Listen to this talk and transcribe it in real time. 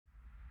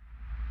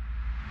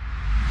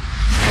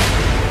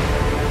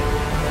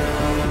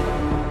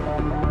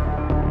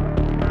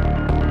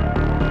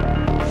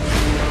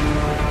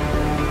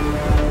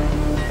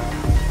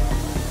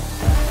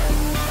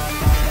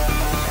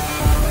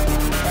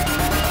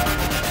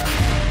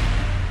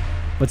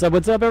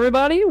What's up,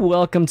 everybody?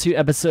 Welcome to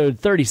episode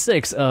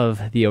 36 of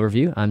The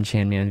Overview. I'm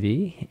Chanman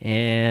V,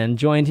 and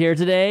joined here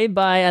today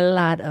by a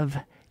lot of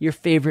your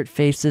favorite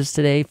faces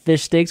today.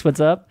 Fish Sticks,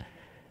 what's up?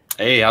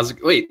 Hey,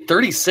 wait,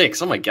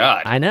 36? Oh my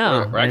god. I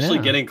know. We're actually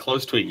getting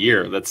close to a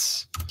year.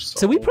 That's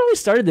so we probably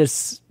started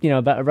this,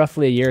 about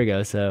roughly a year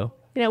ago, so...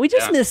 we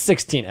just missed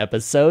 16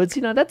 episodes.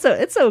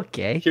 It's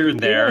okay. Here and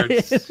there.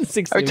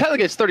 16. I mean,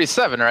 technically, it's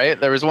 37, right?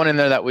 There was one in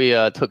there that we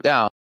took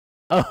down.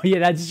 Oh, yeah,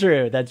 that's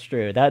true. That's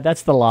true.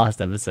 That's the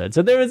lost episode.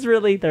 So there was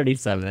really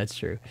 37. That's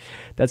true.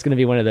 That's going to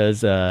be one of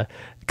those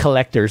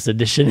collector's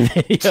edition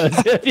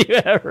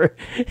videos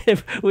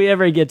if we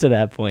ever get to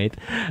that point.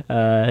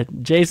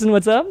 Jason,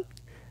 what's up?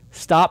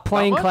 Stop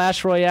playing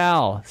Clash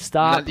Royale.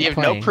 Stop. You have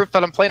no proof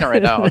that I'm playing it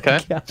right now,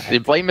 okay? You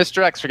blame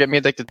Mr. X for getting me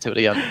addicted to it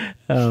again.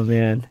 Oh,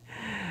 man.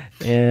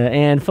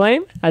 And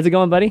Flame, how's it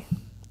going, buddy?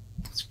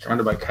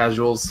 Surrounded by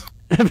casuals.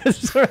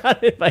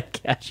 Surrounded by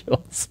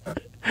casuals.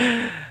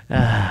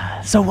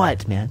 So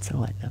what, man? So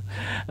what?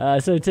 No.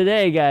 So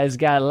today, guys,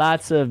 got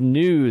lots of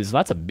news,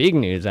 lots of big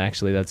news,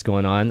 actually, that's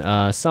going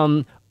on.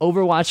 Some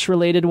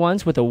Overwatch-related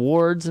ones with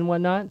awards and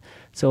whatnot.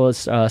 So let's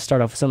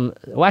start off from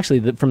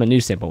a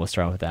news standpoint, we'll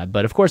start off with that.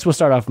 But, of course, we'll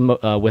start off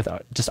with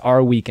just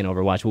our week in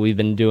Overwatch, what we've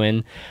been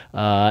doing.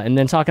 And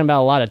then talking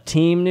about a lot of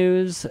team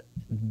news,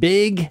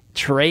 big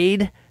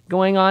trade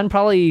going on,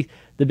 probably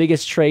the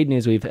biggest trade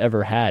news we've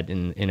ever had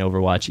in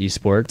Overwatch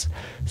esports.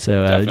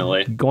 So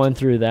definitely going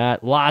through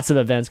that, lots of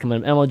events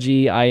coming up.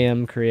 MLG,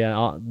 IEM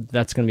Korea,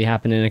 that's going to be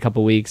happening in a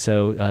couple weeks.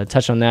 So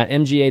touch on that.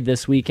 MGA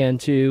this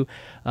weekend too,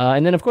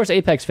 and then of course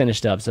Apex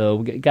finished up. So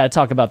we got to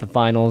talk about the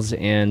finals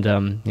and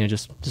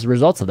just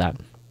results of that.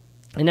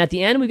 And at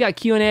the end, we've got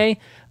Q&A.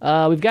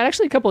 We've got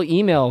actually a couple of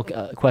email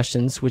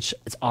questions, which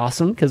is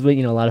awesome because a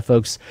lot of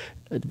folks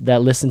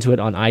that listen to it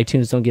on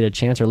iTunes don't get a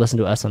chance, or listen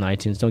to us on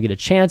iTunes don't get a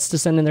chance to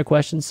send in their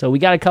questions. So we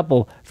got a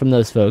couple from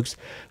those folks.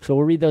 So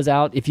we'll read those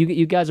out. If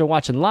you guys are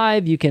watching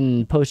live, you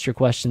can post your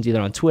questions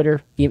either on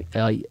Twitter,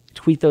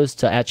 tweet those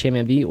to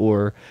 @ChamanV,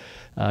 or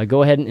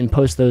go ahead and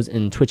post those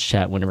in Twitch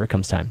chat whenever it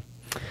comes time.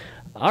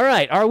 All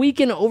right, our week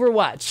in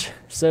Overwatch.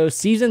 So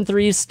Season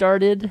 3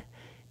 started,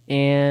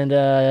 and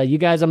you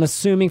guys, I'm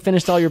assuming,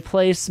 finished all your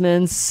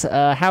placements.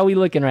 How are we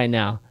looking right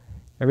now?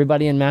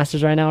 Everybody in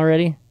Masters right now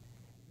already?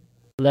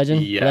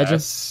 Legend?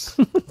 Yes.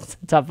 Legend?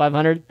 Top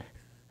 500?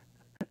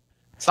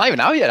 It's not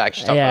even out yet,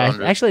 actually. Top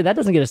 500. Actually, that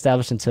doesn't get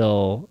established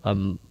until a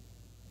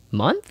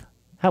month?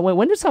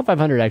 When does Top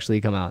 500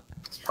 actually come out?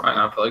 It's probably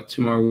not for like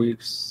 2 more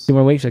weeks. 2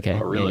 more weeks? Okay.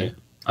 Oh, really? Yeah.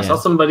 I saw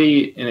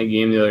somebody in a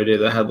game the other day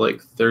that had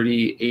like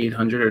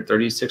 3,800 or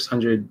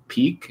 3,600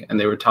 peak, and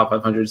they were top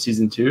 500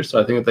 Season 2,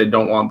 so I think that they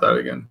don't want that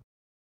again.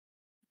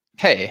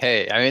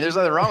 Hey, I mean, there's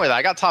nothing wrong with that.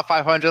 I got top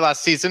 500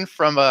 last season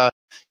from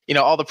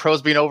all the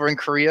pros being over in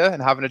Korea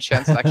and having a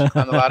chance to actually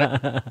climb the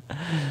ladder.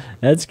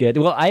 That's good.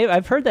 Well,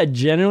 I've heard that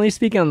generally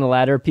speaking on the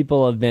ladder,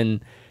 people have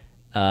been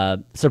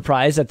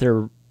surprised that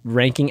they're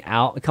coming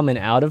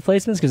out of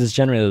placements because it's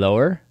generally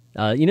lower.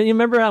 You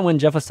remember how when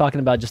Jeff was talking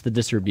about just the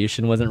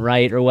distribution wasn't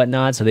right or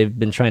whatnot, so they've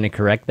been trying to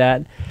correct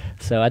that.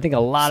 So I think a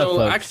lot of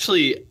folks...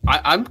 actually,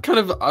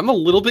 I'm a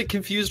little bit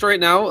confused right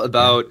now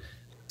about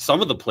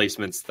some of the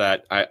placements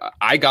that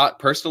I got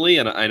personally,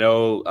 and I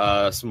know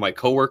some of my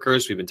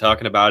coworkers, we've been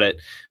talking about it.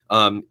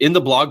 In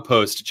the blog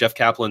post, Jeff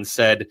Kaplan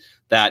said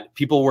that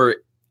people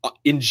were,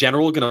 in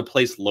general, going to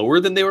place lower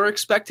than they were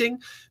expecting.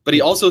 But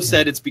he also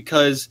said it's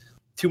because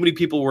too many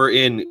people were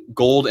in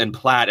gold and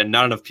plat and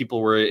not enough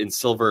people were in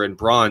silver and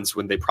bronze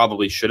when they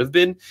probably should have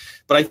been.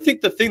 But I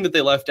think the thing that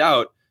they left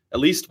out, at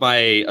least my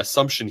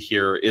assumption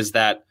here, is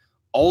that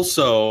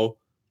also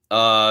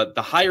the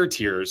higher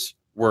tiers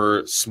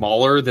were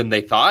smaller than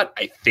they thought,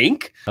 I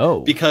think.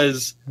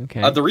 Because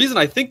the reason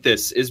I think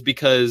this is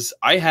because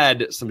I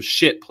had some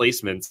shit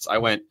placements. I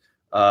went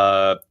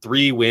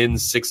 3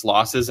 wins, 6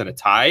 losses, and a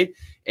tie.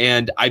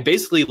 And I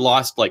basically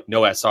lost like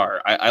no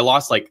SR. I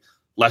lost like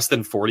less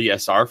than 40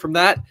 SR from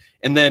that.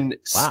 And then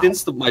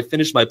since I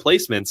finished my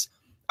placements,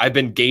 I've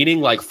been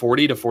gaining like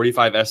 40 to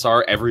 45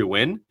 SR every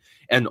win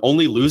and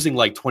only losing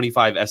like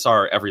 25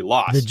 SR every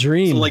loss. The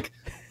dream. So like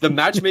the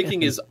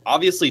matchmaking is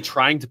obviously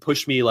trying to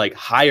push me like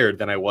higher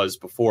than I was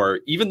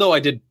before, even though I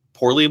did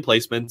poorly in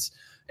placements,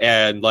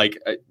 and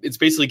like it's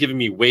basically giving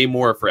me way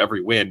more for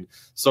every win.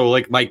 So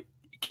like my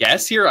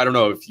guess here, I don't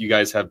know if you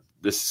guys have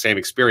this same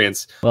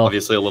experience. Well,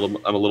 obviously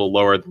I'm a little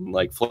lower than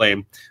like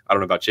Flame. I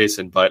don't know about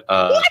Jason, but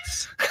but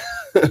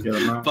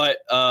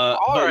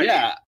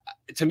yeah,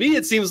 to me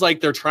it seems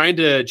like they're trying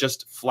to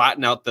just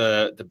flatten out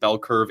the bell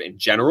curve in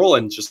general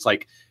and just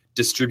like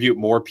distribute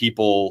more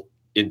people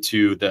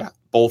into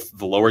both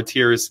the lower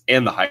tiers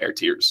and the higher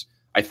tiers.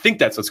 I think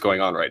that's what's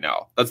going on right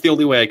now. That's the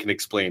only way I can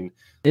explain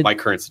my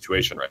current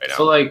situation right now.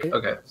 So like,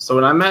 okay, so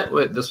when I met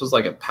with, this was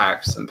like at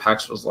PAX, and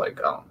PAX was like,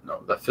 I don't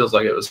know, that feels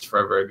like it was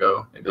forever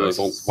ago. It was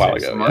a while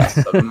ago,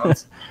 7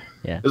 months.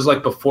 Yeah. It was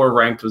like before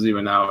Ranked was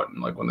even out,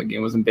 and like when the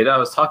game was in beta. I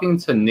was talking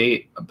to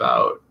Nate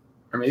about,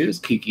 or maybe it was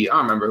Kiki, I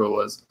don't remember who it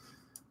was.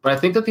 But I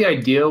think that the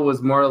idea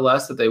was more or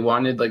less that they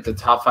wanted like the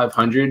top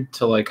 500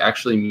 to like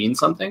actually mean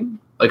something.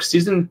 Like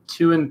season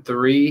 2 and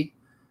 3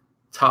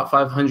 top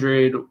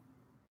 500,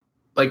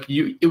 like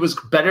it was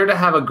better to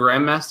have a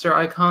Grandmaster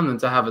icon than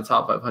to have a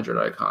top 500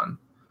 icon.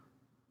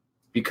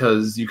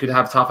 Because you could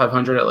have top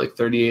 500 at like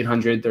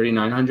 3,800,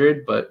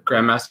 3,900, but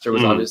Grandmaster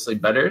was obviously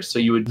better. So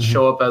you would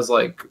show up as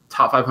like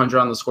top 500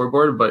 on the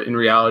scoreboard, but in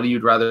reality,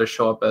 you'd rather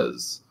show up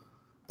as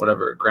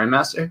whatever,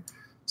 Grandmaster.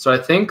 So I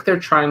think they're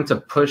trying to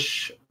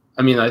push.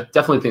 I mean, I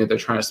definitely think that they're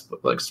trying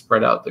to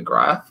spread out the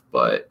graph,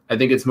 but I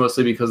think it's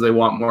mostly because they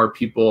want more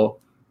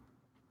people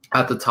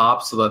at the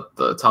top so that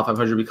the top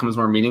 500 becomes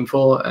more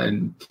meaningful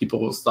and people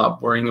will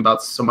stop worrying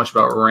about so much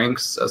about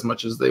ranks as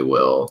much as they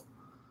will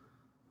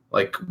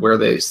like where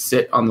they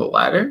sit on the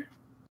ladder.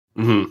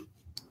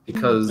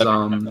 Because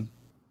I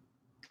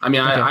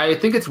mean, I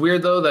think it's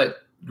weird though that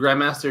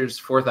Grandmaster's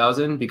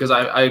 4,000, because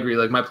I agree,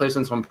 like my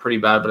placements went pretty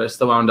bad, but I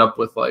still wound up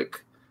with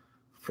like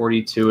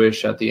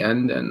 42-ish at the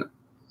end, and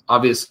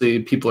obviously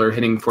people are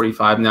hitting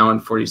 45 now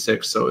and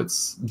 46, so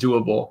it's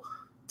doable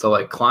to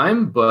like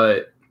climb,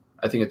 but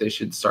I think that they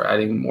should start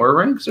adding more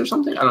ranks or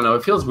something. I don't know.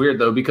 It feels weird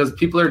though, because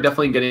people are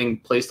definitely getting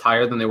placed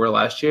higher than they were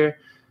last year.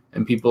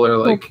 And people are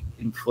like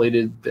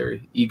inflated their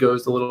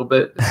egos a little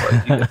bit. It's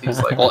like you get these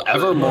like. Well,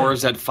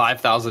 Evermore's at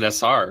 5,000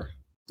 SR.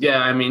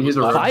 Yeah, I mean he's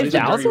a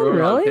 5,000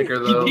 really. Picker,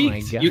 though.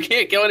 You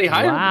can't go any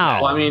higher.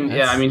 Wow. Well, I mean,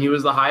 yeah, I mean he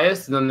was the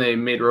highest, and then they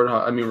made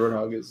Roadhog. I mean,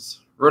 Roadhog is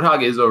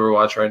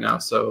Overwatch right now,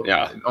 so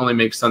yeah, it only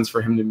makes sense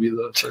for him to be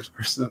the first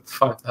person at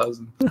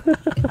 5,000.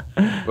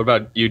 What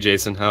about you,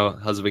 Jason?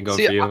 How's it been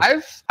going for you?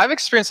 I've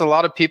experienced a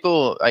lot of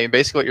people. I mean,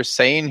 basically what you're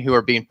saying, who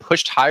are being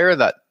pushed higher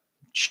that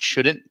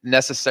shouldn't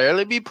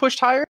necessarily be pushed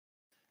higher.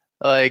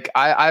 Like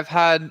I've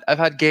had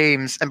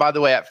games, and by the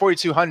way, at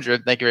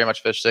 4,200, thank you very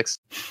much, Fish Six,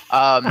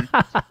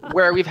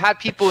 where we've had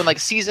people in like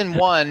season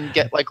 1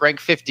 get like rank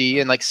 50,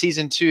 and like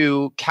season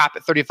 2 cap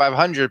at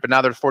 3,500, but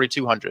now they're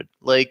 4,200.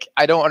 Like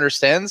I don't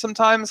understand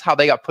sometimes how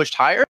they got pushed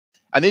higher,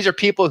 and these are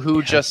people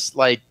who just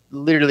like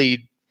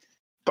literally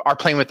are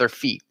playing with their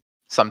feet.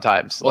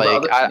 Sometimes,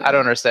 well, I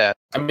don't understand.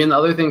 I mean, the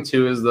other thing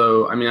too is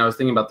though, I mean, I was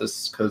thinking about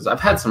this because I've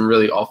had some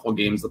really awful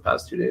games the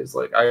past 2 days.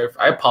 Like, I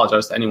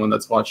apologize to anyone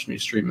that's watched me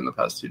stream in the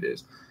past 2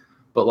 days,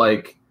 but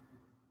like,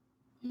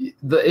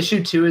 the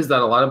issue too is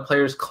that a lot of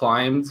players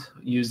climbed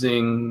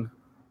using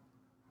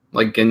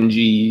like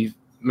Genji,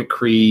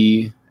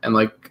 McCree, and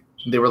like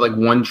they were like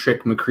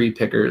one-trick McCree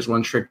pickers,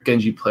 one-trick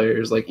Genji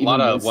players. Like a lot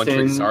of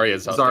one-trick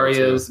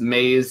Zaryas,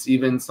 Maze,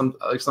 even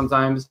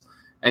sometimes,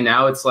 and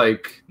now it's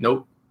like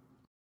nope.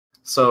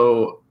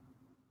 So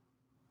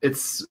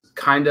it's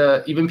kind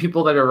of, even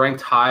people that are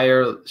ranked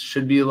higher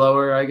should be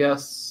lower, I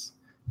guess,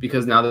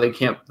 because now they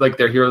can't, like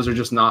their heroes are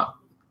just not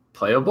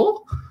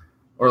playable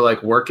or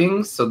like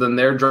working. So then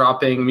they're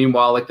dropping.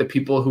 Meanwhile, like the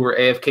people who were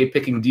AFK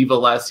picking D.Va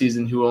last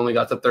season who only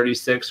got to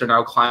 36 are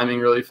now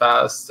climbing really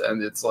fast.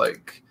 And it's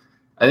like,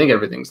 I think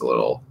everything's a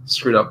little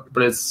screwed up,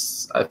 but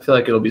I feel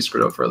like it'll be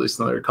screwed up for at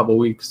least another couple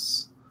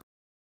weeks.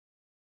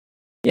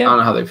 Yeah. I don't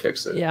know how they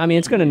fix it. Yeah, I mean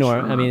it's going to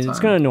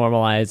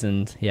normalize,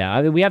 and yeah,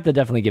 I mean, we have to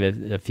definitely give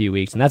it a few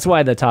weeks, and that's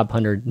why the top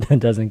 100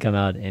 doesn't come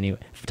out anyway.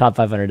 Top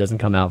 500 doesn't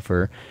come out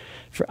for.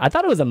 I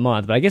thought it was a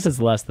month, but I guess it's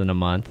less than a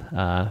month.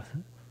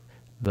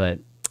 But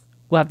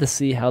we'll have to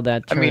see how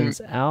that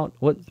turns out.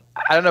 What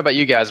I don't know about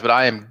you guys, but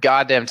I am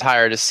goddamn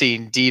tired of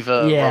seeing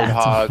D.Va,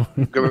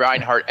 Roadhog,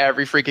 Reinhardt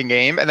every freaking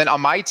game. And then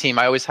on my team,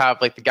 I always have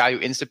like the guy who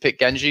insta-pick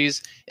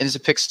Genjis,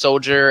 insta-pick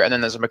Soldier, and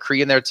then there's a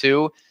McCree in there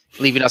too,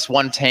 leaving us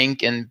one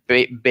tank and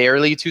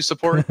barely 2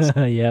 supports.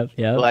 Yep.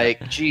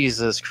 Like,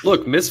 Jesus Christ.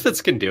 Look,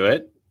 Misfits can do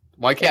it.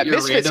 Why can't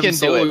your random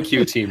solo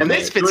queue team and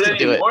Misfits can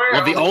do it.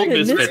 Well, the old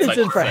Misfits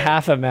is for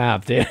half a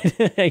map, dude.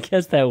 I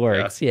guess that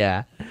works.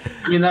 Yeah.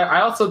 I mean,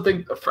 I also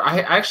think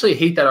I actually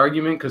hate that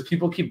argument because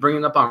people keep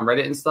bringing up on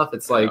Reddit and stuff.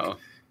 It's like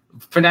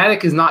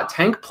Fnatic is not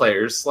tank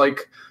players.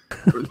 Like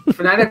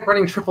Fnatic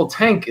running triple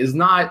tank is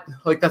not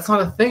like that's not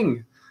a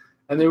thing,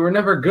 and they were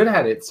never good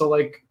at it. So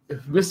like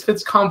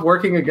Misfits comp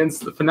working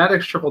against the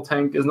Fnatic's triple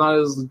tank is not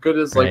as good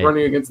as like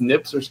running against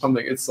Nips or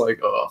something. It's like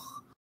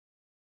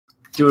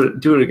do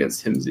it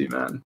against Himsy,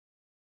 man.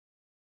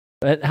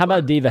 But how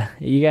about D.Va?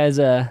 You guys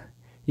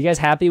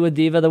happy with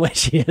D.Va the way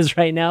she is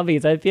right now?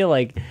 Because I feel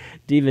like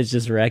D.Va's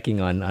just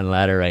wrecking on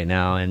ladder right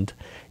now, and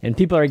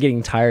people are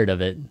getting tired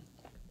of it.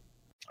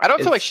 I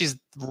don't feel like she's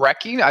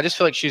wrecking. I just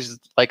feel like she's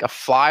like a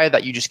fly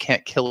that you just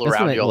can't kill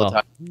around you all the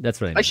time. That's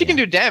what I mean. Like she can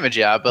do damage,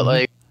 but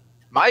like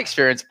my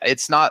experience,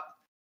 it's not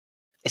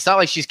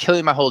like she's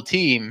killing my whole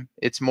team.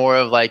 It's more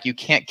of like you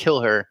can't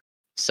kill her.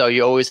 So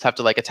you always have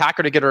to like attack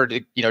her to get her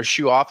to,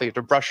 shoo off. You have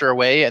to brush her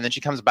away, and then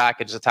she comes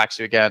back and just attacks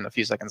you again a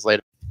few seconds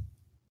later.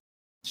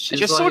 She's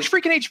just so much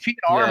freaking HP and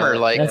armor.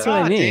 Like that's what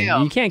I mean.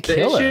 Damn. You can't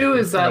kill her. The issue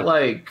is that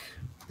like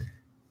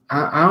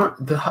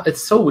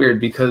it's so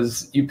weird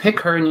because you pick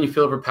her and you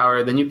feel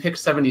overpowered, then you pick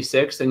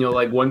 76 and you'll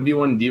like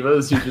 1v1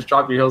 divas. You just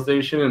drop your heal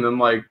station and then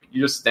like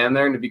you just stand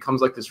there and it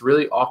becomes like this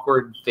really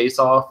awkward face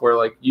off where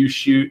like you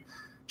shoot.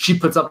 She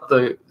puts up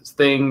the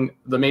thing,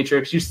 the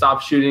matrix, you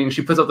stop shooting,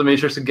 she puts up the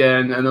matrix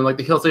again, and then like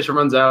the heal station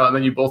runs out, and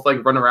then you both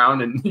like run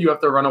around and you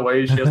have to run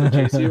away, she has to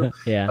chase you.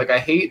 Yeah. Like I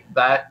hate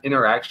that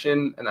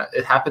interaction, and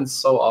it happens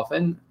so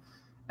often.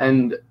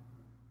 And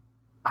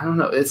I don't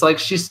know. It's like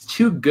she's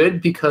too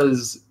good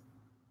because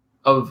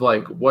of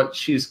like what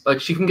she's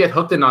like. She can get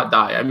hooked and not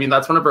die. I mean,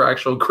 that's one of her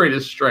actual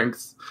greatest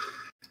strengths.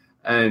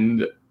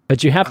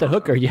 But you have to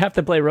hook her. You have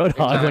to play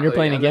Roadhog when you're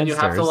playing against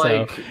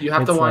her. You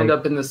have to wind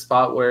up in the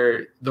spot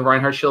where the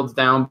Reinhardt shield's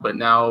down, but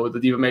now the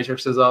Diva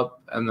Matrix is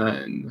up, and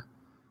then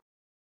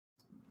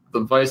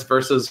the vice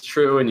versa is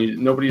true, and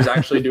nobody's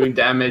actually doing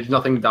damage.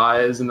 Nothing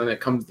dies, and then it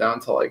comes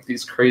down to like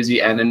these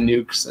crazy Ana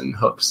nukes and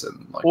hooks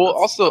and like. Well,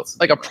 also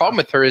like a problem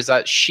with her is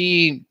that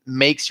she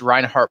makes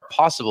Reinhardt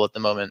possible at the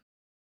moment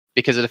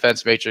because of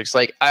Defense Matrix.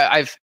 Like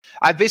I've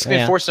basically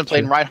been forced to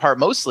play Reinhardt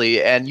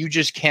mostly, and you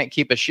just can't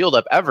keep a shield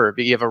up ever.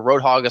 But you have a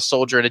Roadhog, a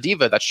Soldier, and a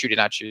Diva that's shooting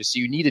at you. So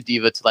you need a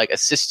Diva to like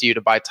assist you to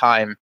buy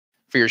time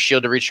for your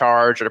shield to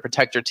recharge or to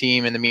protect your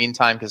team in the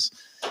meantime, because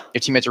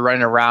your teammates are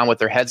running around with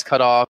their heads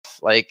cut off.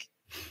 Like,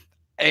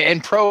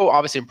 in pro,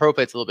 obviously in pro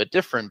play it's a little bit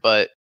different,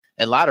 but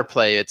in ladder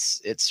play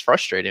it's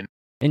frustrating.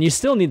 And you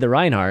still need the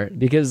Reinhardt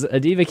because a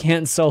Diva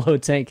can't solo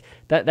tank.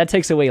 That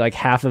takes away like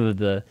half of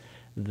the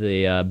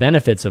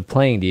benefits of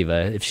playing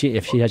Diva if she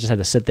just had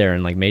to sit there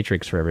and like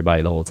Matrix for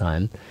everybody the whole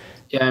time.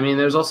 Yeah, I mean,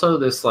 there's also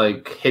this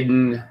like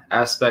hidden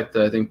aspect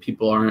that I think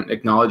people aren't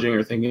acknowledging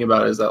or thinking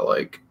about, is that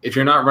like if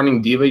you're not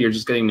running Diva, you're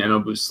just getting nano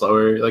boost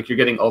slower. Like you're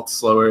getting ult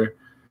slower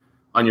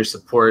on your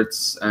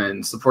supports,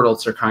 and support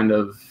ults are kind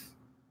of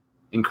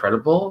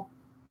incredible.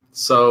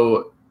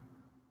 So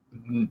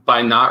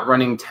by not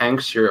running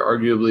tanks, you're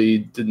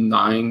arguably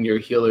denying your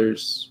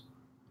healers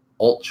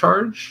ult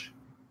charge.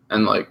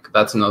 And like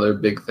that's another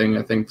big thing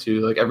I think too.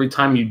 Like every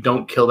time you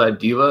don't kill that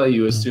Diva,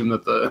 you assume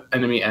that the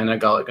enemy Ana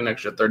got like an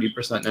extra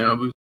 30% nano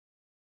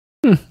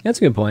boost. That's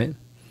a good point.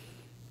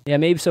 Yeah,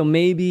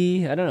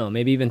 maybe I don't know.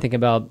 Maybe even think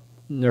about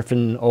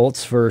nerfing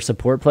ults for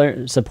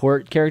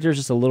support characters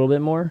just a little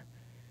bit more.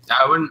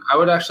 I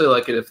would actually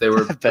like it if they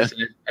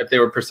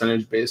were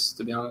percentage based,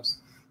 to be honest.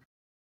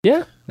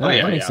 Yeah,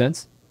 that makes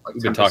sense. Like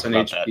we've been talking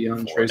about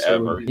that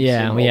forever.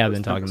 Yeah, we have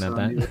been talking about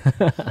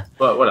that.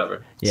 But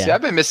whatever. Yeah.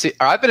 See,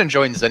 I've been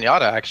enjoying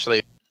Zenyatta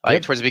actually.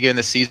 Like towards the beginning of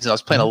the season, I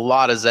was playing a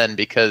lot of Zen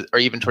or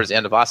even towards the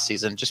end of last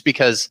season, just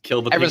because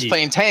everyone's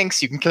playing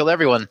tanks, you can kill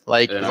everyone.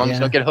 Like as long as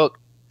you don't get hooked.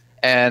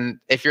 And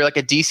if you're like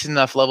a decent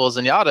enough level of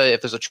Zenyatta,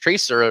 if there's a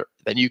Tracer,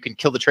 then you can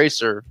kill the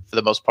Tracer for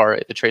the most part.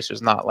 If the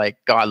Tracer's not like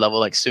God level,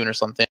 like Soon or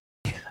something.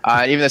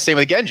 Even the same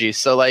with Genji.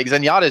 So like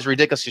Zenyatta is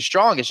ridiculously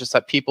strong. It's just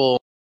that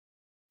people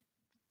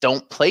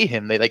don't play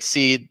him. They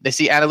see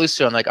Ana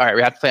Lucio and like, all right,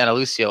 we have to play Ana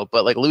Lucio,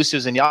 but like Lucio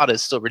Zenyatta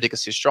is still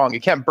ridiculously strong. You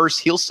can't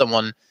burst heal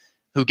someone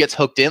who gets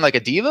hooked in like a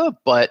Diva,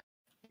 but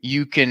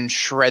you can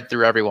shred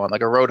through everyone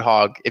like a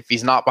Roadhog. If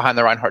he's not behind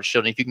the Reinhardt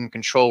shield, and if you can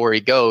control where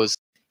he goes,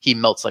 he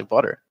melts like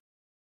butter.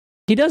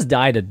 He does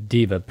die to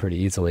Diva pretty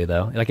easily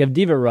though. Like if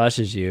Diva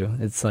rushes you,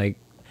 it's like,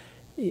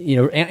 you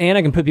know,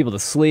 Ana can put people to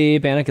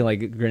sleep. Ana can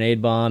like grenade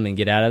bomb and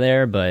get out of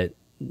there, but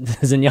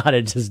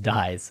Zenyatta just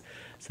dies.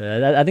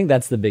 So I think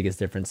that's the biggest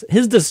difference.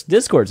 His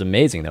Discord's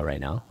amazing though right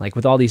now. Like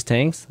with all these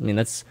tanks, I mean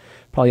that's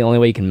probably the only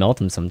way you can melt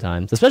him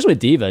sometimes. Especially with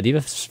Diva.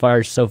 Diva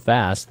fires so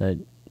fast that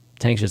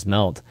tanks just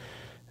melt.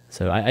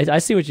 So I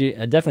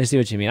definitely see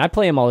what you mean. I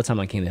play him all the time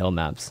on King of the Hill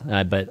maps,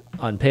 but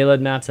on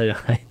payload maps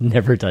I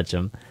never touch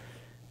him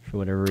for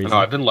whatever reason.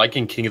 I've been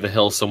liking King of the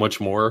Hill so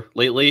much more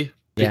lately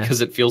because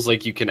it feels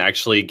like you can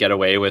actually get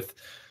away with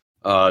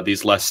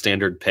these less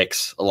standard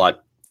picks a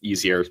lot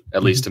easier,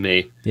 at least to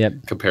me.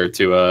 Yep. Compared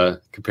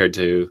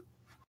to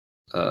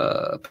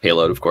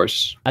payload, of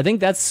course. I think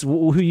that's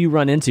who you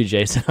run into,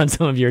 Jason, on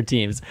some of your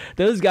teams.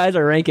 Those guys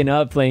are ranking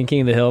up playing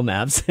King of the Hill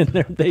maps, and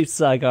they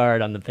suck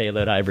hard on the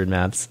payload hybrid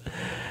maps.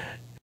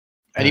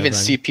 And even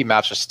CP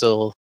maps are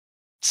still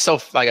so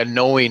like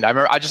annoying. I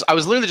remember I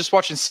was literally just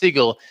watching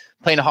Siegel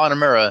playing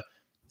Hanamura,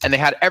 and they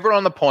had everyone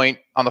on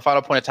the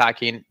final point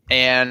attacking,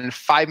 and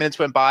 5 minutes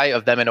went by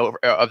of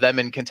them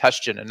in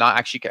contention and not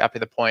actually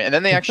capping the point, and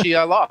then they actually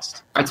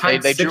lost.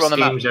 They drew on the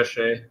map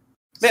yesterday.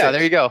 Yeah,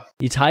 there you go.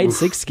 You tied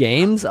 6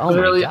 games? Oh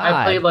literally, my God.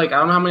 I played like I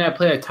don't know how many I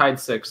played. I tied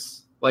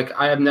 6. Like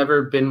I have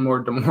never been more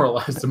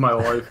demoralized in my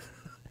life.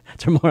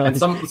 And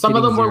some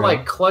of them were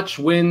like clutch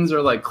wins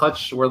or like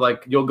clutch where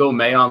like you'll go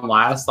May on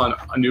last on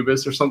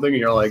Anubis or something, and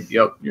you're like,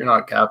 yep, you're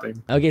not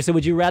capping. Okay, so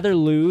would you rather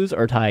lose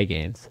or tie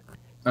games?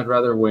 I'd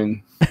rather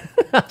win.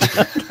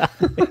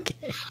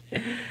 Okay.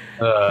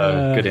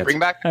 Good answer. Bring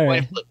back the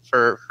coin flip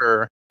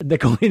for the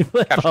coin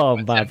flip.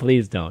 Oh, but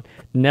please don't.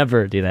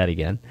 Never do that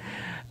again.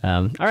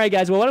 All right,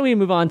 guys. Well, why don't we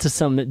move on to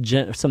some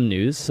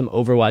news, some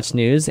Overwatch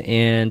news.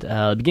 And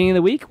the beginning of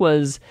the week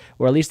was,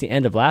 or at least the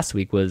end of last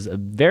week, was a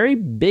very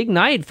big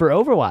night for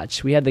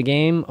Overwatch. We had the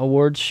Game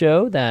Awards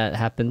show that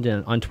happened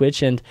on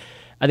Twitch, and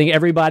I think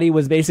everybody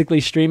was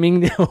basically streaming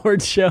the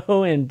awards show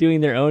and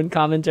doing their own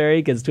commentary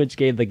because Twitch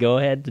gave the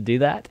go-ahead to do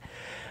that.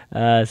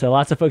 So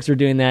lots of folks were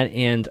doing that,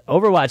 and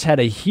Overwatch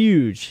had a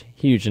huge,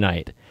 huge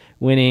night,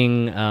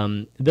 winning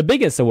the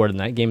biggest award of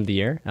the night, Game of the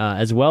Year,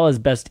 as well as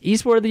Best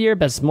Esport of the Year,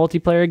 Best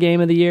Multiplayer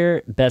Game of the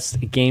Year, Best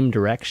Game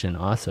Direction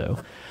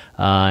also.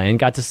 And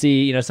got to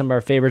see some of our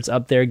favorites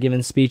up there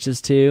giving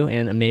speeches too,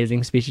 and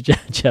amazing speeches.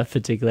 Jeff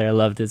in particular, I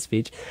loved his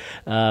speech.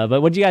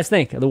 But what do you guys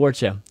think of the award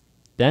show?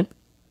 Ben?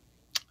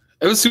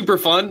 It was super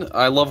fun.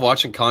 I love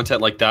watching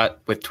content like that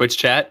with Twitch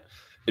chat.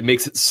 It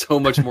makes it so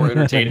much more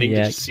entertaining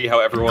to just see how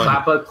everyone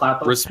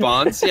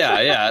responds.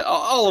 Yeah.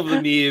 All of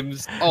the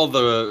memes, all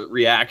the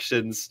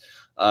reactions.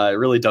 It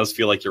really does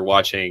feel like you're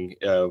watching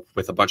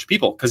with a bunch of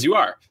people, because you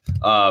are.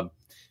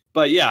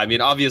 But yeah, I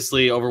mean,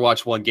 obviously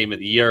Overwatch won Game of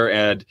the Year,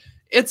 and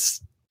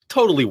it's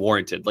totally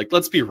warranted. Like,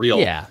 let's be real.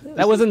 Yeah,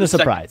 that wasn't a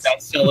surprise.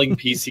 Best-selling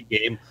PC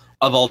game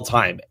of all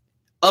time,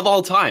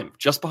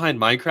 just behind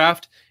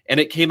Minecraft, and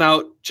it came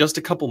out just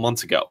a couple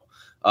months ago.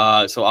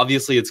 So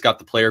obviously it's got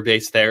the player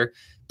base there,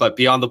 but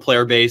beyond the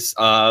player base,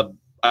 I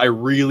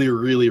really,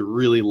 really,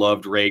 really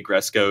loved Ray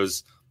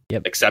Gresco's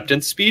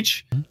acceptance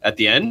speech at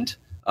the end.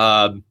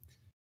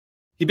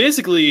 He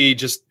basically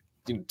just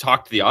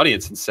talked to the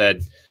audience and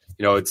said,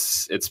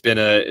 it's been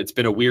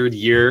a weird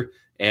year,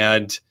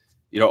 and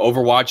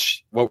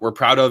Overwatch, what we're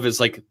proud of is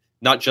like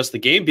not just the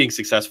game being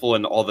successful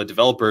and all the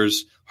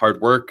developers' hard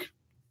work,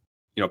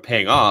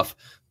 paying off,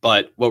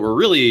 but what we're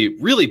really,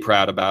 really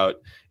proud about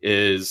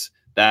is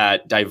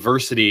that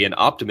diversity and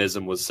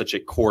optimism was such a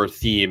core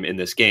theme in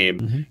this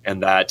game,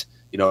 and that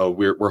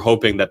we're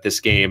hoping that this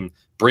game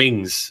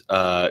brings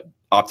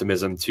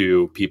optimism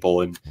to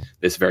people in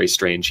this very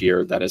strange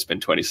year that has been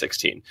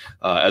 2016,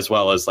 as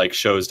well as like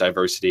shows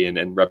diversity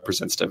and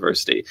represents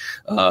diversity.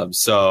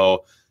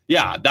 So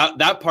yeah,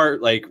 that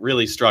part like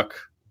really struck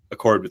a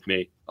chord with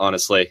me,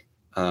 honestly.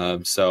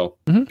 So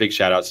big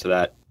shout outs to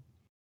that.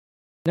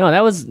 No,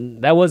 that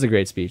was a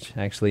great speech,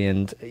 actually.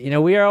 And,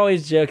 we are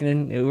always joking,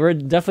 and we're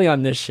definitely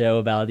on this show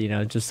about,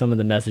 just some of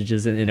the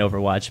messages in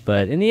Overwatch.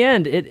 But in the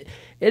end, it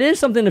is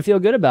something to feel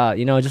good about,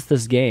 just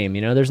this game.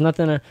 There's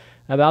nothing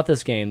about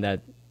this game that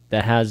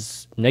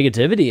has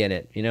negativity in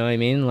it. You know what I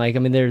mean? Like,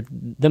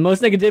 the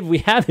most negative we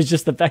have is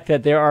just the fact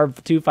that there are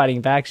two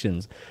fighting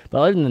factions. But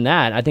other than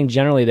that, I think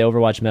generally the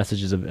Overwatch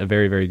message is a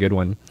very, very good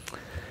one.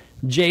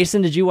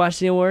 Jason, did you watch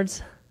the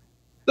awards?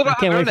 I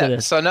can't wait for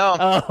this. So no.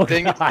 Oh,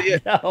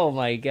 God. Oh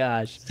my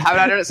gosh.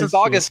 Haven't had it since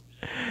August.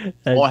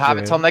 Won't have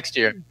it until next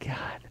year.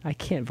 God, I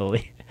can't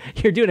believe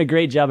you're doing a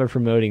great job of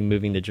promoting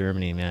moving to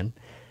Germany, man.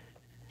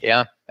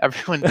 Yeah,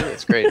 everyone did.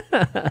 It's great.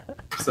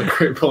 It's a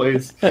great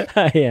place.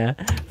 Yeah.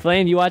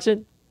 Flame, you watch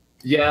it?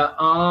 Yeah.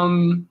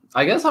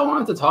 I guess I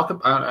wanted to talk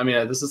about.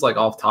 This is like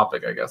off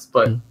topic, I guess,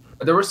 but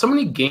there were so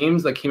many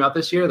games that came out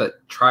this year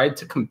that tried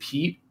to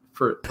compete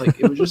for like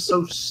it was just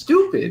so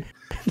stupid.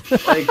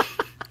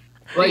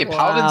 Like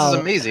Paladins is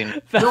amazing.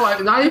 No,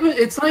 not even.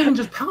 It's not even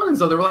just Paladins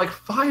though. There were like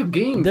 5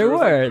 games. There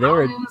were.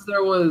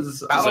 There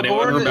was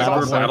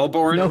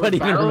Battleborn. Nobody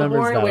even remembers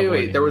Battleborn.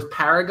 Wait. There was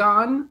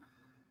Paragon.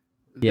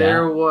 Yeah.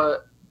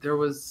 There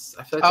was.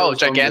 I feel like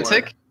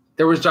Gigantic.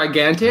 There was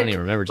Gigantic. I don't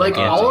even remember Gigantic.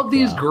 Like all of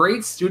these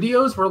great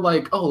studios were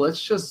like, oh,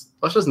 let's just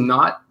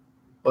not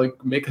like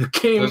make a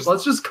game.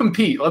 Let's just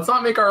compete. Let's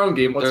not make our own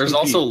game. There's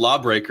also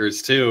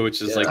Lawbreakers too,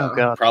 which is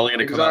probably going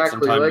to come out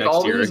sometime next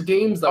all year. These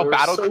games that were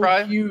Battle so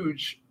Cry?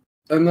 huge.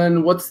 And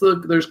then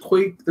there's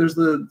Quake. There's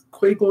the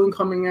Quake one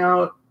coming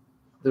out.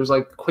 There's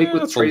like Quake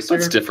with Tracer.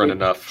 That's different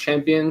Quake enough.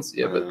 Champions,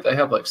 but they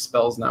have like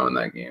spells now in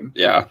that game.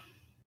 Yeah.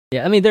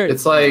 Yeah,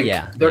 it's like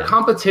their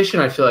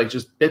competition. I feel like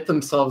just bit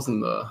themselves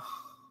in the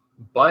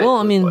butt.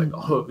 Well,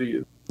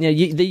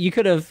 you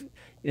could have,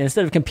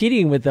 instead of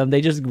competing with them,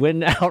 they just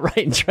went outright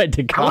and tried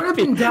to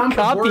copy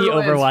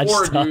Overwatch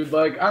 4, stuff. dude.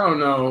 Like I don't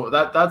know.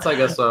 That's I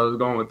guess I was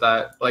going with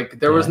that. Like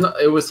there was no.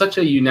 It was such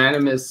a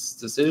unanimous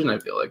decision. I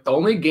feel like the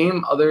only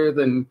game other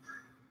than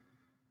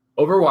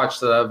Overwatch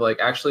that I've like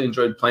actually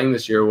enjoyed playing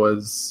this year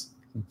was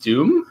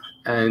Doom,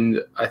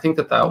 and I think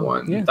that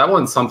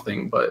won's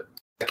something. But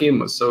that game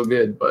was so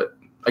good. But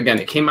again,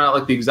 it came out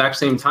like the exact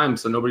same time,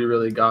 so nobody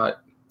really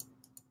got.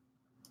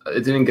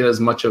 It didn't get as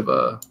much of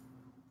a.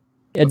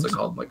 What's it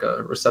called? Like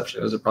a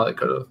reception as it probably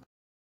could have.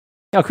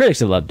 No, critics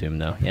have loved Doom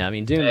though. Yeah,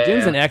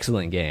 Doom's an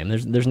excellent game.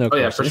 There's no. Oh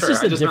yeah, for sure.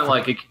 I just meant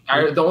like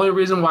the only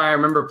reason why I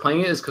remember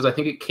playing it is because I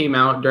think it came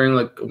out during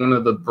like one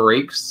of the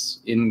breaks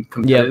in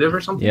competitive or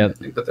something. I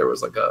think that there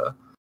was like a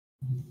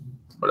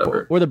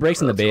whatever. Or the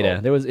breaks in the beta.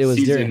 It was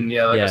season,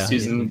 during a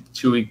season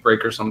 2-week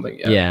break or something.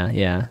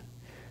 Yeah.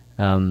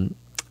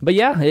 But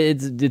yeah,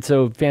 it's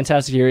a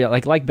fantastic year.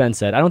 Like Ben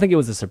said, I don't think it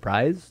was a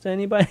surprise to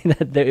anybody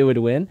that it would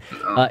win.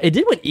 It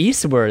did win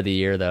Eastward of the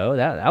Year though.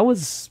 That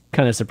was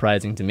kind of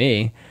surprising to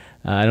me.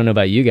 I don't know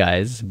about you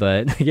guys,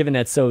 but given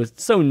that's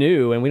so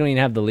new and we don't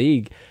even have the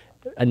league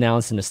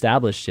announced and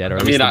established yet, or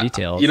at least the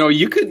details.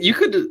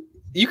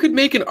 You could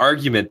make an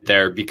argument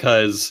there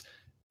because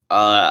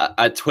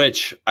at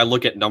Twitch I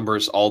look at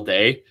numbers all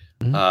day.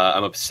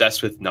 I'm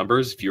obsessed with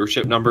numbers,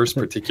 viewership numbers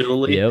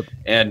particularly,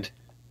 and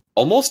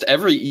almost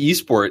every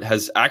esport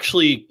has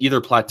actually either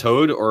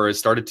plateaued or has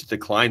started to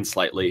decline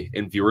slightly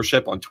in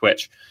viewership on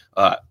Twitch.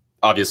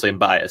 Obviously, I'm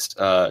biased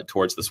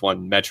towards this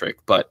one metric,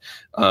 but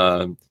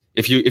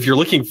if you're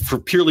looking for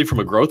purely from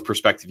a growth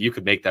perspective, you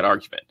could make that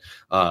argument.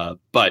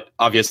 But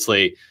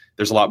obviously,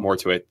 there's a lot more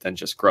to it than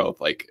just growth.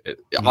 Like,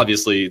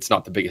 obviously, it's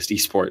not the biggest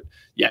esport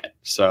yet.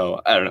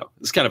 So I don't know.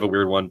 It's kind of a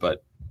weird one,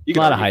 but You A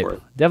can lot of argue hype.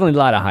 for it. Definitely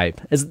a lot of hype.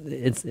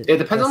 It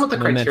depends on what the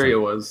criteria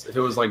was. If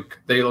it was like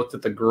they looked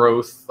at the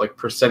growth, like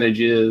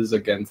percentages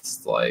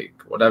against like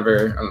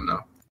whatever, I don't know.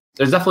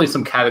 There's definitely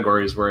some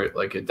categories where it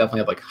definitely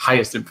had like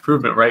highest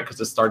improvement, right?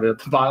 Because it started at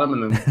the bottom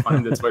and then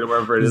find its way to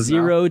wherever it is.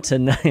 0 to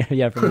 9.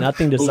 Yeah, from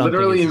nothing to something.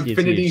 Literally is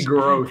infinity huge.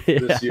 growth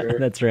this Yeah, year.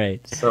 That's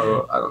right.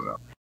 So I don't know.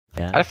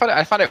 Yeah. I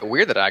find it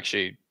weird that I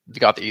actually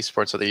got the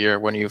esports of the year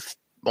when you've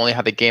only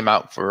had the game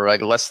out for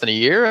like less than a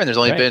year and there's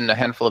only Right. been a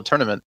handful of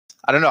tournaments.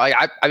 I don't know.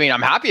 I mean,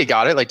 I'm happy I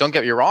got it. Like, don't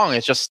get me wrong.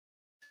 It's just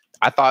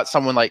I thought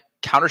someone like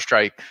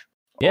Counter-Strike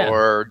Yeah.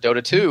 or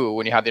Dota 2,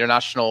 when you had the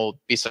international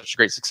be such a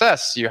great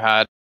success, you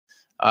had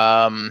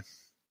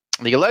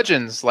League of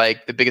Legends,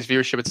 like the biggest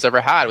viewership it's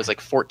ever had was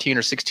like 14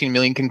 or 16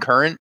 million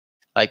concurrent,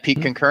 like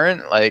peak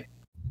concurrent. Like,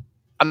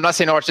 I'm not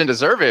saying Overwatch didn't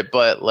deserve it,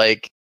 but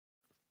like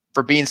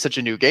for being such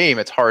a new game,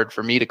 it's hard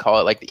for me to call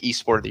it like the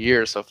esport of the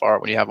year so far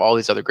when you have all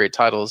these other great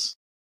titles.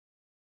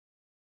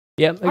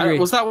 Yeah, agree.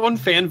 Was that one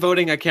fan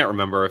voting? I can't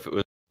remember if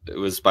it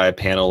was by a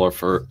panel or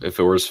if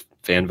it was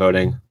fan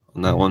voting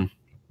on that one.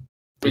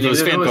 If it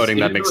was fan voting,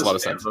 that makes a lot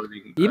of sense.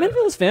 Even if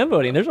it was fan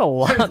voting, there's a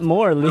lot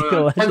more League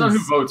of Depends on who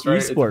Legends votes, right?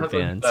 esport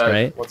fans,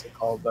 right? What's it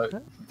called?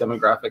 That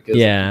demographic is.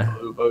 Yeah.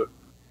 Who vote.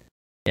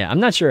 Yeah,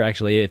 I'm not sure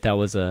actually if that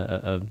was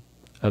a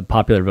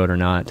popular vote or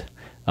not.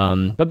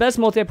 But best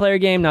multiplayer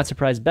game, not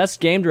surprised.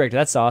 Best game director,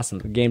 that's awesome.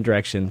 Game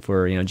direction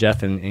for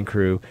Jeff and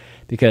crew,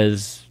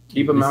 because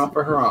Keep them out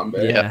for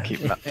Harambe. yeah,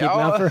 keep 'em out. keep 'em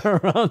out for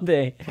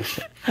Harambe.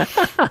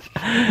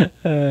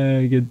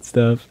 Good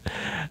stuff.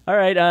 All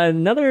right,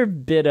 another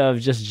bit of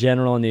just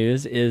general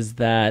news is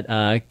that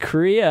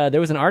Korea.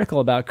 There was an article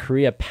about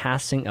Korea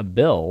passing a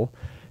bill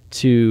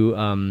to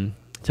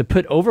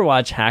put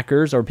Overwatch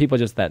hackers or people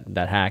just that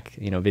hack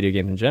video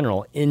games in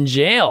general in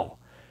jail,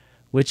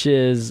 which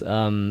is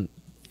for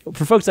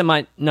folks that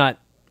might not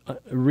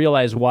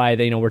realize why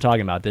we're talking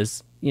about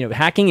this.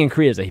 Hacking in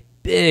Korea is a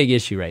big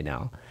issue right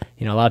now.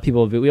 A lot of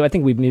people. I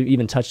think we've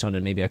even touched on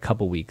it maybe a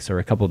couple weeks or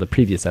a couple of the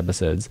previous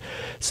episodes.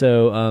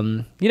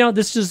 So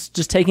this is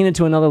just taking it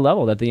to another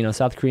level that the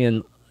South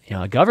Korean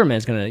government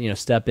is going to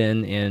step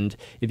in, and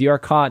if you are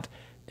caught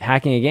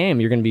hacking a game,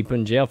 you're going to be put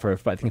in jail for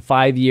I think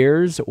 5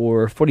 years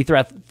or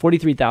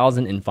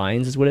 43,000 in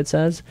fines is what it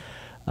says.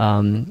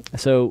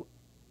 So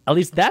at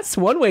least that's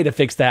one way to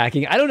fix the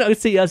hacking. I don't know.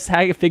 See us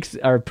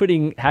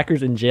putting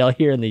hackers in jail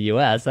here in the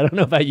U.S. I don't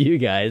know about you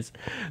guys,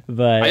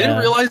 but I didn't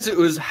realize it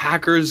was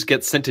hackers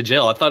get sent to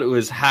jail. I thought it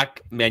was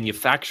hack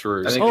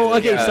manufacturers. Oh,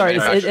 okay. Yeah, Sorry,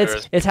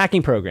 manufacturers. it's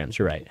hacking programs.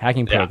 You're right.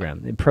 Hacking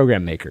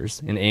program makers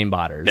and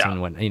aimbotters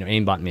and what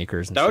aimbot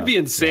makers. And That would be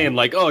insane.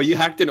 Like, oh, you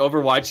hacked in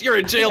Overwatch, you're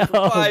in jail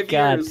for 5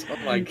 God. years. Oh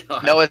my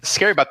god. No, what's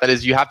scary about that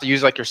is you have to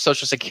use like your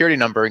social security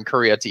number in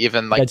Korea to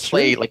even like That's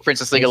play, true. like for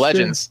instance, League of That's true.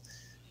 Legends.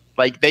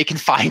 Like they can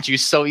find you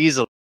so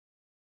easily.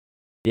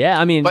 Yeah,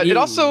 I mean, But it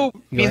also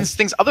Go means ahead.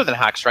 things other than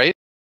hacks, right?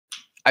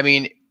 I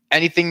mean,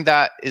 anything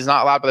that is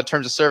not allowed by the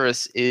terms of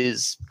service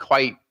is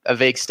quite a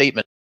vague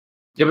statement.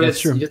 Yeah, but That's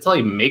true. that's how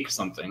you make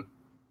something,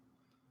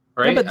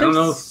 right? Yeah, but I don't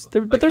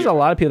know. there's a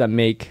lot of people that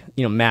make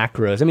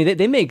macros. I mean,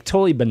 they make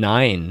totally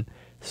benign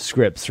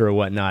scripts or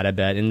whatnot. I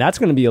bet, and that's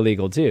going to be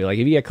illegal too. Like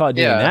if you get caught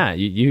doing Yeah. that,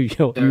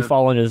 you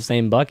fall into the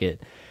same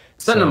bucket.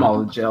 Send them So-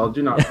 all to jail.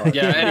 Do not.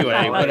 Yeah,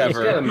 anyway,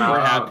 whatever. Get them We're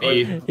out.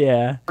 happy.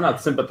 Yeah, We're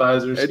not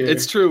sympathizers here.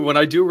 It's true. When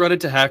I do run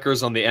into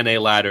hackers on the NA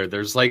ladder,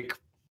 there's like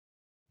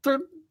they're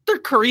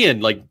Korean,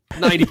 like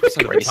 90% of the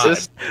time.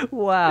 Racist.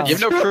 wow. You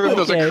have no proof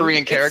those Okay. are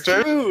Korean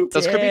character. true.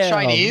 Those could be Damn.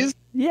 Chinese.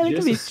 Yeah, You that could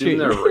just be assume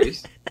true. they're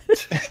race.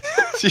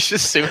 You should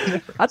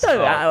assume. I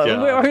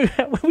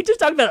thought we just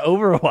talked about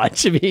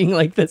Overwatch being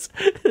like this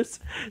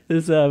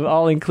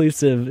all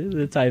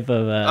inclusive type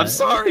of. I'm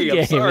sorry, I'm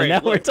game, sorry. And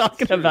now we're Look,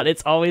 talking about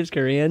it's always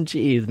Korean.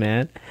 Jeez,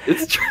 man.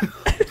 It's true.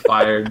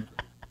 Fired.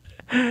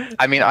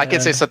 I mean, I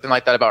could say something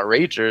like that about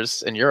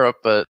Ragers in Europe,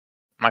 but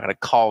I'm not going to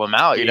call them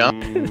out, you know?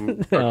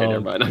 Okay, No.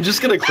 never mind. I'm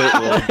just gonna quit.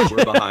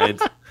 We're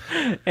behind.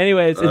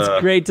 Anyways,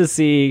 it's great to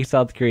see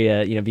South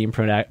Korea, being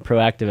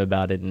proactive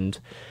about it, and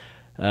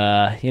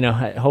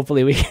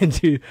hopefully we can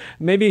do.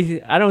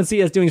 Maybe I don't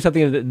see us doing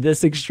something of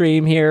this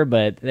extreme here,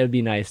 but it would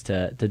be nice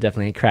to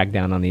definitely crack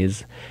down on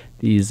these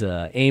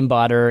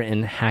aimbotter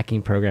and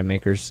hacking program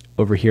makers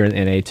over here in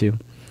NA too.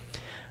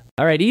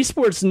 All right,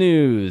 esports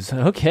news.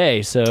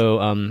 Okay, so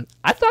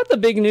I thought the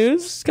big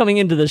news coming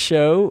into the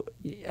show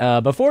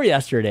before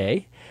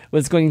yesterday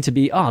was going to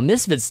be,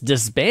 Misfits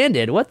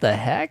disbanded. What the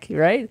heck,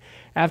 right?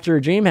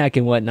 After DreamHack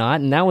and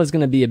whatnot, and that was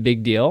going to be a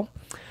big deal.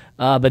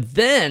 But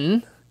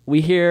then we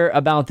hear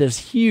about this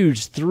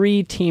huge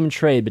 3-team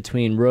trade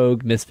between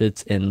Rogue,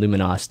 Misfits, and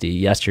Luminosity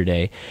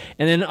yesterday.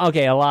 And then,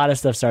 a lot of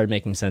stuff started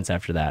making sense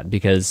after that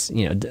because,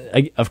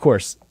 of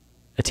course,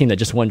 a team that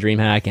just won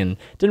DreamHack and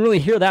didn't really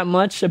hear that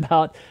much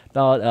about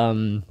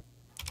a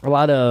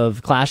lot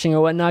of clashing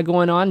or whatnot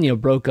going on,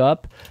 broke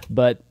up.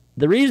 But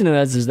the reason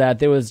is that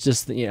there was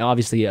just,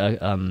 obviously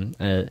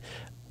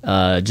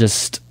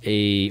just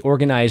a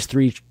organized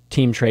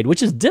 3-team trade,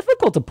 which is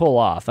difficult to pull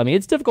off. I mean,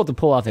 it's difficult to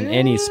pull off in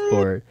any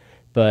sport,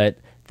 but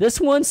this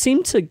one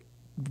seemed to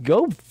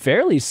go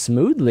fairly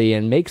smoothly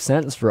and make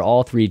sense for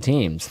all three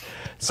teams.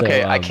 So,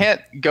 okay, I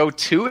can't go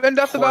too in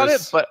depth about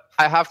it, but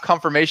I have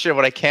confirmation of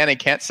what I can and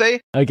can't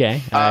say.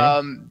 Okay.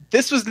 Right.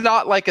 This was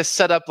not like a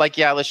setup like,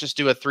 yeah, let's just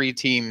do a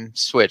 3-team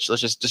switch.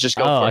 Let's just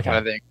go for it kind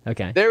of thing.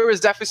 Okay. There was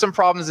definitely some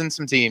problems in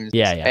some teams.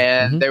 Yeah.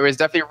 And there was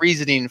definitely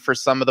reasoning for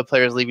some of the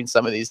players leaving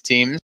some of these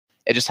teams.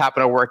 It just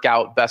happened to work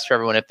out best for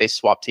everyone if they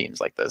swap teams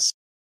like this.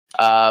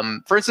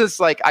 For instance,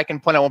 like I can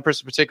point out one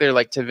person in particular,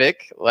 like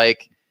Tvik.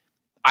 Like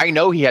I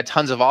know he had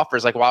tons of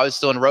offers. Like while I was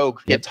still in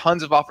Rogue, he had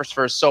tons of offers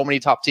for so many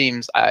top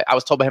teams. I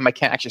was told by him I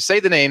can't actually say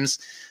the names,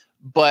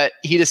 but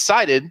he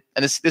decided,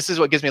 and this is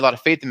what gives me a lot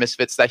of faith in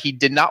Misfits, that he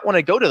did not want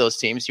to go to those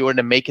teams. He wanted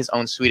to make his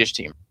own Swedish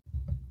team.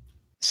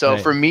 So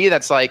for me,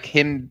 that's like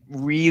him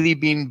really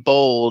being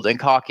bold and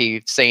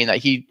cocky, saying that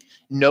he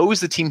knows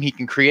the team he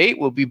can create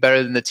will be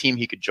better than the team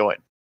he could join.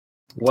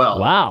 Well,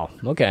 wow.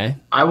 Okay.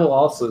 I will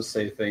also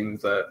say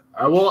things that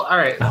I will. All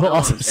right. I will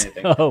also say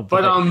anything.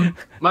 But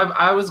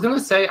I was gonna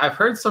say I've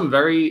heard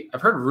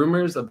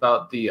rumors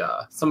about the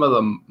some of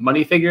the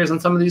money figures on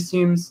some of these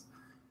teams,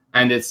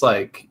 and it's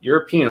like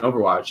European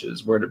Overwatch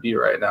is where to be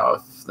right now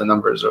if the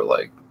numbers are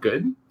like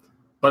good.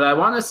 But I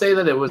want to say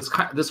that it was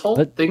this whole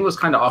thing was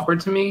kind of awkward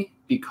to me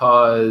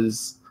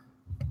because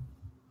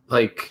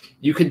like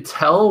you could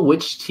tell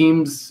which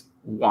teams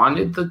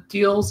wanted the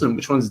deals and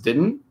which ones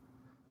didn't,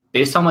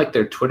 based on like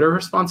their Twitter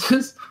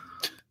responses.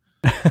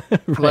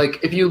 Right. Like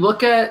if you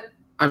look at,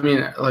 I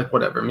mean, like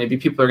whatever, maybe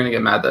people are going to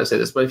get mad that I say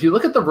this, but if you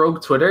look at the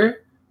Rogue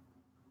Twitter,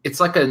 it's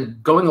like a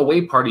going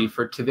away party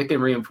for Tvik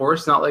and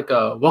Reinforce, not like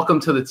a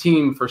welcome to the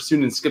team for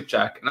Soon and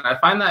Skipjack. And I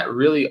find that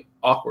really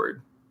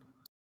awkward.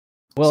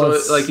 Well,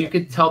 so like you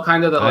could tell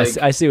kind of that like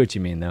I see what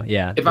you mean though.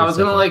 Yeah. If I was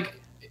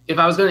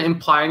going to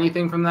imply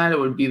anything from that, it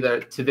would be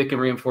that Tvik and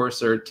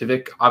Reinforce, or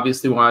Tvik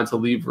obviously wanted to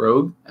leave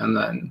Rogue, and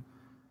then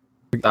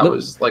that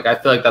was like, I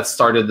feel like that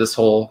started this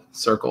whole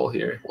circle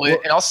here. Well,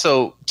 and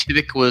also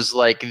Tvik was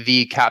like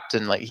the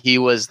captain, like he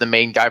was the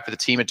main guy for the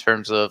team in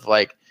terms of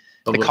like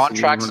the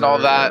contracts and all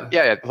that.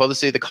 Yeah,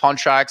 publicity, the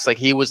contracts. Like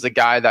he was the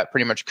guy that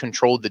pretty much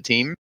controlled the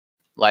team.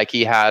 Like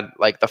he had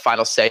like the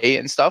final say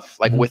and stuff,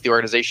 like with the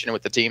organization and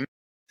with the team.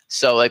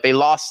 So like they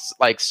lost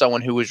like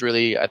someone who was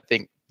really, I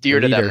think,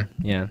 dear to them.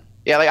 Yeah.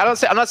 Yeah, like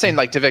I'm not saying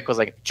like Tvik was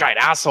like a giant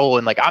asshole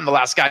and like I'm the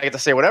last guy I get to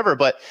say whatever,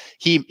 but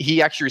he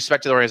actually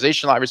respected the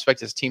organization a lot,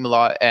 respected his team a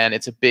lot, and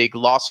it's a big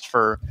loss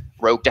for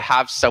Rogue to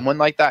have someone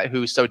like that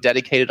who's so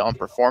dedicated on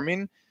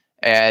performing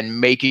and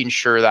making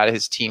sure that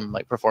his team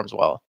like performs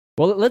well.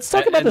 Well, let's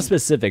talk about the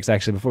specifics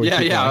actually before we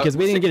keep going, because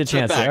we didn't get a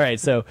chance to. All right,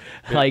 so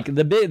like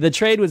the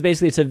trade was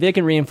basically to Vic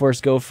and Reinforce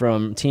go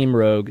from Team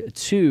Rogue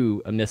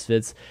to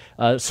Misfits,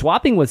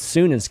 swapping with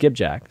Soon and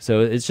Skipjack.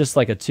 So it's just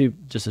like a two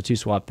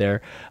swap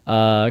there.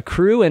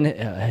 Crew and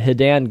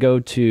Hidan go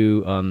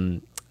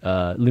to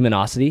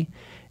Luminosity,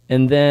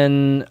 and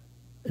then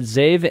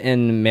Zave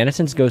and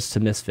Manitons goes to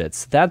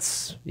Misfits.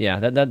 That's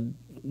that.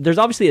 There's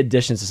obviously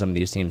additions to some of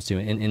these teams too,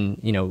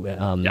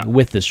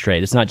 with this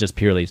trade. It's not just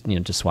purely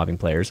just swapping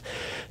players.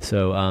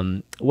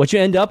 So what you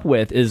end up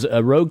with is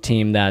a Rogue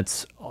team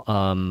that's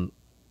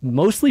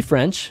mostly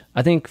French.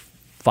 I think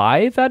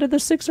 5 out of the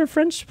 6 are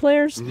French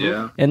players.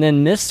 Yeah, and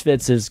then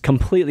Misfits is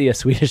completely a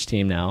Swedish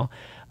team now.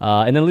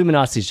 And then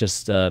Luminosity is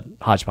just a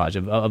hodgepodge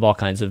of all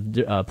kinds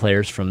of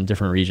players from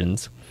different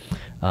regions.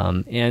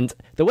 And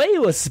the way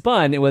it was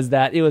spun, it was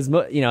that it was,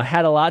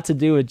 had a lot to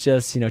do with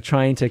just,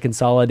 trying to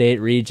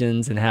consolidate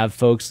regions and have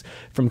folks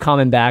from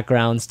common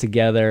backgrounds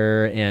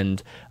together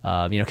and,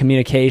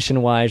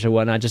 communication wise or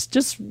whatnot,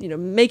 just,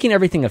 making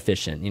everything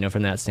efficient,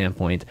 from that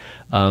standpoint.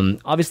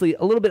 Obviously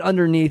a little bit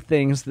underneath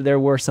things, there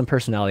were some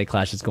personality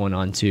clashes going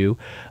on too.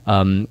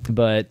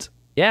 But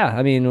yeah,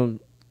 I mean,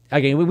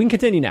 okay, we can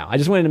continue now. I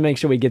just wanted to make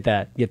sure we get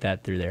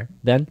that through there.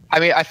 Ben?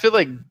 I mean, I feel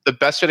like the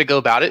best way to go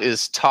about it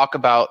is talk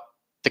about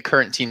the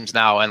current teams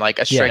now and like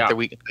a strength or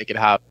weakness they could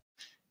have.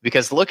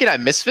 Because looking at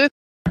Misfits,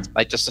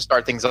 like just to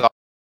start things off,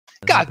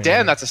 god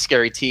damn, that's a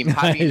scary team.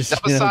 Having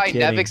Zebasai,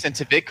 Nevix, and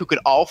Tvik who could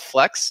all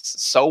flex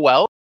so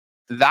well,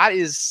 that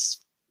is,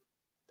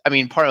 I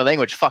mean, part of the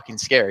language, fucking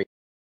scary.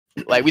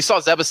 Like we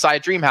saw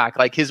Zebasai DreamHack,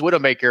 like his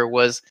Widowmaker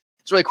was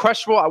really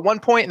questionable at one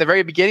point in the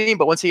very beginning,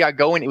 but once he got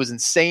going, it was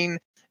insane.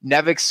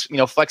 Nevix,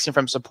 flexing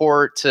from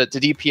support to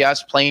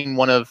DPS, playing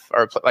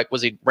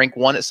was he rank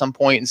 1 at some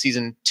point in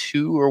season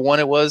 2 or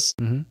 1 it was.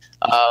 Mm-hmm.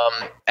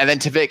 And then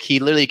Tvik, he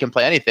literally can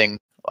play anything.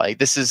 Like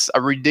this is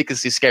a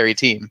ridiculously scary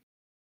team.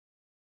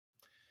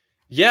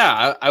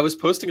 Yeah, I was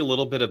posting a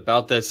little bit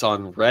about this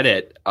on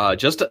Reddit.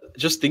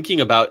 Just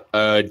thinking about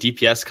a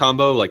DPS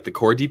combo, like the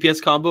core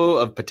DPS combo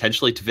of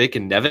potentially Tvik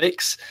and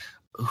Nevix,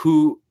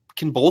 who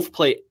can both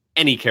play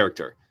any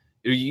character.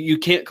 You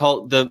can't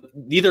call them,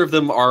 neither of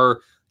them are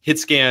hit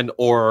scan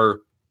or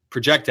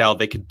projectile.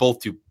 They could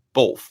both do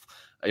both.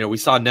 We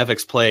saw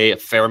Nevix play a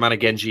fair amount of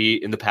Genji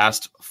in the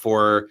past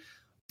for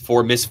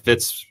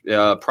Misfits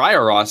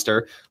prior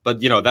roster,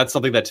 but that's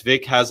something that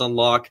Tvik has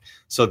unlocked.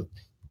 So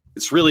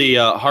it's really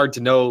hard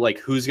to know like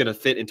who's going to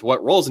fit into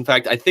what roles. In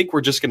fact, I think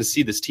we're just going to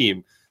see this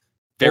team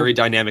very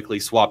dynamically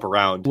swap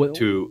around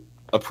to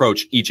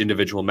approach each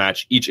individual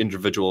match, each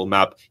individual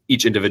map,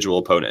 each individual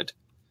opponent.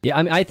 Yeah,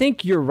 I mean, I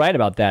think you're right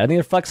about that. I think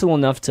they're flexible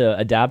enough to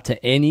adapt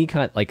to any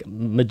kind, like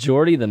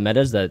majority of the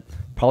metas that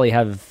probably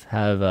have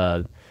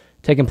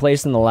taken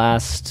place in the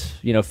last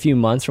few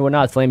months or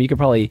whatnot. Flame, you could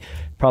probably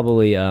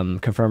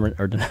confirm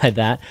or deny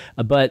that.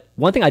 But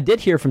one thing I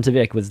did hear from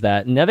Tavik was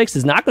that Nevix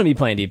is not going to be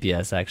playing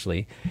DPS.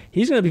 Actually,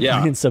 he's going to be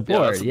playing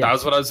support. That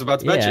was what I was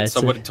about to mention.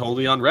 Someone told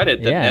me on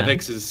Reddit that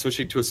Nevix is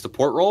switching to a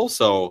support role.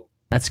 So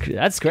that's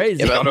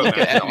crazy. Yeah, but look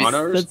at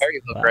Envy's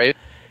Harry Hook, right?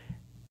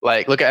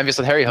 Like, look at Envy's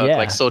with Harry Hook. Yeah,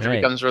 like, Soldier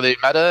becomes really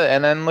meta,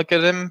 and then look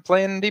at him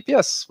playing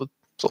DPS with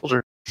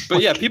Soldier.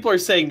 But yeah, people are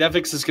saying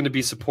Nevix is going to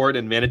be support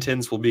and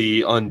Manitins will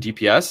be on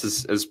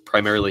DPS as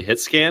primarily hit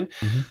scan.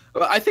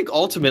 But I think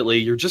ultimately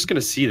you're just going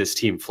to see this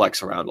team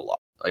flex around a lot.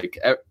 Like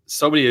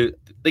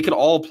they can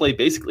all play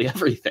basically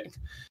everything.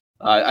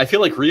 I feel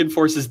like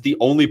Reinforce is the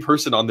only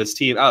person on this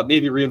team.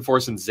 Maybe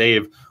Reinforce and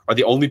Zave are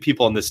the only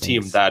people on this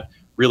team that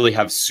really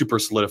have super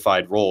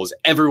solidified roles.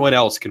 Everyone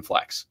else can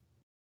flex.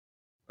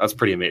 That's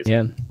pretty amazing.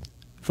 Yeah.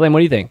 Flame, what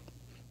do you think?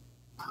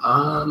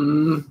 I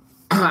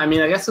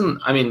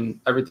mean,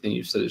 everything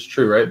you've said is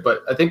true, right?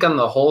 But I think on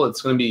the whole,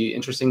 it's going to be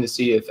interesting to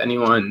see if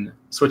anyone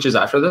switches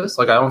after this.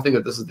 Like, I don't think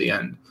that this is the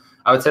end.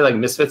 I would say like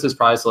Misfits is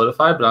probably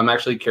solidified, but I'm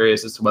actually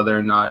curious as to whether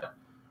or not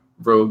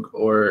Rogue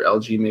or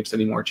LG makes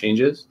any more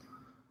changes.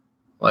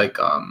 Like,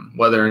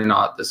 whether or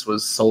not this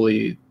was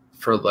solely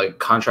for like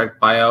contract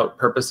buyout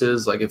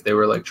purposes, like if they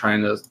were like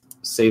trying to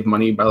save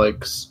money by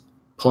like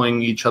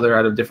pulling each other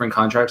out of different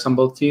contracts on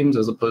both teams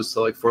as opposed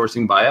to like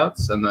forcing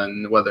buyouts, and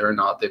then whether or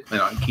not they plan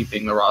on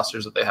keeping the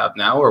rosters that they have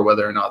now or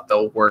whether or not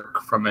they'll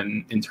work from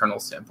an internal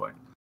standpoint.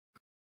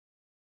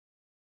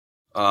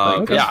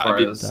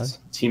 As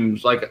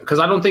teams, like, because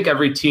I don't think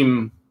every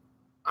team,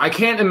 I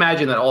can't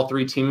imagine that all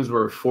three teams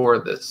were for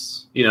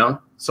this,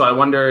 so I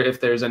wonder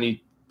if there's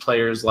any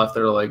players left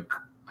that are like,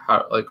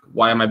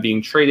 why am I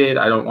being traded?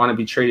 I don't want to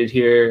be traded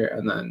here.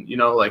 And then,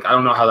 like, I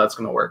don't know how that's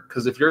going to work.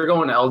 Because if you're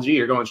going to LG,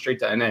 you're going straight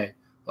to NA.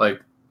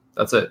 Like,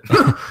 that's it.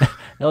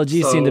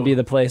 LG seemed to be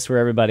the place where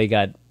everybody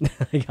got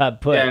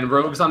put. Yeah, and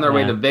Rogue's on their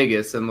way to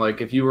Vegas. And, like,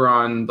 if you were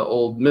on the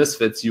old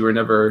Misfits, you were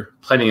never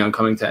planning on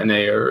coming to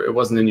NA, or it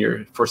wasn't in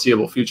your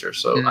foreseeable future.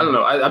 So, I don't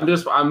know.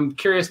 I'm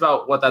curious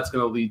about what that's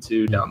going to lead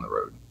to down the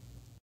road.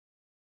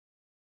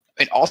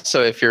 And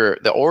also, if you're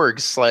the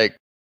orgs, like,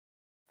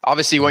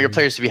 obviously you want your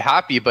players to be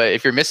happy, but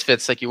if you're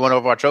Misfits, like, you want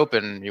Overwatch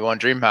Open, you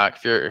want DreamHack.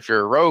 If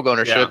you're Rogue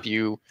ownership,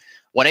 you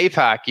won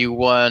APAC, you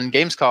won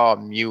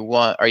Gamescom,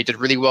 you did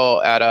really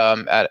well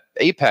at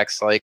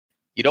Apex. Like,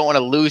 you don't want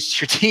to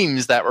lose your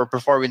teams that were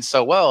performing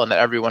so well and that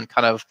everyone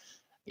kind of,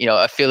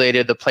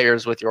 affiliated the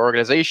players with your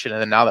organization, and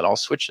then now that all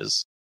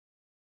switches.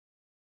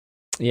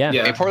 Yeah. I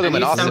mean, poor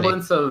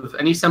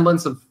any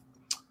semblance of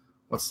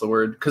what's the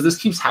word? Because this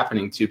keeps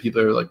happening too.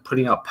 People are like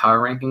putting out power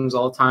rankings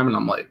all the time, and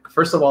I'm like,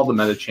 first of all, the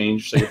meta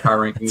changed, so your power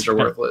rankings are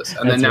worthless,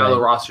 and then now the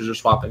rosters are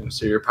swapping,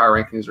 so your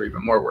power rankings are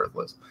even more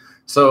worthless.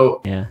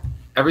 So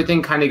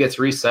everything kind of gets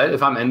reset.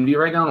 If I'm Envy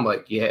right now, I'm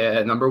like,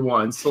 number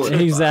one,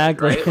 solidified,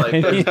 exactly.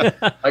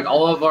 Right? Like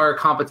all of our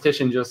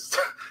competition just.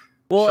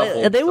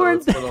 Well, they were in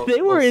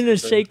a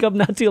shakeup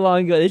not too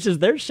long ago. It's just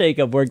their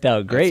shakeup worked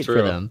out great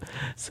for them.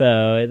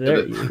 So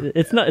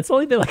it's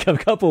only been like a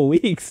couple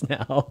weeks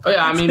now. Oh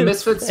yeah, I mean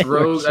Misfits,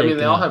 Rogue. I mean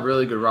they all have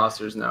really good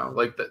rosters now.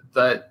 Like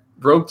that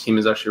Rogue team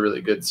is actually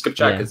really good.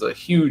 Skipjack is a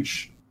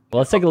huge. Well,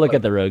 let's take a look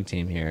at the Rogue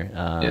team here.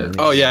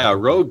 Rogue. Yeah,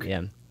 Rogue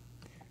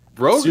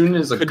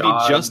could be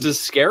just as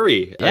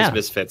scary as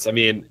Misfits. I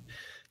mean,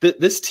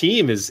 this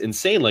team is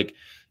insane. Like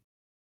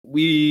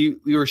we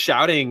were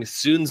shouting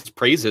Soon's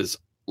praises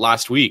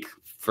last week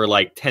for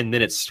like 10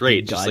 minutes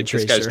straight. Just like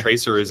Tracer. This guy's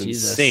Tracer is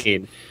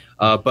insane.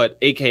 But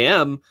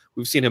AKM,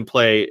 we've seen him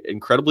play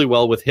incredibly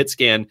well with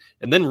Hitscan,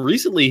 and then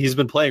recently he's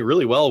been playing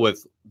really well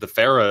with the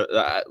Pharah.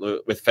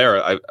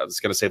 I was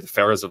going to say the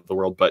Pharahs of the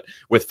world, but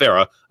with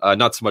Pharah,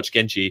 not so much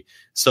Genji.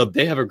 So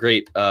they have a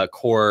great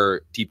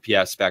core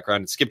DPS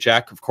background. And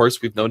Skipjack, of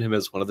course, we've known him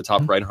as one of the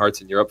top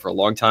Reinhardts in Europe for a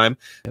long time.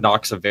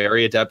 Nox, a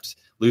very adept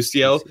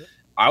Lucio.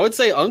 I would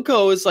say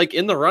Unko is like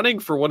in the running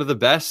for one of the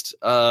best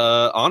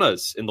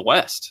Anas in the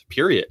West,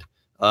 period.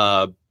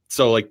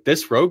 So like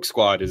this Rogue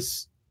squad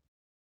is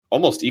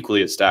almost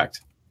equally as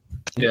stacked.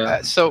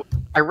 Yeah. So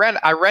I ran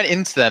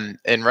into them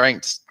in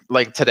ranked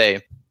like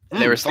today.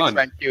 And they were 6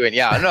 rank queue, and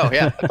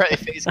apparently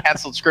FaZe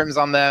canceled scrims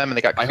on them, and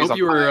they got. I hope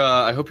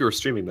you were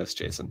streaming this,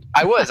 Jason.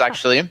 I was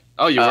actually.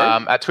 Oh, you were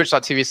at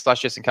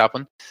twitch.tv/Jason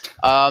Kaplan.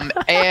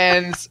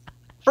 And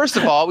first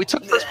of all, we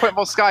took first point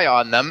of Sky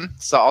on them,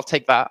 so I'll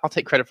take that. I'll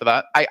take credit for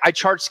that. I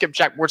charged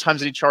Skipjack more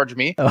times than he charged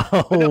me.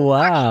 Oh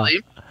wow!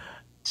 Actually,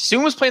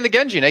 Soon was playing the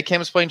Genji, and AKM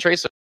was playing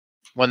Tracer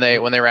when they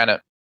ran it,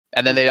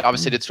 and then they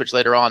obviously did switch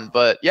later on.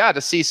 But yeah,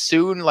 to see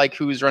Soon, like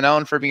who's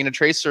renowned for being a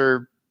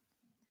Tracer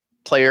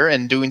player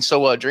and doing so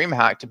well at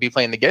DreamHack, to be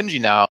playing the Genji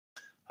now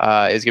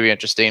is gonna be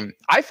interesting.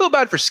 I feel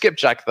bad for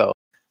Skipjack though.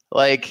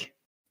 Like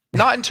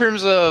not in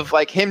terms of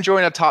like him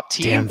joining a top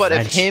team, Damn but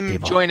French if him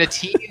people. join a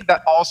team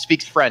that all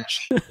speaks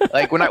French.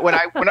 Like when I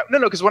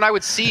because when I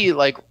would see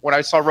like when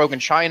I saw Rogue in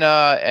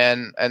China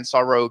and saw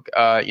Rogue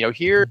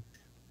here,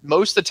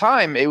 most of the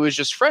time it was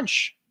just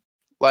French.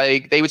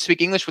 Like they would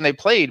speak English when they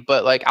played,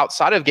 but like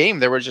outside of game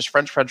there was just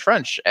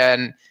French.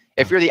 And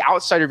if you're the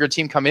outsider of your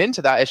team coming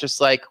into that, it's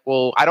just like,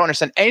 well, I don't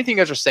understand anything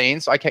you guys are saying,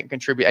 so I can't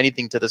contribute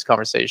anything to this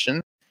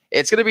conversation.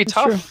 It's going to be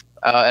tough,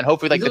 and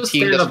hopefully, like the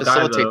team does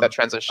facilitate that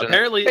transition.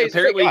 Apparently,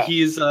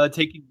 he's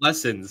taking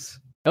lessons.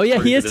 Oh yeah,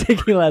 he is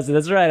taking lessons.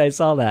 That's right. I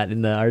saw that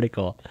in the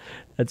article.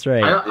 That's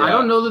right. I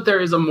don't know that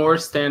there is a more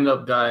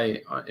stand-up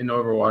guy in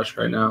Overwatch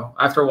right now.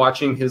 After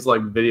watching his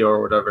like video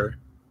or whatever,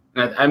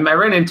 and I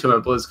ran into him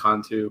at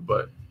BlizzCon too,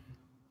 but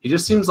he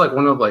just seems like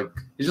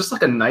he's just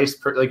like a nice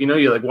person. Like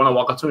you like want to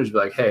walk up to him and just be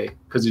like, hey,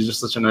 because he's just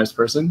such a nice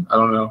person. I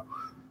don't know.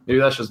 Maybe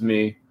that's just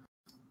me.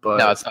 But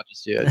no, it's not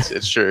just you.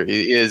 It's true.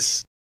 He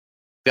is.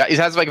 Yeah, he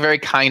has like very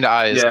kind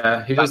eyes.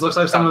 Yeah, he just looks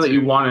like someone that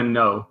you want to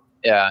know.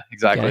 Yeah,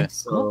 exactly. Okay.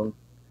 So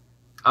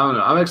I don't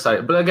know. I'm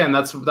excited, but again,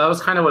 that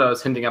was kind of what I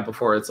was hinting at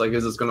before. It's like,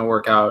 is this going to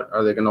work out?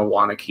 Are they going to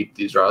want to keep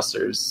these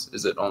rosters?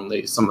 Is it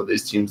only some of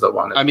these teams that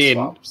want to?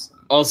 Swaps?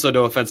 Also,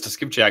 no offense to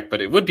Skipjack,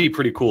 but it would be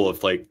pretty cool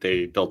if like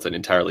they built an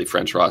entirely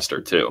French roster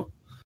too.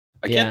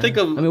 I can't think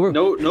of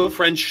no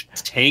French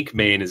tank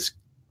main is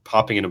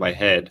popping into my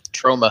head.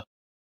 Trauma.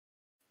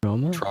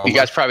 Trauma? You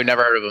guys probably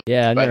never heard of him.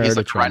 Yeah, but never he's heard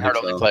like of a Reinhardt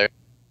Trauma. only player.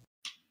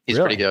 He's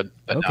Really? pretty good,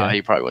 but no,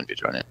 he probably wouldn't be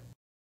joining.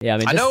 Yeah, I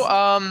mean, I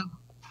know.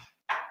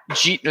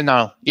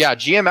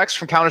 GMX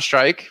from Counter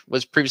Strike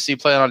was previously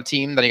playing on a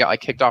team. Then he got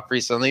like kicked off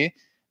recently.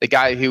 The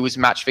guy who was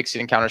match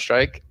fixing in Counter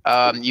Strike.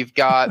 You've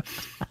got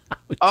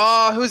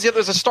who's the other?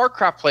 There's a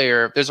StarCraft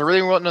player. There's a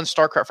really well-known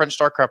French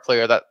StarCraft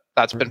player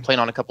that's been playing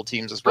on a couple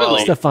teams as well.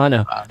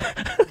 Stefano.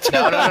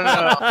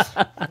 No.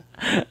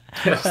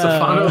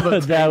 Stefano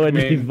That would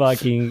be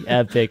fucking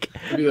epic.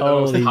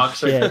 Holy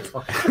shit.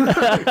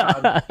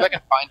 I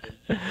can find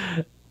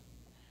it.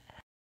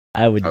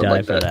 I would die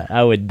like for that. that.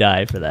 I would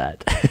die for that.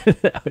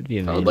 That would be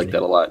amazing. I would like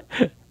that a lot.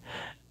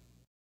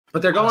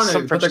 But they're going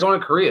to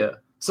Korea,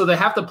 so they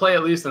have to play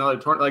at least another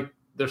tournament. Like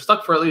they're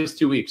stuck for at least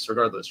 2 weeks,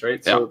 regardless,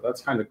 right? So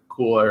that's kind of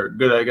cool or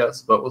good, I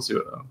guess. But we'll see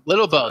what.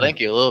 Little Bo, thank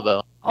you, Little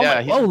Bo.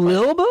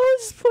 Lil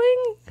Bo's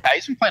playing? Yeah,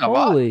 he's been playing a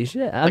lot. Holy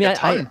shit! I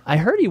mean, I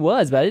heard he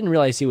was, but I didn't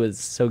realize he was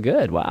so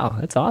good. Wow,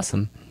 that's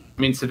awesome.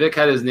 I mean, Civic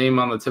had his name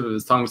on the tip of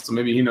his tongue, so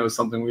maybe he knows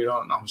something we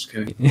don't. No, I'm just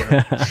kidding.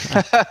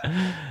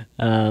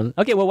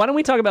 Okay, well, why don't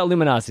we talk about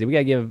Luminosity? We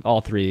gotta give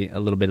all three a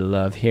little bit of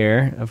love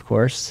here, of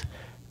course.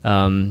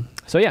 So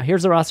yeah,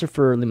 here's the roster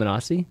for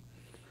Luminosity.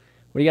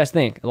 What do you guys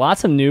think?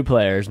 Lots of new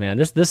players, man.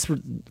 This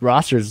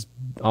roster's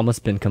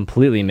almost been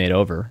completely made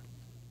over.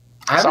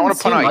 I haven't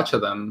seen much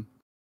of them.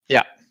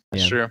 Yeah,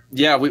 that's true.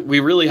 Yeah,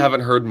 we really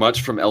haven't heard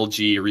much from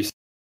LG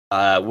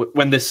recently.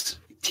 When this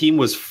team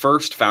was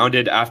first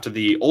founded after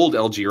the old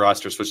LG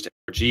roster switched to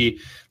LG,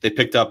 they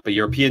picked up a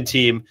European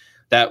team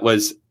that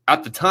was,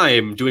 at the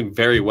time, doing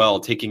very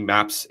well, taking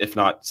maps, if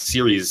not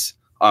series,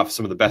 off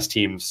some of the best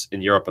teams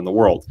in Europe and the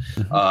world.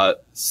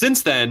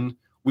 Since then,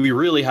 we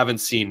really haven't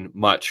seen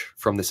much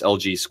from this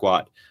LG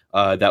squad.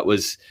 That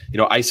was,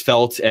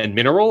 Icefelt and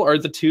Mineral are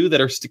the two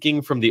that are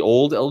sticking from the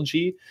old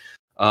LG.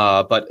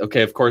 But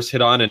okay, of course,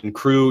 Hit On and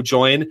Crew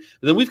join. And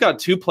then we've got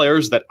two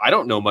players that I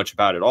don't know much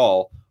about at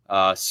all.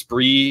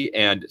 Spree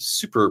and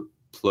Super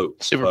Plo.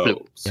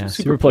 Yeah,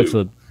 Super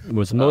Plo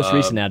was the most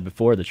recent ad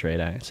before the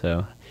trade.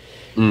 So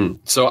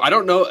I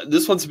don't know.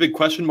 This one's a big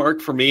question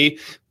mark for me,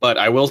 but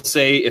I will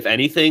say, if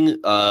anything,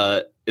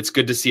 it's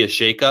good to see a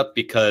shakeup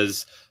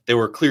because they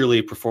were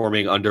clearly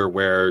performing under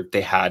where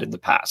they had in the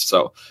past.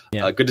 So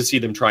good to see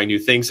them trying new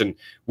things. And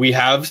we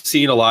have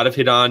seen a lot of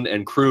Hit On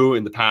and Crew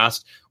in the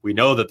past. We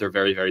know that they're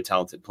very, very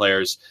talented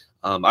players.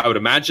 I would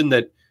imagine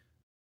that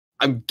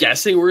I'm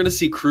guessing we're going to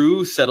see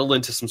Crew settle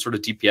into some sort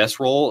of DPS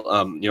role.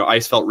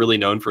 Ice felt really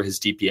known for his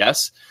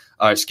DPS,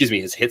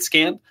 his hit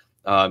scan,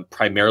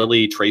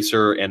 primarily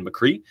Tracer and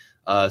McCree.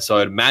 So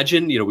I'd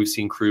imagine, we've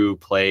seen Crew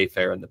play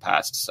fair in the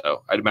past.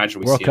 So I'd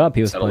imagine World Cup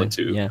he was settle playing.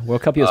 into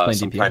World Cup he was playing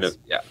some DPS. kind of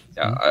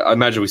I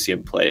imagine we see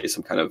him play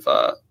some kind of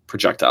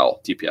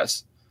projectile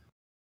DPS.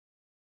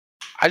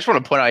 I just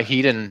want to point out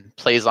Heaton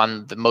plays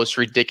on the most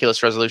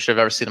ridiculous resolution I've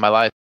ever seen in my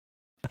life.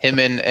 Him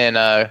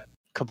and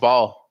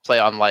Cabal play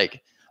on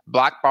like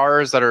black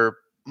bars that are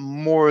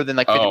more than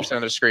like 50%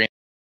 of their screen.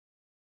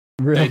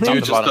 Really? They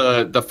do just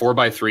the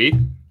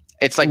 4x3.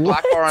 It's like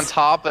black bar on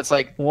top. It's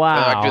like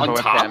wow. On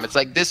top? It's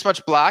like this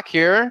much black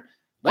here,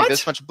 like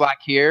this much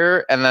black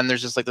here, and then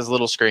there's just like this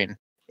little screen.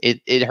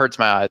 It hurts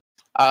my eyes.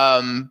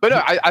 But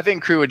no, I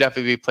think Crew would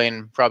definitely be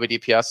playing probably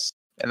DPS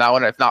in that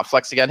one, if not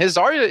Flex again. His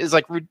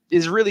Zarya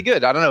is really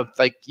good. I don't know,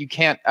 like you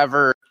can't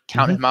ever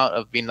count him out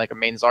of being like a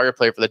main Zarya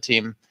player for the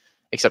team,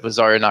 except with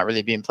Zarya not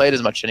really being played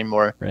as much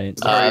anymore. Right.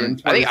 I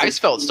think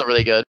Icefeld's still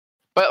really good.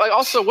 But like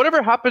also,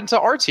 whatever happened to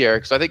R tier?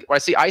 Because I think when I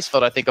see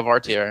Icefeld, I think of R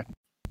tier,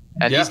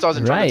 and he still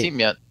hasn't joined the team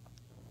yet.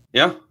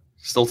 Yeah,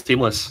 still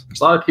teamless.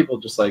 There's a lot of people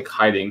just like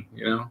hiding,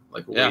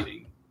 like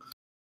waiting.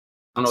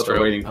 I don't know what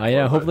they're waiting for.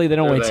 Yeah, hopefully they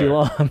don't wait too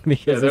long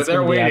because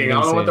they're waiting.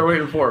 I don't know what they're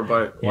waiting for,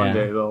 but one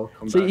day they'll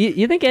come back. So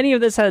you think any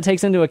of this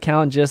takes into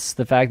account just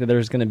the fact that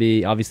there's going to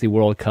be obviously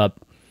World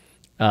Cup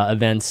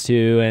events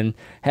too, and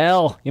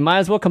hell, you might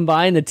as well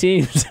combine the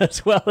teams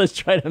as well as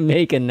try to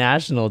make a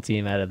national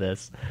team out of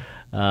this.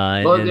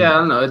 I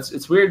don't know.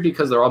 It's weird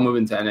because they're all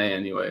moving to NA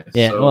anyway.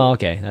 Yeah, so. well,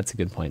 okay, that's a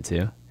good point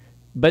too.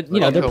 But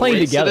they're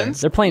playing together.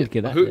 They're playing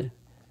together.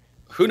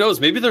 Who knows?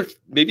 Maybe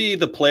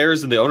the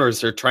players and the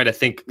owners are trying to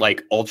think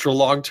like ultra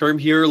long term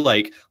here.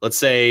 Like, let's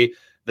say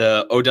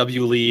the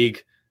OW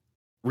League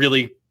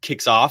really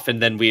kicks off,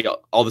 and then we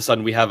all of a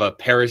sudden we have a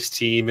Paris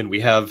team and we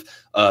have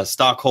a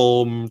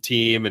Stockholm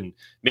team, and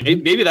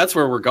maybe that's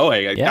where we're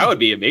going. Like, that would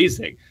be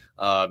amazing.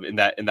 In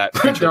that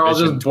future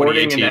vision,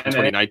 2018,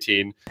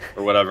 2019,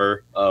 or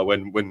whatever,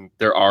 when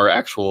there are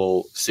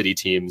actual city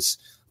teams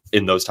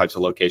in those types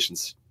of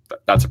locations.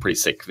 That's a pretty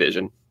sick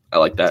vision. I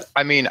like that.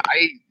 I mean,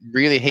 I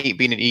really hate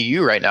being an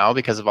EU right now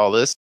because of all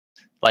this.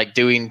 Like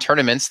doing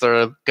tournaments,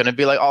 they're going to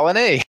be like all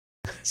NA,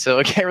 so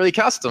I can't really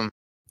cast them.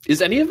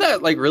 Is any of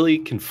that like really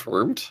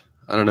confirmed?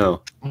 I don't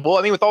know. Well,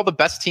 I mean, with all the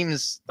best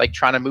teams like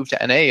trying to move to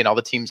NA and all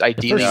the teams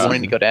ideally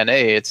wanting to go to NA,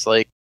 it's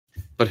like.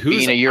 But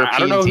who's a European? I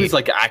don't know who's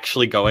like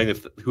actually going.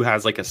 Who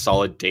has like a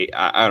solid date?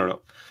 I don't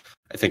know.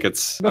 I think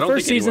it's. The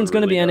first season's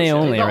going to be NA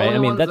only, right? I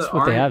mean, that's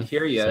what they have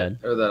here yet,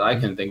 or that I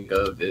can think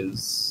of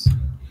is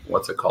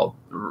what's it called?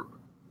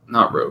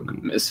 Not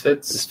Rogue,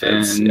 Misfits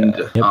and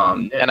NIP.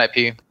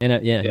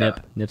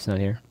 NIP's not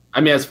here.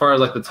 I mean, as far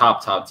as like the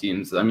top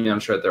teams, I mean,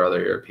 I'm sure there are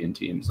other European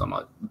teams. I'm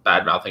not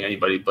bad mouthing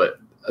anybody, but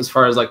as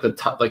far as like the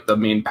top, like the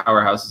main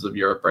powerhouses of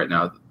Europe right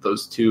now,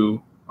 those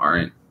two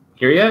aren't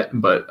here yet,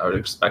 but I would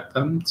expect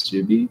them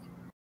to be.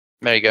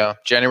 There you go.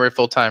 January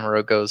full time.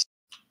 Rogue goes.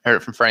 Heard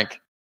it from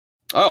Frank.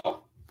 Oh,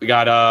 we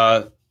got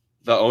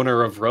the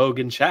owner of Rogue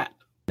in chat.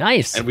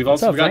 Nice. And we've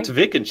also got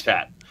Vic in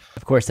chat.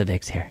 Of course, the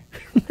Vic's here.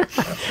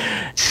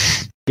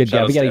 Good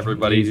job. We got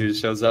everybody who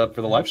shows up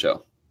for the live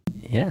show.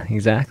 Yeah,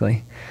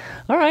 exactly.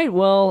 All right.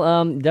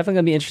 Well, definitely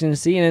gonna be interesting to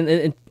see,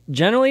 and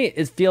generally,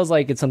 it feels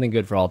like it's something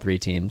good for all three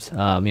teams.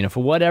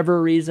 For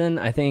whatever reason,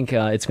 I think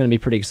it's going to be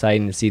pretty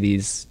exciting to see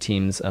these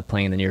teams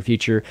playing in the near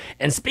future.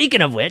 And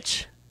speaking of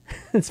which,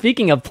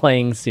 speaking of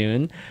playing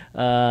soon,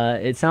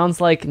 it sounds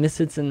like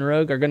Misfits and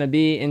Rogue are going to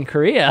be in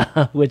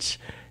Korea, which,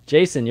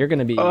 Jason, you're going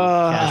to be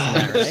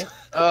casting that,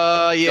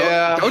 right?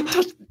 Yeah. Don't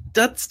touch.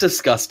 That's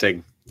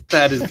disgusting.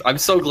 That is. I'm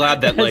so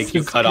glad that like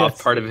you cut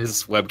off part of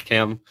his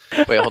webcam.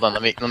 Wait, hold on.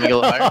 Let me get a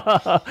little higher.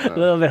 A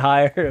little bit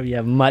higher. Yeah,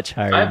 much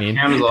higher. I mean,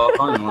 cams all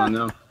fun. Want to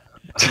know?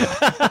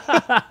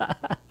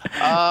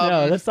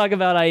 No, let's talk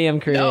about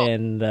IEM Korea. No.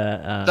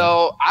 And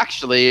so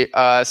actually,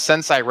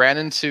 since I ran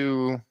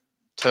into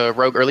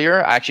Rogue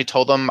earlier, I actually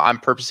told them I'm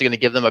purposely going to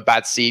give them a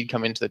bad seed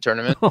coming into the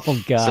tournament.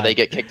 Oh god! So they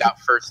get kicked out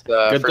first.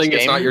 Good first thing game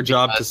it's not your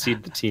job to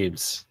seed the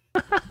teams.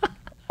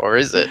 Or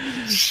is it?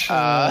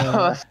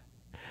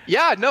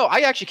 Yeah, no,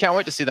 I actually can't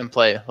wait to see them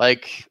play.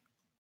 Like,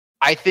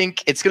 I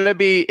think it's gonna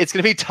be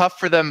tough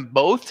for them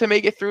both to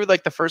make it through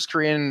like the first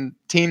Korean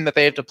team that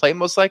they have to play,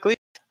 most likely.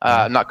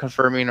 I'm not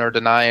confirming or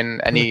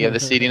denying any of the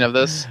seeding of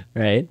this.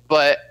 Right.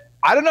 But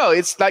I don't know.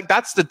 It's like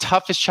that's the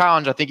toughest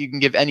challenge I think you can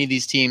give any of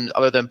these teams,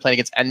 other than playing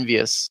against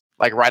Envious,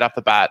 like right off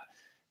the bat,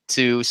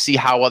 to see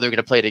how well they're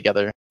gonna play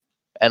together.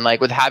 And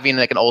like with having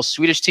like an all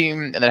Swedish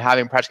team and then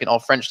having practically an all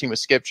French team with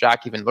Skip,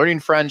 Jack, even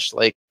learning French,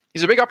 like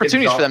these are big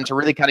opportunities for them to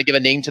really kind of give a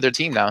name to their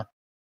team now.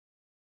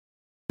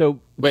 So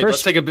wait,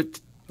 let's take a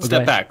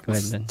step back.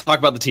 Let's talk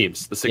about the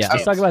teams. The six teams.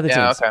 Let's talk about the teams.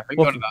 Yeah, okay. We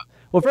can go to that.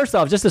 Well, first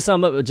off, just to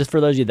sum up, just for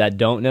those of you that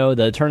don't know,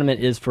 the tournament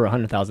is for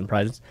 100,000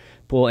 prizes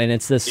pool, and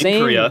it's the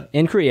same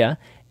in Korea,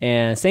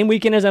 and same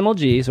weekend as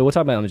MLG. So we'll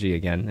talk about MLG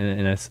again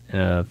in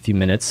a few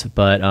minutes.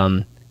 But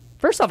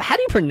first off, how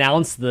do you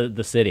pronounce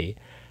the city?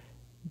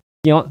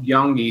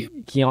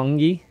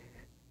 Gyeonggi.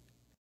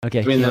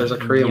 Okay. I mean, there's a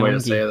Korean way to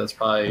say it. That's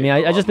probably. I mean,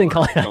 I just been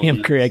calling it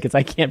IEM Korea because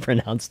I can't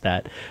pronounce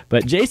that.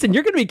 But Jason,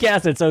 you're going to be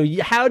casted, so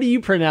how do you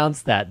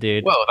pronounce that,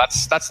 dude? Well,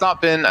 that's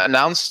not been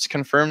announced,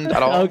 confirmed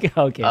at all. Okay.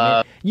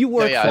 You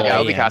work for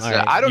I'll be casted.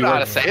 right. I don't know how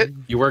to say it.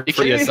 You work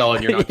for ESL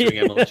and you're not doing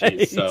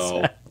MLG, so.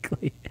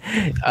 Exactly.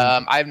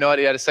 I have no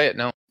idea how to say it.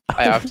 No,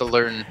 I have to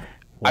learn.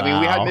 I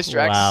mean, we had Mr.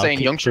 X saying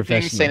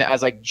Youngshiping, saying it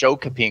as like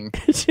Jokaping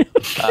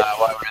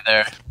while we were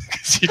there.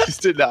 Because he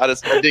just didn't know how to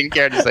say it, didn't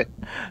care to say.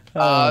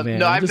 Man,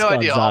 no, I have no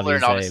idea. I'll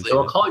learn, obviously. So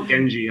we'll call it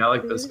Genji. I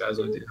like this guy's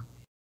idea.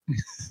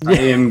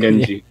 IEM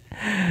Gyeonggi.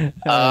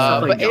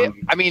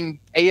 I mean,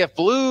 AF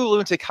Blue,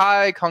 Lunatic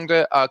High,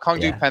 Kongdu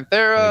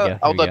Panthera,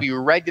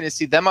 LW Red, going to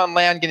see them on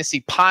land, going to see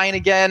Pine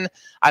again.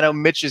 I know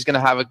Mitch is going to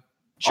have a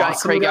giant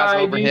Craig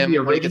guys over him. The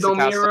original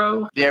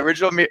Miro. The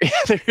original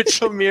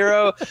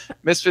Miro,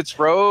 Misfits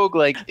Rogue.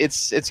 Like,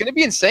 it's going to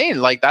be insane.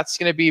 Like, that's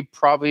going to be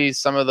probably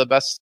some of the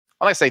best.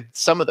 I like to say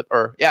it's some of the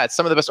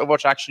best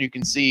Overwatch action you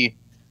can see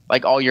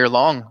like all year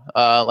long.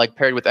 Like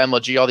paired with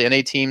MLG, all the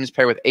NA teams,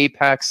 paired with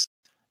Apex.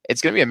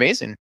 It's going to be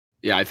amazing.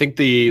 Yeah, I think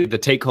the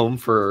take home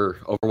for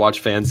Overwatch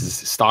fans is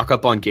stock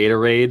up on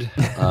Gatorade,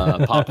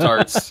 Pop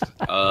Tarts,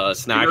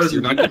 snacks.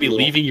 You're not going to be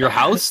leaving your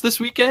house this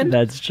weekend.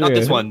 That's true. Not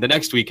this one, the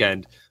next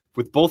weekend,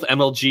 with both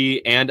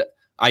MLG and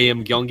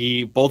IEM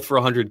Gyeonggi, both for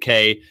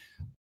 100K.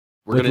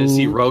 We're going to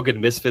see Rogue and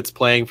Misfits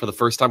playing for the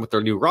first time with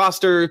their new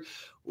roster.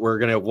 We're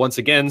going to once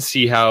again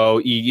see how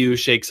EU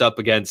shakes up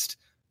against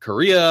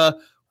Korea.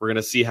 We're going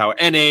to see how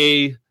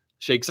NA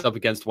shakes up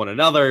against one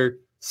another.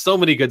 So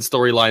many good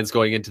storylines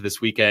going into this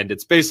weekend.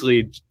 It's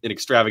basically an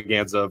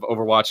extravaganza of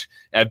Overwatch.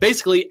 And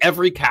basically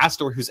every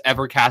caster who's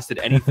ever casted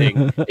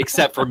anything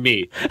except for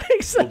me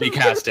will be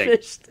casting.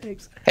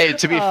 Hey,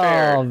 to be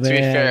fair,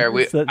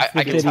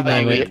 I can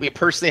tell you, we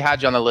personally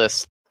had you on the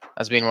list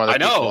as being one of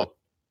those people.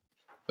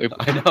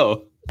 I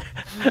know.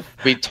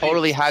 We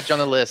totally had you on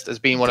the list as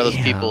being one of those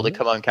people to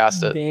come on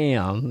cast it.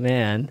 Damn,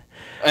 man.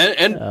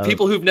 And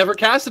people who've never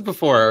casted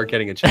before are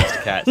getting a chance to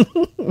cast.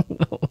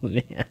 Oh,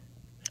 man.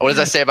 What does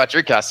that say about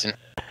your casting?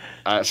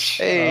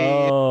 Hey.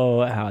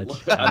 Oh, ouch.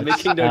 I'm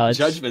making no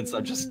judgments.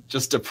 I'm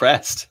just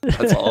depressed.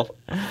 That's all.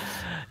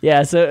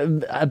 Yeah,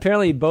 so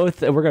apparently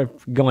both we're going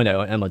to go into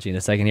MLG in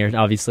a second here,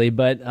 obviously,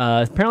 but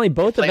apparently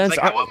both events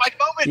I want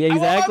my moment. Yeah,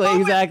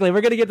 exactly. We're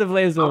going to get to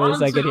Flames moment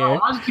in a second here. I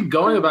want to keep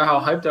going about how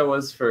hyped I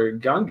was for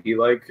Gyeonggi.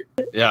 Like,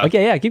 yeah.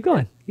 Okay, yeah, keep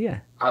going. Yeah.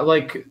 I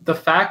like the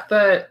fact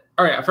that,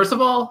 all right, first of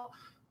all,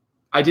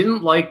 I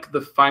didn't like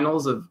the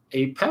finals of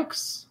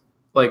Apex.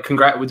 Like,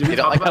 congrats. Did we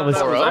talk about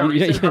that? You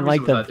didn't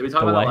like the Did we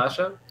talk about that last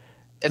show?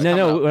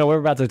 No, we're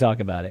about to talk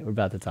about it.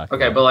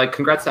 Okay, but like,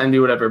 congrats to Envy,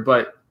 whatever.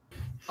 But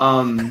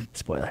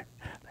spoiler.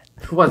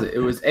 Who was it? It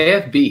was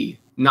AFB.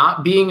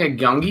 Not being a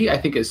Gyeonggi, I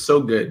think, is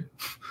so good.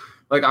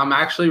 Like, I'm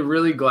actually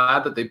really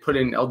glad that they put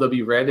in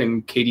LW Red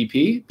and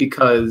KDP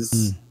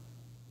because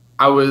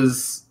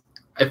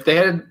if they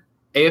had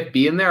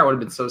AFB in there, I would have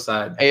been so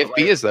sad. AFB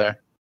is there.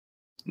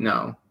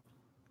 No.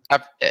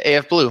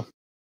 AF Blue.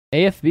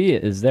 AFB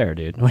is there,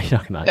 dude. What are you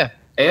talking about? Yeah.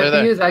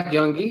 AFB is at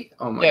Gyeonggi?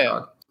 Oh my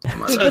god.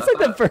 That's like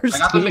the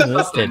first team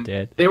listed,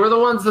 dude. They were the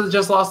ones that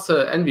just lost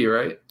to Envy,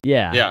 right?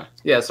 Yeah.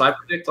 Yeah, so I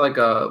predict like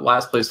a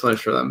last place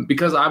finish for them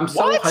because I'm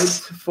so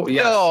hyped for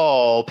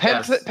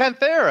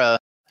Panthera.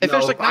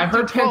 I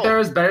heard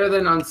Panthera is better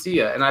than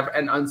Uncia,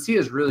 and Uncia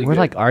is really good. We're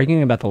like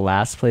arguing about the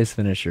last place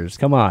finishers.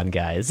 Come on,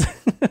 guys.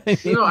 I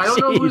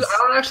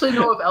don't actually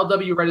know if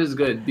LW Red is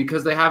good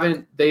because they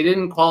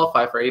didn't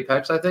qualify for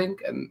Apex, I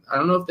think, and I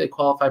don't know if they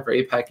qualify for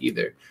APAC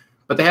either.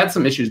 But they had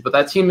some issues. But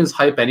that team is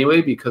hype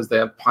anyway because they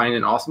have Pine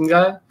and Awesome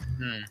Guy.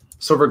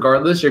 So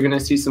regardless, you're going to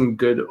see some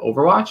good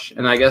Overwatch.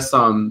 And I guess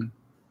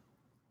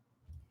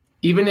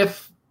even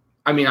if,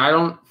 I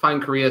don't find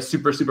Korea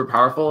super, super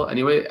powerful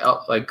anyway.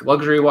 Like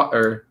Luxury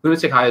or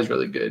Lunatic High is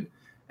really good.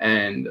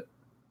 And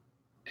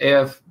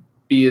AFB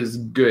is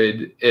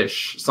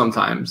good-ish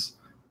sometimes.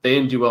 They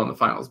didn't do well in the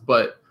finals.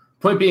 But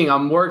point being,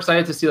 I'm more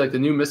excited to see like the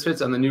new Misfits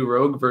and the new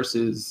Rogue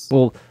versus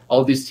all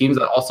of these teams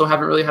that also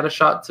haven't really had a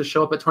shot to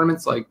show up at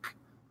tournaments like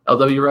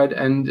LW Red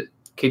and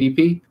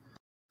KDP.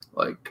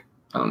 Like,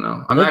 I don't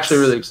know. I'm actually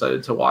really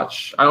excited to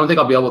watch. I don't think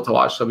I'll be able to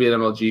watch. I'll be at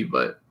MLG,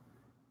 but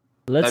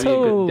that'd be a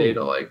good day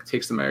to like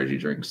take some energy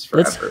drinks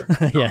forever.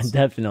 Yeah,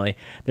 definitely.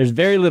 There's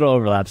very little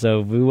overlap,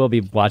 so we will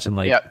be watching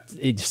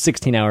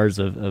 16 hours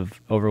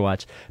of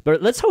Overwatch.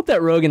 But let's hope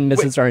that Rogue and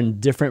Misfits are in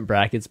different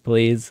brackets,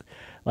 please.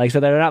 Like, so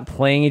they're not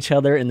playing each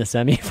other in the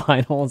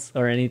semifinals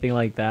or anything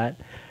like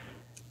that.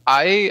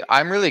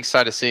 I'm really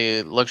excited to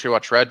see Luxury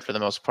Watch Red for the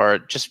most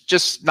part.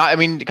 Just not,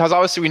 because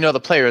obviously we know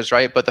the players,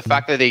 right? But the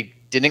fact that they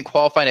didn't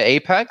qualify to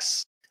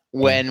Apex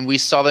when we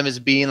saw them as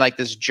being like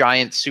this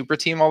giant super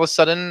team all of a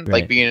sudden,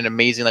 like being an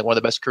amazing, like one of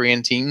the best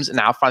Korean teams, and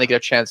now finally get a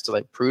chance to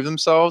like prove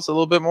themselves a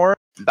little bit more.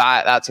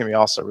 That's gonna be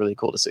also really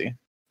cool to see.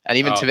 And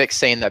even Tvix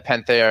saying that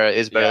Panthera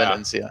is better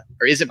than Uncia.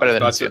 Or isn't better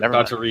than Uncia.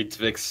 About to read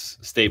Tvix's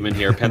statement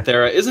here.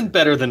 Panthera isn't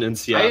better than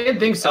Uncia. I didn't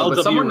think so.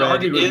 LW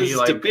Red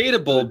is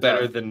debatable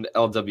better than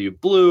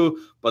LW Blue,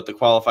 but the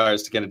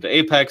qualifiers to get into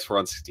Apex were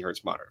on 60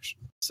 Hz monitors.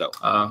 So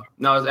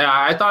no,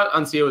 I thought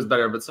Uncia was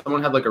better, but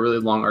someone had like a really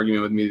long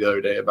argument with me the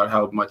other day about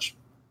how much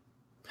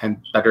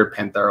better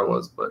Panthera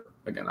was. But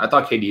again, I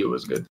thought KDU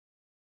was good.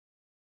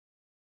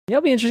 Yeah,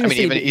 it'll be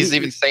interesting. He's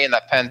even saying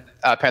that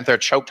Panthera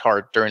choked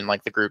hard during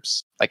like the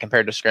groups, like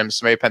compared to scrims.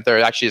 So maybe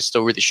Panthera actually is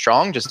still really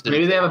strong.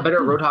 Maybe they have a better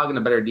Roadhog and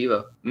a better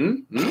Diva.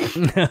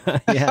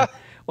 Yeah.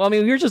 Well,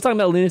 we were just talking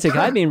about Lunatic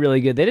High being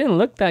really good. They didn't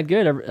look that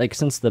good like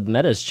since the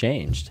meta's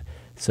changed.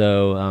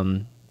 So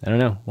I don't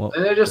know. Well,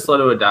 and they're just slow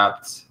to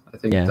adapt. I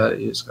think that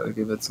you just got to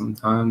give it some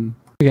time.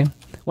 Okay.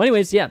 Well,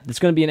 anyways, it's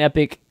going to be an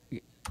epic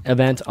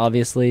event,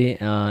 obviously.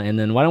 And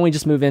then why don't we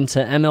just move into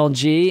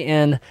MLG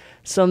and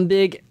some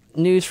big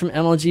news from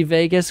MLG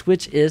Vegas,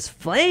 which is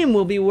Flame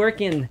will be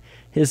working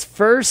his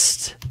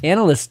first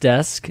analyst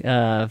desk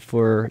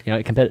for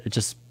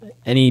just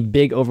any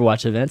big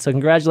Overwatch event. So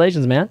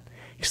congratulations, man!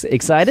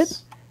 Excited?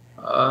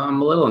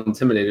 I'm a little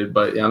intimidated,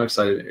 but yeah, I'm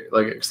excited.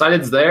 Like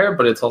excited's there,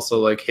 but it's also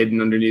like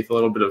hidden underneath a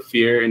little bit of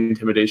fear,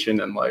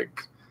 intimidation, and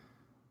like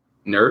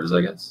nerves,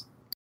 I guess.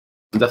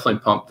 I'm definitely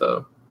pumped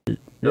though.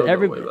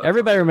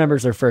 Everybody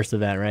remembers their first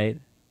event, right?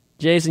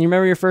 Jason, you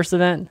remember your first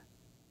event?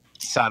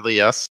 Sadly,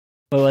 yes.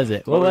 What was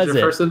it? What was your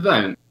it? first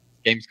event?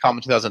 Gamescom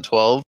in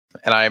 2012,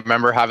 and I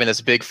remember having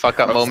this big fuck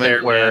up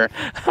moment where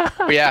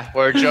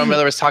Joe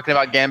Miller was talking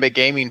about Gambit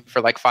Gaming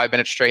for like 5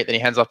 minutes straight. Then he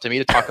hands off to me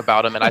to talk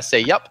about him, and I say,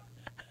 "Yep,"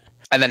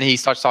 and then he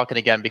starts talking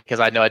again because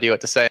I had no idea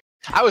what to say.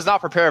 I was not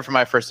prepared for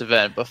my first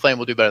event, but Flame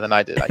will do better than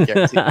I did. I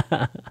guarantee.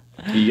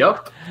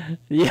 Yup.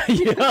 Yeah.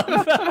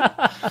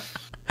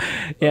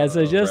 Yeah.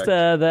 So just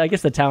I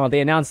guess the talent.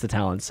 They announced the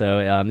talent. So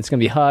it's gonna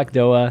be Huck,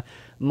 Doa,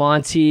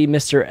 Monty,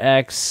 Mr.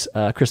 X,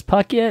 Chris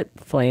Puckett,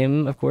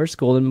 Flame, of course,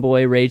 Golden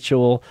Boy,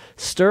 Rachel,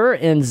 Stir,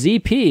 and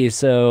ZP.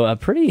 So a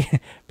pretty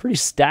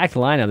stacked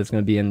lineup that's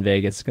going to be in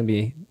Vegas. It's going to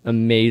be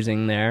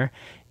amazing there.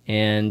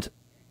 And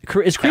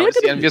is Korea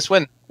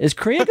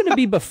going to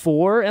be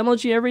before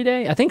MLG every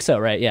day? I think so,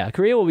 right? Yeah,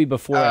 Korea will be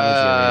before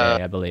MLG every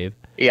day, I believe.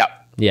 Yeah.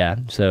 Yeah,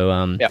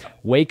 so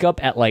wake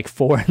up at like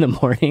 4 in the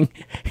morning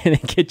and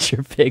then get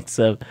your fix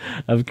of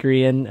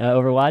Korean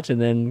Overwatch,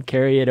 and then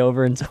carry it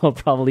over until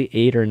probably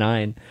 8 or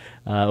 9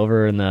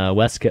 over in the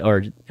West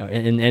or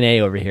in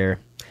NA over here,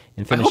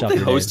 and finish off. They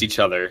host each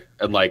other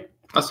and like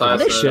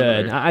they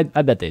should. I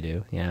bet they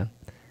do. Yeah.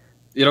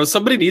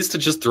 Somebody needs to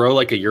just throw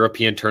like a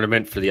European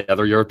tournament for the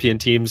other European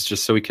teams,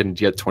 just so we can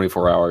get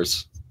 24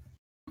 hours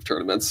of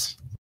tournaments.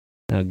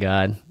 Oh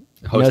God.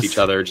 Host each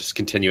other just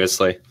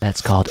continuously.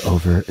 That's called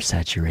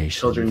oversaturation.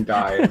 Children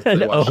die.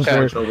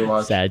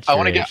 Oversaturation. I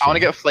want to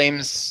get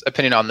Flame's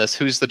opinion on this.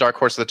 Who's the dark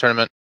horse of the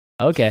tournament?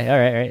 Okay, all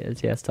right.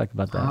 Let's talk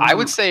about that. I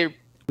would say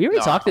we already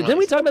talked. Didn't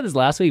we talk about this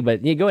last week?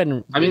 But go ahead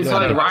and. I mean, so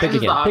like Ryan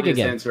is the obvious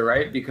answer,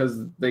 right? Because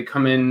they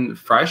come in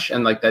fresh,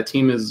 and like that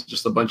team is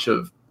just a bunch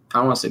of, I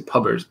don't want to say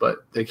pubbers,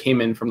 but they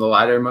came in from the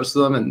ladder, most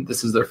of them, and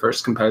this is their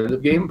first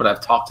competitive game. But I've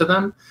talked to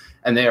them,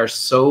 and they are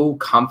so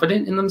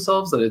confident in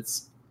themselves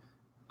that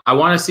I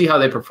want to see how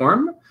they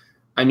perform.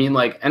 I mean,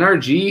 like,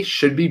 NRG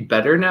should be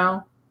better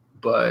now,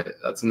 but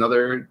that's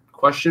another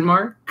question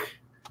mark.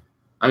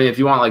 I mean, if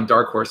you want, like,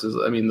 dark horses,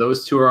 I mean,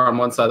 those two are on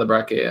one side of the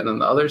bracket, and on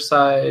the other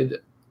side,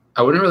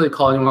 I wouldn't really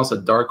call anyone else a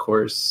dark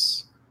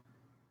horse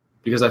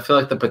because I feel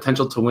like the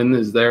potential to win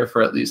is there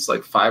for at least,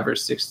 like, 5 or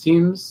 6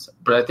 teams.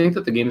 But I think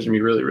that the game's going to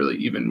be really, really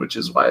even, which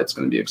is why it's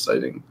going to be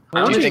exciting.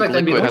 I don't think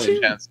Liquid has a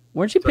chance.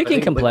 Weren't you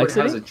picking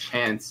Complexity? Liquid has a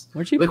chance.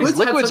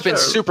 Liquid's been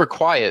super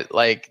quiet.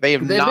 Like,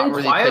 they've not been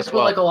really quiet,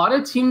 but like a lot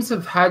of teams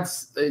have had.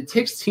 It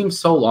takes teams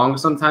so long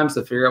sometimes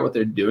to figure out what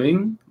they're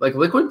doing. Like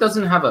Liquid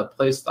doesn't have a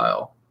play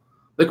style.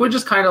 Liquid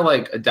just kind of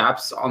like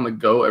adapts on the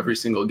go every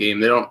single game.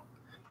 They don't,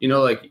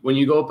 like when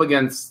you go up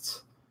against.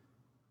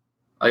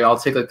 Like I'll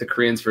take like the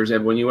Koreans for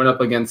example. When you went up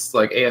against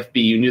like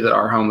AFB, you knew that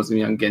Arhan was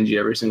gonna be on Genji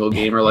every single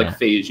game, or like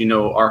FaZe,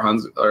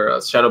 Arhan's or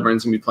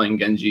Shadowburn's gonna be playing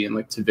Genji, and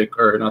like Too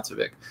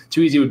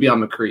Easy would be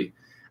on McCree,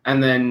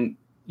 and then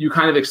you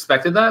kind of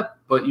expected that,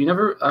 but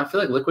I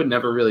feel like Liquid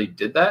never really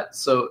did that.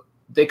 So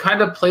they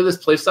kind of play this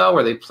playstyle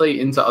where they play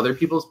into other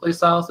people's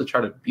playstyles to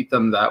try to beat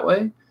them that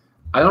way.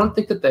 I don't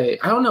think that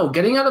I don't know.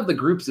 Getting out of the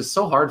groups is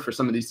so hard for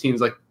some of these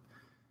teams. Like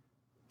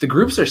the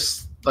groups are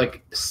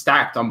like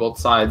stacked on both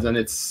sides, and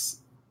it's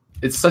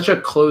such a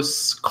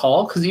close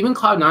call because even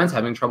Cloud9's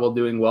having trouble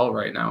doing well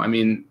right now. I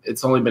mean,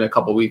 it's only been a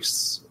couple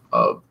weeks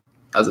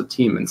as a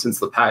team and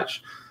since the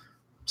patch.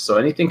 So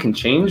anything can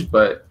change,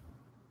 but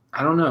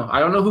I don't know.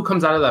 I don't know who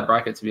comes out of that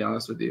bracket, to be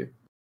honest with you.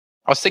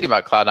 I was thinking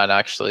about Cloud9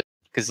 actually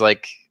because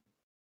like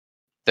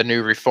the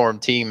new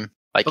reformed team.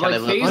 Like, on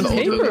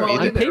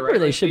paper,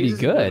 they should be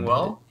good.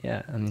 Well,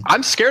 yeah,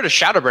 I'm scared of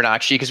Shadowburn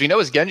actually because we know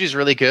his Genji's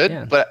really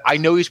good, but I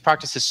know he's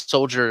practiced his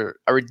Soldier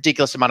a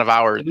ridiculous amount of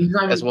hours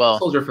as well.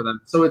 Soldier for them,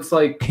 so it's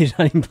like he's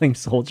not even playing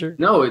Soldier.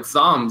 No, it's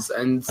Zoms,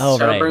 and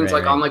Shadowburn's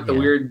on like the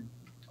weird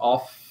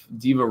off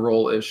diva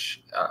role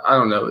ish. I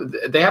don't know.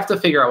 They have to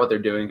figure out what they're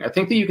doing. I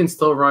think that you can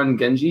still run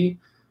Genji,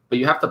 but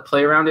you have to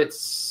play around it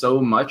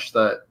so much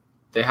that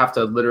they have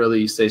to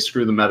literally say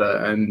screw the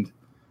meta and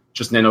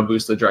just nano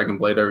boost the Dragon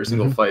Blade every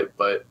single fight.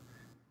 But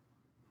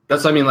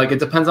that's what I mean. Like, it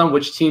depends on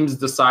which teams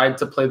decide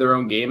to play their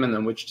own game and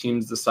then which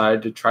teams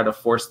decide to try to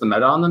force the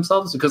meta on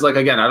themselves. Because, like,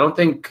 again, I don't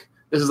think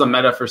this is a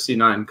meta for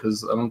C9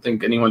 because I don't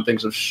think anyone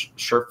thinks of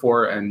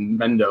Sherfor and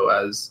Mendo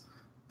as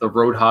the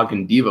Roadhog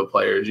and Diva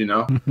players,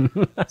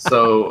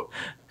 So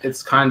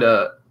it's kind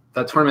of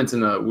that tournament's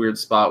in a weird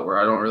spot where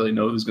I don't really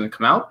know who's going to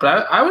come out.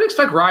 But I would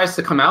expect Rise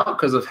to come out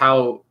because of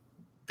how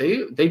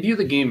they view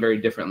the game very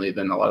differently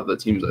than a lot of the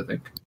teams, I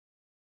think.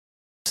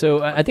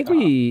 So I think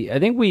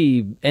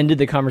we ended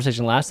the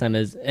conversation last time.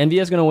 Is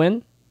NVS going to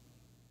win?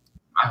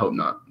 I hope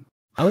not.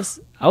 I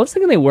was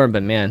thinking they weren't,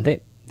 but man,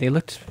 they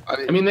looked.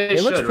 I mean, they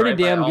looked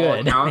pretty damn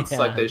good. Accounts,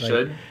 like they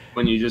should.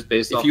 When you just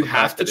based off, if you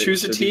have to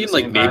choose a team,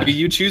 like maybe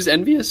you choose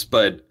Envious,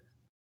 but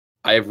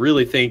I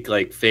really think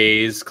like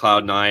FaZe,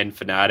 Cloud9,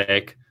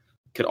 Fnatic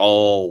could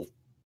all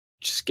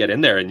just get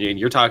in there. And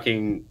you're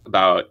talking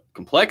about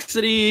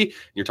Complexity.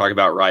 You're talking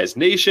about Rise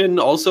Nation,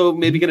 also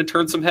maybe going to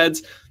turn some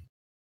heads.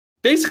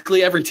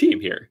 Basically every team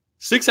here,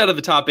 6 out of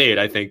the top 8,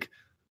 I think,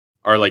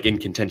 are like in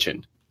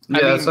contention.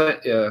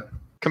 Yeah,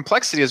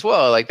 Complexity as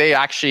well. Like they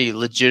actually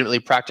legitimately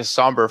practiced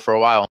Somber for a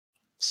while,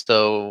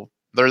 so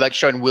they're like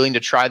showing willing to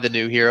try the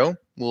new hero,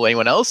 will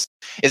anyone else?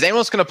 Is anyone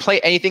else going to play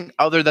anything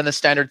other than the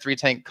standard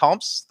 3-tank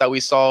comps that we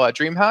saw at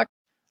DreamHack?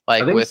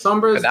 Like I think with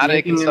Sombra's Fnatic and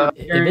making an stuff?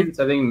 appearance.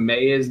 I think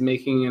May is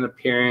making an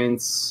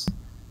appearance.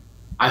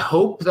 I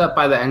hope that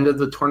by the end of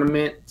the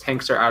tournament,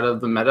 tanks are out of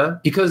the meta.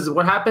 Because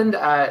what happened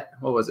at,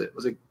 what was it?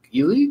 Was it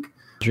E-League?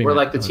 Where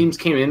like the teams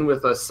came in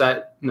with a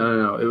set.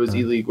 No. It was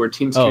E-League where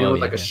teams came in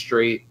with like a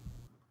straight.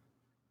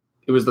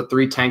 It was the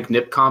 3-tank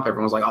nip comp.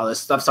 Everyone was like, "Oh, this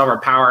stuff's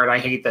overpowered. I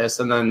hate this."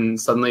 And then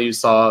suddenly you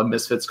saw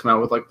Misfits come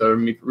out with like the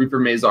Reaper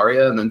May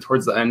Zarya, and then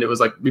towards the end it was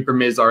like Reaper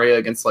May Zarya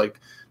against like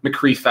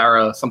McCree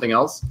Farah, something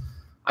else.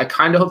 I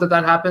kind of hope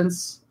that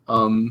happens.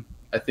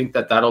 I think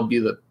that that'll be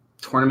the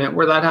tournament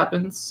where that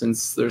happens,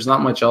 since there's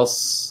not much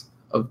else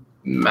of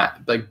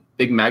like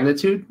big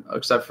magnitude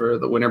except for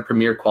the winter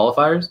premier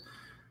qualifiers.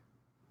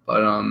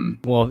 But I'm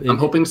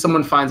hoping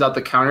someone finds out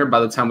the counter by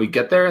the time we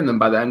get there, and then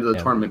by the end of the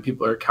tournament,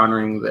 people are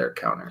countering their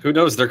counter. Who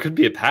knows? There could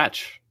be a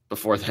patch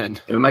before then.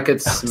 It might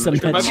get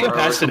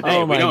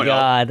Oh my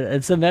god!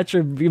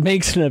 Symmetra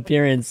makes an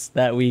appearance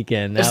that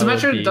weekend. If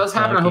Symmetra does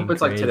happen, I hope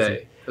it's like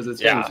today, because it's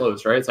getting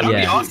close, right? So that would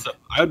be awesome.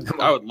 I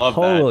would love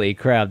that. Holy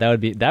crap!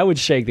 That would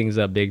shake things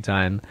up big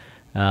time.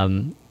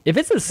 If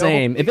it's the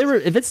same, if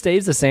it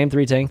stays the same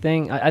 3-tank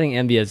thing, I think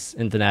MBS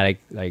and Fnatic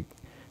like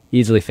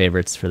easily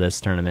favorites for this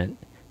tournament.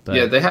 But,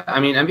 yeah,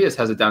 MBS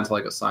has it down to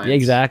like a science. Yeah,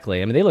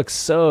 exactly. I mean, they look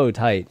so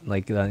tight,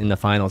 like in the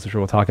finals, which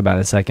we'll talk about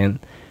in a second.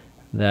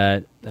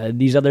 That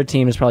these other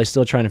teams probably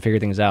still trying to figure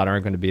things out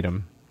aren't going to beat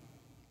them.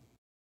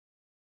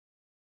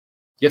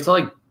 You have to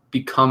like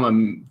become a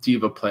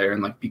diva player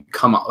and like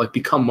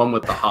become one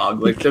with the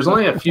hog. Like, there's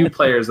only a few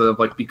players that have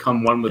like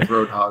become one with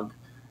Roadhog.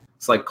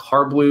 It's like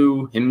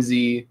Harblu,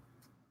 Himsy.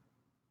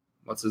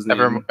 What's his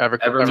name?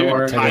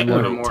 Evermore.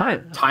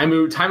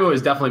 Taimu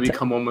has definitely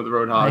become one with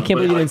Roadhog. I can't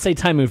believe you didn't say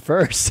Taimu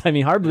first. I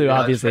mean, Harblu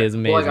obviously is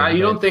amazing. Well,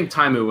 you don't think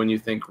Taimu when you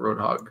think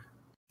Roadhog.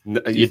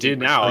 No, you do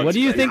now. What do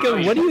you think of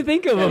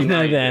him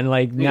then?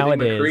 Like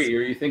nowadays, or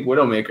you think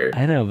Widowmaker?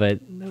 I know, but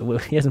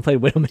he hasn't played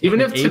Widowmaker.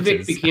 Even if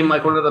Tivik became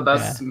like one of the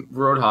best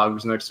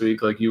Roadhogs next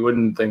week, like you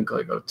wouldn't think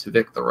like, oh,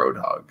 Tivik the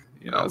Roadhog.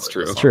 You know, that's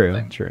true. True.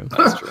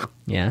 That's true.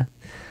 Yeah.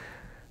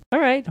 All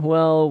right.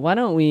 Well, why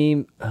don't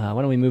we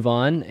move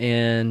on?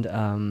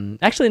 And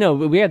actually, no,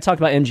 we got to talk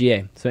about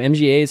MGA. So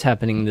MGA is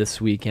happening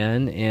this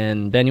weekend,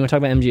 and Ben, you want to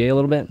talk about MGA a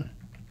little bit?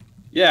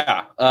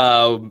 Yeah.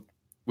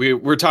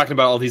 We're talking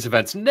about all these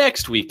events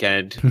next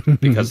weekend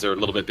because they're a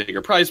little bit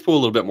bigger prize pool, a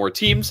little bit more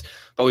teams.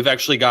 But we've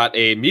actually got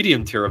a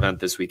medium tier event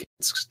this weekend.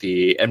 It's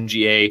the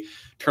MGA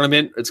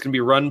tournament. It's going to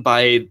be run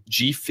by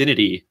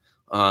Gfinity,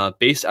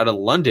 based out of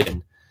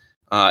London.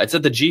 It's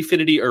at the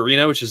Gfinity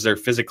Arena, which is their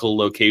physical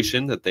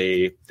location that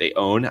they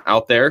own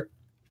out there.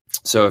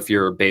 So if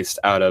you're based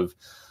out of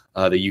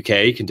the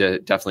UK, you can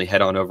definitely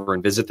head on over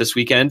and visit this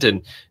weekend.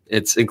 And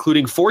it's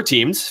including 4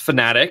 teams: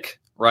 Fnatic,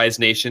 Rise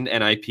Nation,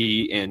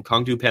 NIP, and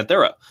Kongdu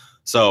Panthera.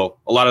 So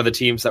a lot of the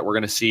teams that we're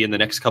going to see in the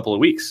next couple of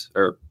weeks,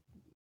 or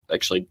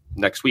actually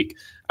next week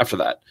after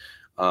that,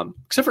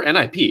 except for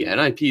NIP.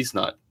 NIP is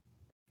not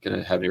going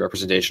to have any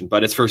representation,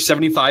 but it's for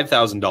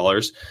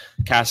 $75,000.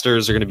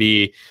 Casters are going to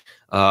be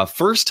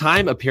first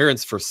time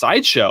appearance for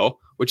Sideshow,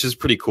 which is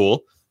pretty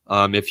cool.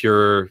 If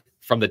you're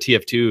from the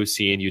TF2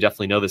 scene, you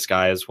definitely know this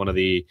guy as one of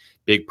the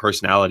big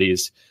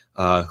personalities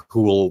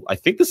who will, I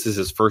think this is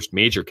his first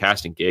major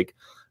casting gig,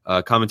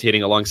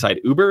 commentating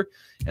alongside Uber.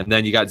 And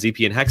then you got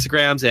ZP and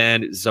Hexagrams,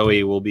 and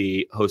Zoe will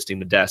be hosting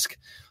the desk.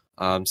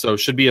 So it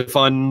should be a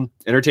fun,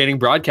 entertaining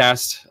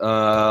broadcast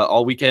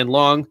all weekend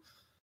long.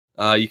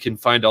 You can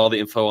find all the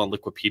info on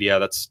Liquipedia.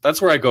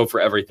 That's where I go for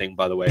everything,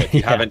 by the way. If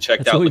you haven't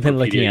checked out we've been Liquipedia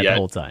looking at yet, the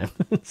whole time.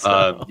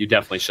 you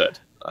definitely should.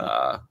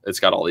 It's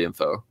got all the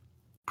info.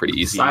 Pretty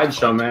easy.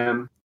 Sideshow,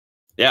 man.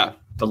 Yeah.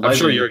 I'm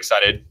sure you're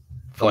excited.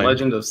 The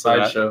legend of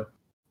Sideshow.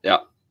 Yeah.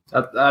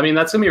 That's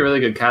going to be a really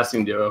good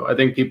casting duo. I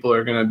think people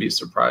are going to be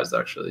surprised,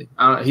 actually.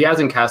 He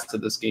hasn't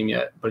casted this game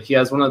yet, but he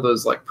has one of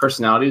those like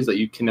personalities that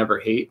you can never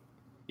hate,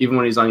 even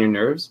when he's on your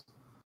nerves.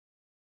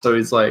 So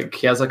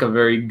he has like a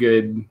very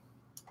good...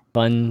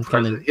 fun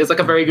kind of... He has like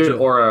a very good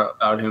aura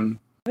about him.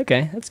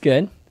 Okay, that's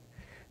good.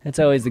 That's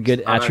always a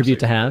good attribute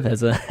to have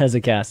as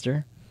a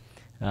caster.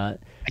 I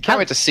can't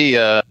wait to see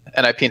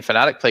NIP and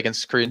Fnatic play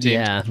against Korean teams.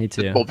 Yeah, me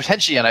too. Well,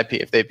 potentially NIP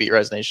if they beat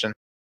Res Nation.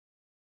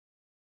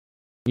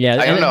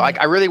 Yeah, I don't know.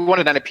 I really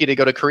wanted NIP to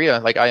go to Korea,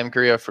 like IEM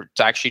Korea,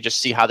 to actually just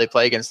see how they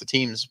play against the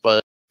teams.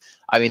 But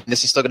I mean,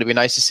 this is still going to be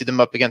nice to see them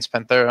up against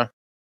Panthera.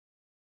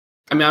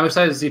 I mean, I'm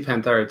excited to see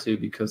Panthera too,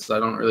 because I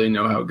don't really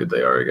know how good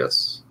they are, I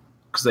guess.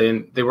 Because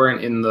they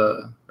weren't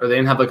they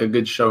didn't have like a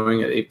good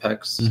showing at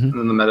Apex, and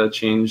then the meta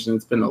changed, and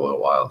it's been a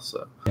little while.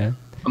 So yeah,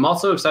 I'm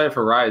also excited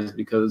for Rise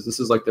because this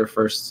is like their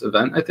first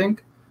event, I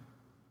think.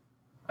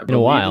 In a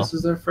while, this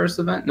is their first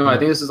event. No, I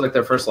think this is like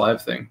their first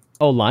live thing.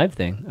 Oh, live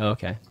thing. Oh,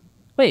 okay.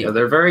 Wait, yeah,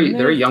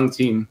 they're a young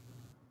team.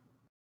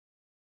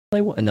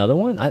 Play another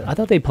one? I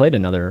thought they played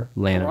another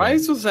LAN.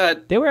 Rise was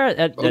at they were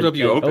at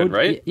OW Open,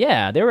 right?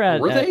 Yeah, they were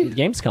at they?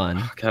 Gamescom.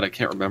 Oh, God, I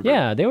can't remember.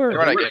 Yeah,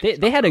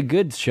 they had a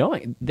good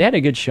showing. They had a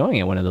good showing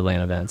at one of the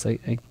LAN events. No,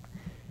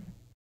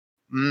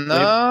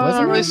 I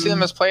don't really see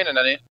them as playing in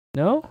any.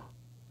 No.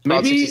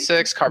 Cloud Maybe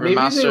 66, Carbon maybe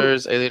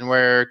Masters,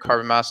 Alienware,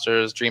 Carbon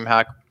Masters,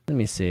 DreamHack Let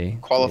me see.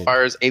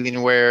 qualifiers,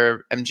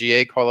 Alienware,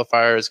 MGA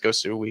qualifiers,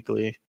 Ghost to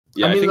Weekly.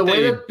 Yeah, I I, mean, think the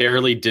way they that-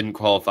 barely didn't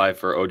qualify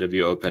for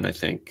OW Open. I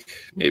think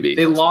maybe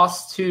They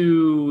lost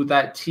to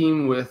that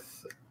team with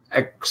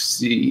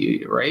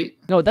XC, right?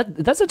 No,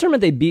 that's a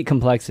tournament they beat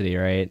Complexity,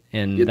 right?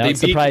 And Yeah, that they beat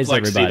surprised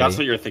Complexity. everybody. That's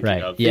what you're thinking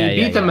Right. of. Yeah, They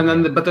beat them, yeah.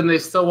 and then but then they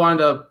still wound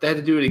up. They had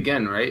to do it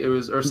again, right? It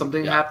was or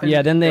something happened.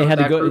 Yeah, then they Or had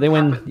to that go. group They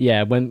win. happened?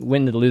 Yeah,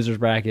 win to the losers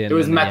bracket. It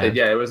was and then, Method.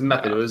 Yeah, it was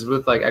Method. It was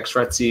with like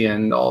Xretzi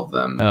and all of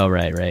them. Oh,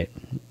 right.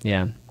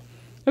 Yeah.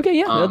 Okay,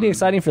 yeah, that'll be Um,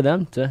 exciting for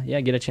them to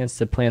get a chance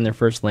to play on their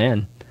first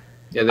LAN.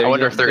 Yeah, I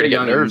wonder if they're gonna get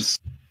young. nerves.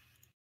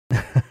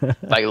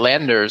 Like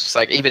Landers,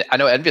 like even I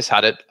know Envious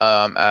had it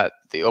at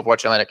the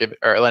Overwatch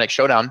Atlantic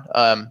Showdown.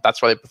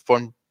 That's why they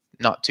performed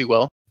not too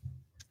well.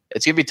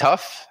 It's gonna be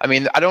tough. I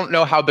mean, I don't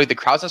know how big the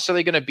crowd's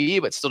necessarily gonna be,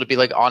 but still to be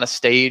like on a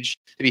stage,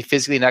 to be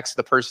physically next to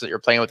the person that you're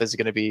playing with is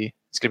gonna be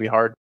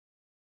hard.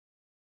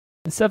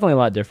 It's definitely a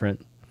lot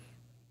different.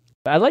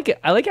 But I like it.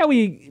 I like how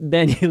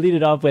Ben, you lead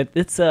it off with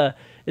it's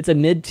a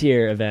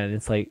mid-tier event.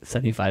 It's like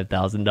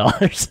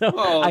 $75,000. So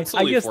Oh, it's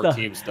only guess 4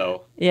 teams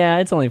though. Yeah,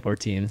 it's only 4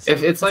 teams.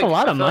 If it's That's like a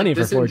lot I of feel money like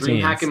for this 4 and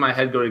DreamHack teams. in my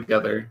head go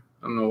together.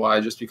 I don't know why,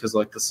 just because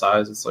like the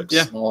size, it's like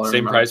Yeah, smaller.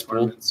 same amount of price pool.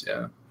 tournaments,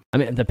 Yeah. I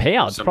mean, the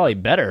payout's probably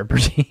better per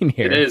team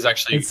here. It is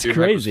actually. It's DreamHack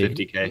crazy. Was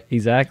 50K.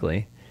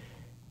 Exactly.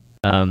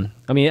 I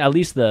mean, at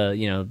least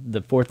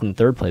the fourth and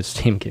third place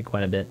team get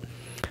quite a bit.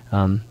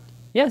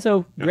 Yeah,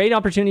 so great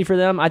opportunity for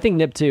them. I think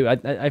Nip too.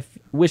 I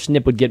wish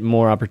Nip would get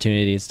more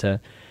opportunities to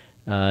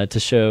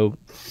show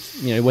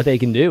what they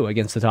can do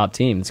against the top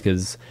teams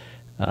because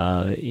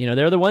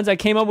they're the ones that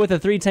came up with a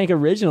 3-tank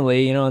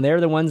originally. And they're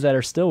the ones that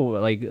are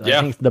still I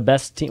think the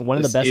best team. One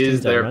of the best This teams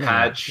is their that run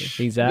patch.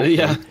 it. Exactly.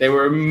 Yeah. They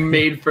were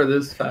made for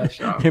this patch.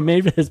 They're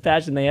made for this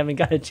patch, and they haven't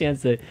got a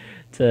chance to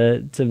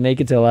make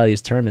it to a lot of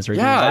these tournaments. Or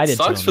get Yeah, it invited to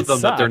sucks for them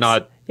that they're sucks.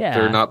 not. Yeah.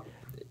 They're not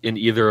in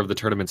either of the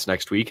tournaments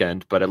next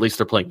weekend, but at least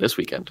they're playing this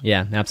weekend.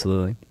 Yeah,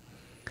 absolutely.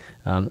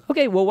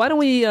 Okay, well, why don't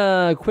we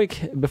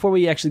before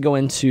we actually go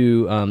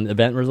into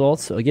event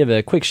results, I'll give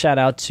a quick shout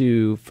out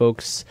to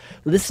folks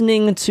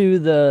listening to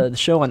the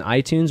show on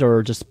iTunes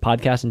or just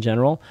podcasts in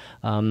general.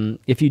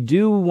 If you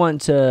do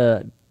want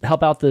to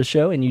help out the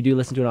show and you do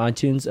listen to it on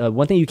iTunes,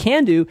 one thing you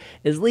can do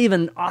is leave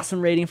an awesome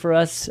rating for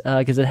us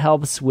because it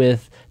helps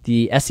with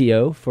the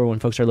SEO for when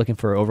folks are looking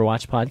for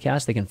Overwatch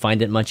podcast. They can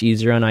find it much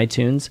easier on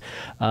iTunes.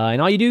 And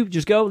all you do,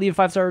 just go leave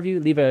a 5-star review,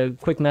 leave a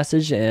quick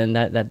message, and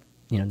that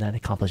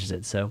accomplishes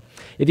it. So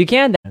if you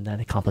can,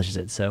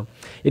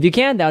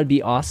 that would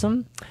be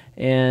awesome.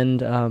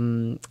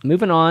 And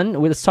moving on,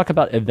 let's talk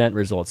about event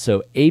results.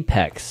 So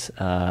Apex,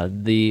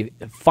 the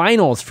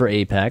finals for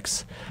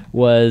Apex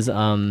was,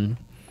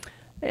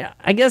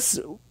 I guess,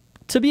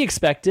 to be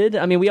expected.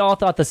 I mean, we all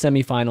thought the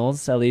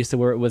semifinals, at least,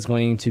 was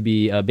going to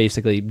be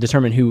basically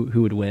determine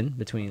who would win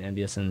between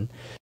Envious and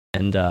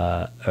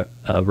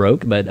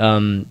Rogue. But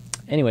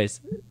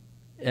anyways,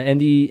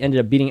 Envy ended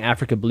up beating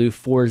Africa Blue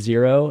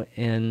 4-0,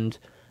 and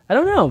I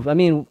don't know. I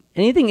mean,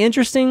 anything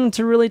interesting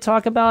to really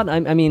talk about? I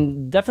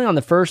mean, definitely on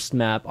the first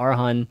map,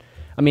 Arhan.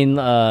 I mean,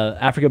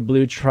 Africa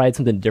Blue tried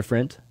something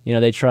different.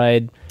 They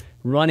tried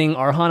running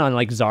Arhan on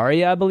like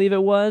Zarya, I believe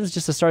it was,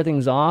 just to start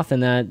things off,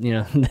 and that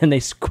then they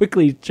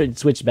quickly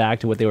switched back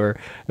to what they were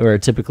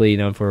typically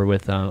known for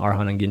with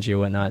Arhan and Genji or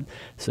whatnot.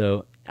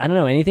 So I don't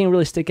know. Anything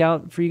really stick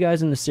out for you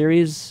guys in the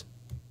series?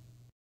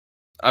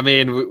 I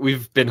mean,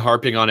 we've been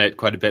harping on it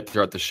quite a bit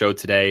throughout the show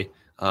today.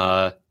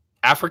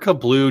 Africa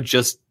Blue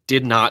just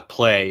did not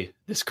play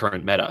this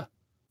current meta.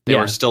 They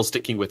were still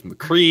sticking with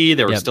McCree.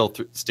 They were still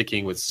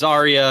sticking with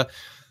Zarya.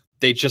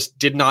 They just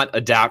did not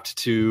adapt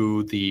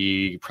to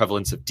the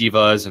prevalence of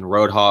Divas and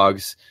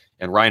Roadhogs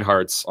and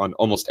Reinhardts on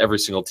almost every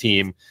single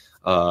team,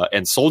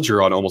 and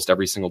Soldier on almost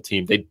every single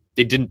team. They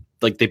didn't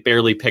they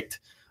barely picked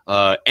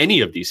any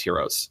of these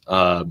heroes.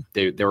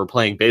 They were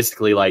playing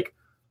basically like,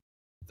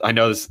 I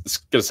know this is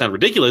going to sound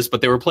ridiculous, but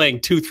they were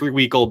playing 2-3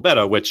 week old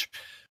meta, which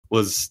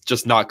was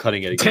just not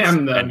cutting it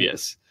against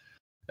Envious.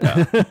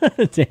 Yeah.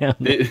 Damn.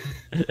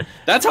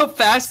 That's how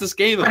fast this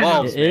game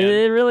evolves.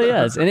 It really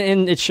is.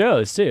 And it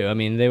shows too. I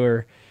mean, they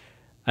were,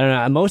 I don't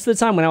know, most of the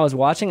time when I was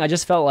watching, I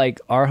just felt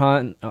like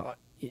Arhan,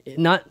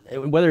 not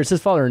whether it's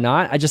his fault or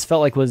not, I just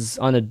felt like was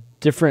on a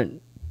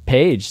different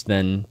page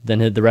than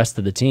the rest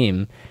of the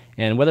team.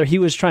 And whether he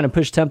was trying to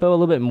push tempo a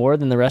little bit more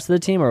than the rest of the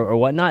team or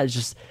whatnot,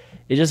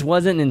 it just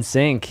wasn't in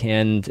sync,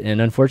 and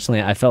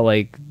unfortunately, I felt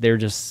like they're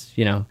just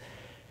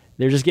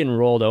getting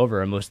rolled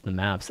over on most of the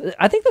maps.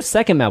 I think the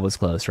second map was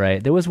close,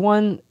 right? There was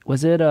one.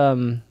 Was it?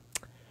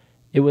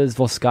 It was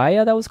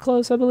Volskaya that was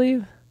close, I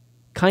believe.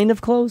 Kind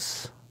of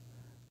close.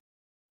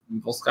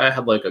 Volskaya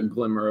had like a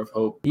glimmer of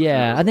hope.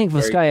 Yeah, I think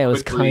Volskaya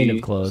was kind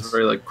of close.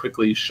 Very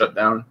quickly shut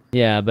down.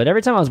 Yeah, but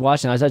every time I was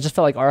watching, I just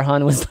felt like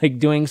Arhan was like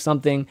doing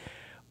something.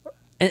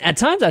 And at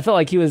times, I felt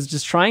like he was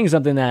just trying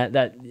something that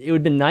it would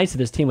have been nice if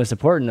his team was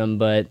supporting him,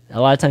 but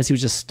a lot of times he was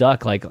just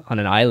stuck like on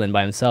an island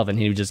by himself, and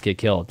he would just get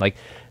killed. Like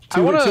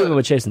two of them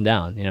would chase him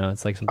down.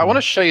 It's like something. I want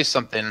to show you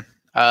something.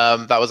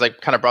 that was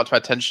like kind of brought to my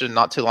attention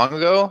not too long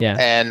ago. Yeah.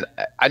 And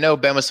I know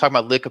Ben was talking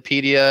about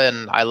Wikipedia,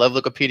 and I love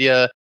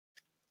Wikipedia.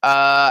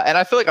 And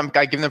I feel like I'm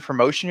giving them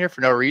promotion here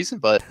for no reason,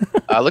 but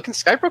look in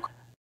Skype real quick.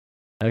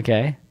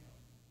 Okay.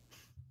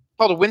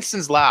 Called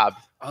Winston's Lab.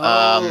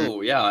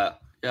 Yeah.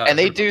 And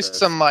they do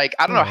some like,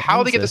 I don't know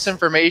how they get this? this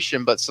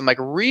information, but some like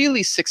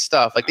really sick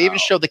stuff. Like they even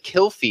show the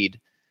kill feed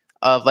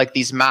of like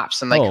these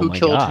maps and like who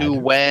killed who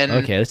when.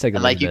 Okay, let's take a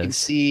and look like at you this. can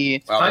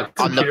see Wow,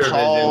 on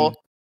Nepal.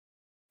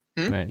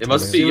 Right, It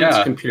must take a be, look.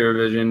 yeah. computer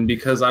vision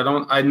because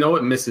I know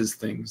it misses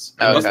things.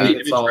 Oh, It must okay. be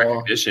It's image all-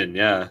 recognition.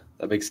 Yeah,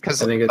 that makes sense.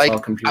 Because I think it's like all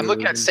computer I'm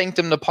looking at vision.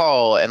 Sanctum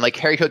Nepal, and like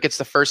Harry Hook gets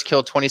the first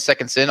kill 20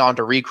 seconds in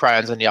onto Recry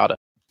on Zenyatta,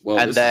 Well,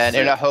 and this then is sick.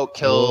 Internet Hook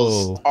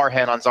kills Whoa.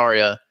 Arhan on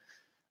Zarya.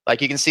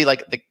 Like you can see,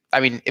 like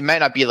it might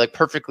not be like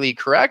perfectly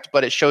correct,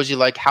 but it shows you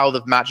like how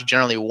the match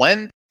generally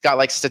went. Got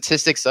like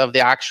statistics of the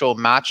actual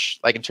match,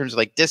 like in terms of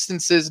like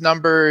distances,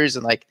 numbers,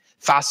 and like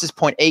fastest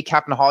point A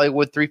cap in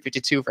Hollywood,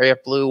 352 for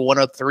AF Blue,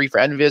 103 for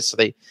Envious. So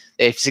they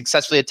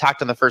successfully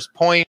attacked on the first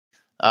point.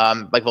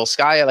 Like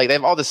Volskaya, like they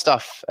have all this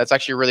stuff. That's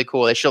actually really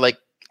cool. They show like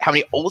how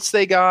many ults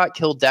they got,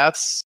 kill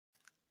deaths.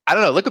 I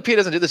don't know. Wikipedia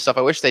doesn't do this stuff.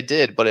 I wish they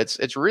did, but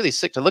it's really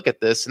sick to look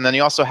at this. And then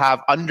you also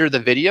have under the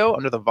video,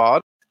 under the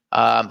VOD,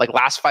 like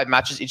last 5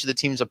 matches each of the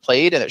teams have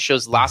played, and it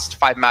shows last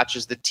 5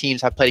 matches the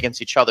teams have played against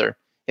each other.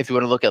 If you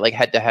want to look at like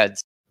head to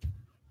heads.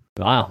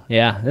 Wow.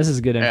 Yeah, this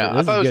is good info. Yeah, I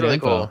This thought is it was good really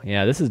info. cool.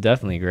 Yeah, this is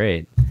definitely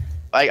great.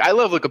 Like I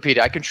love Wikipedia.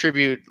 I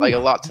contribute like a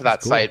lot to that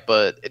That's cool. site,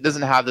 but it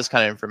doesn't have this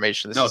kind of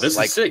information. No, this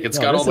like, is sick. It's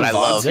Yo, got this all the is I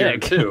VODs here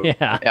sick. too.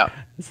 Yeah. Yeah.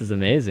 This is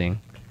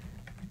amazing.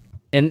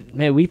 And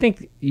man,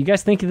 you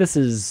guys think this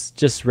is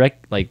just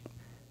screen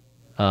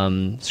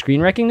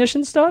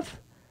recognition stuff?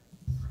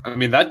 I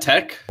mean, that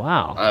tech.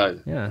 Wow.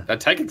 Yeah. That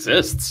tech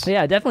exists.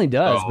 Yeah, it definitely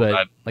does. Oh, but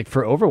that- like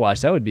for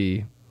Overwatch, that would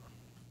be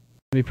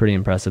pretty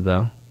impressive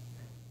though.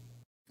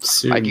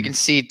 Soon. Like you can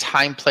see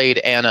time played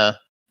Anna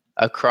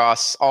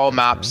across all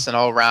maps and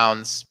all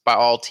rounds by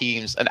all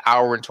teams, an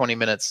hour and 20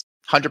 minutes,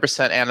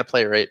 100% Anna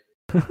play rate.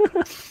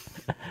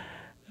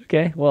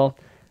 Okay, well,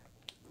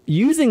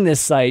 using this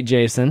site,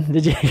 Jason,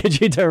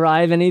 did you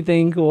derive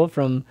anything cool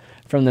from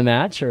the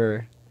match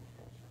or?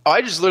 Oh,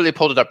 I just literally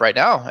pulled it up right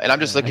now, and I'm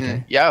just looking.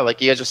 okay. Yeah,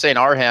 like you guys are saying,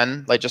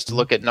 Arhan, like just to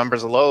look at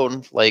numbers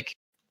alone, like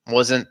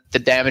wasn't the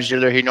damage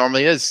dealer he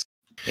normally is.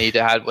 He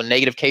had a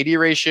negative KD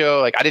ratio.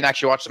 Like I didn't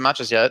actually watch the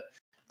matches yet,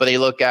 but they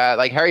look at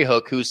like Harry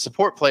Hook, who's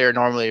support player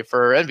normally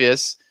for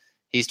Envious.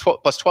 He's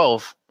plus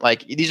 12.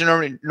 Like these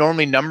are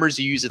normally numbers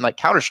you use in like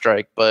Counter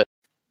Strike, but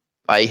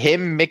like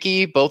him,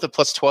 Mickey, both at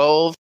plus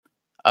 12.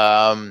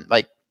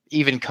 Like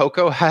even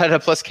Coco had a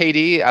plus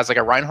KD as like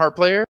a Reinhardt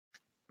player.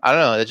 I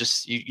don't know. It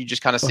just you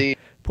just kind of see.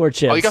 Poor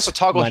Chips. Oh, you can also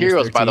toggle minus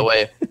heroes, by the 13.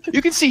 way.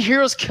 You can see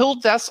heroes kill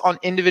deaths on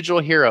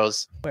individual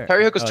heroes. Where?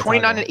 Harry Hook was Oh,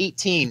 29 toggle. and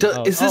 18.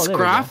 Oh, Is this there we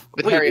graph?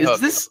 With Wait, Harry is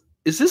Hook. this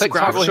Click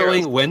graph toggle showing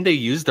heroes. when they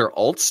use their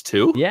ults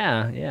too?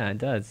 Yeah, it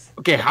does.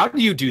 Okay, how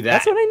do you do that?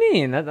 That's what I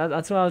mean.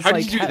 That's what I was How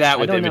like. did you do that I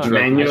with don't image know.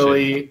 recognition?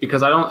 manually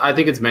because I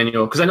think it's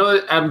manual because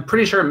I'm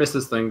pretty sure it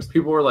misses things.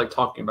 People were like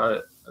talking about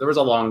it. There was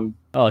a long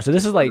Oh, so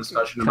this is like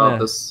discussion about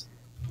kinda, this.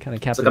 kind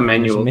of like a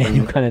manual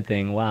thing. kind of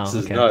thing. Wow. This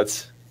is Okay.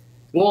 nuts.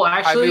 Well,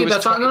 actually, it was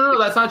that's not. No,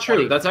 that's not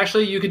 20. true. That's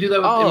actually you could do that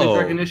with Oh. image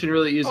recognition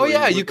really easily. Oh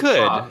yeah, with you the could.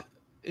 clock.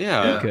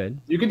 Yeah. You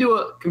could. You could do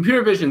a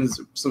computer vision's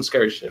some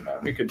scary shit, man.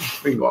 We can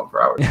go on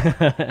for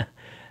hours.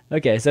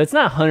 Okay, so it's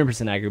not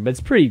 100% accurate, but it's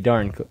pretty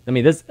darn. I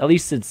mean, this at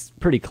least it's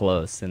pretty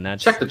close, and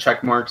that's Check the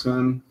check marks,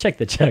 man. check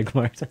the check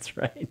marks. That's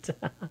right.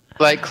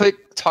 Like click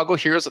toggle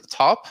heroes at the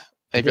top.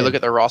 And if you did. look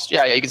at their roster,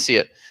 yeah, you can see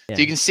it. Yeah.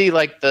 So you can see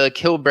like the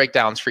kill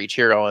breakdowns for each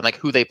hero and like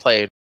who they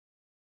played.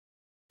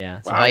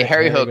 Yeah. So Like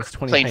Harry Hook was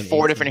 29, played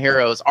 4 different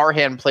heroes.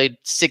 Arhan played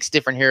 6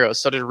 different heroes.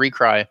 So did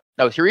Recry.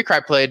 No, Recry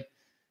played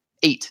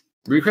 8.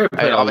 Recreate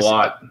played a obviously-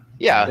 lot.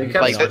 Yeah, They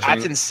kept like switching.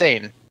 that's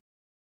insane.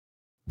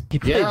 He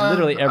played Yeah,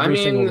 literally every I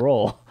mean, single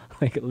role.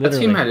 Like That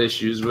literally. team had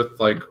issues with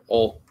like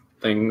ult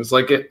things.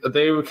 Like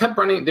they kept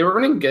running. They were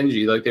running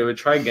Genji. Like they would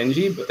try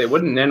Genji, but they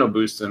wouldn't nano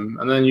boost him.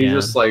 And then you Yeah.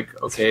 just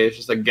like, okay, it's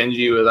just like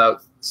Genji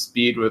without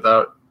speed,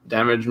 without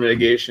damage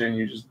mitigation, and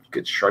you just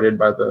get shredded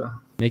by the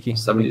Mickey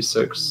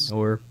 76.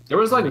 or There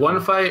was like one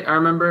fight I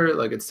remember,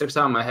 like it sticks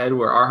out in my head,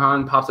 where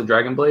Arhan pops a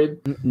Dragon Blade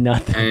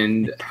nothing.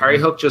 and Harry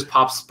Hook just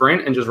pops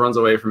Sprint and just runs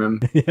away from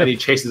him, and he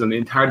chases him the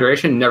entire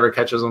duration, never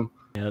catches him,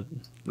 Yeah.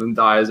 and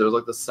dies. It was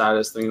like the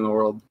saddest thing in the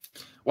world.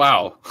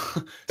 Wow.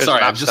 There's Sorry,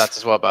 map I'm just stats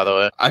as well, by the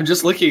way. I'm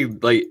just looking.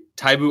 Like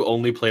Taibu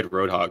only played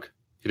Roadhog.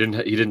 He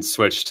didn't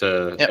switch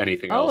to Yep.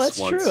 anything Oh, else. that's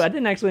once. true. I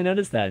didn't actually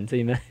notice that until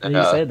you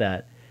Yeah. said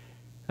that.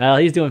 Well,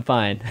 he's doing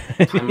fine.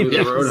 Time with the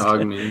Yes.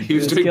 Roadhog, man. He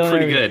was He's doing killing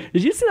pretty everything. good.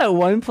 Did you see that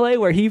one play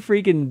where he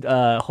freaking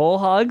whole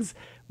hogs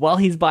while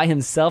he's by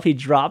himself? He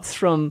drops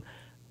from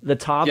the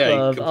top Yeah, he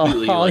of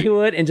completely,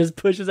 Hollywood and just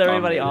pushes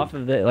everybody dominated. off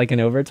of it like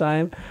in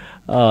overtime.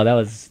 Oh, that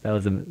was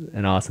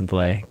an awesome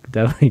play.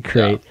 Definitely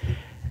great.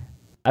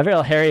 I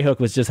feel Harry Hook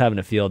was just having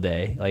a field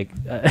day. Like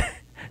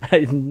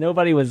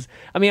Nobody was.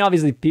 I mean,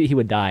 obviously he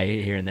would die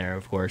here and there,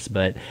 of course,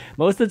 but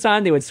most of the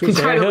time they would switch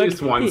the He died Harry at hook.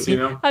 least once, you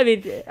know?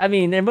 I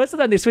mean, and most of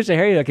the time they switched the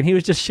Harry hook, and he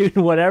was just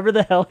shooting whatever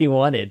the hell he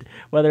wanted,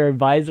 whether a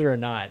visor or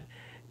not.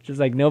 Just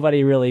like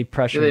nobody really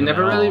pressured. They him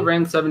never at really all.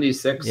 ran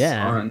 76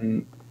 Yeah.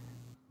 on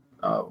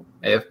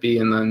AFB,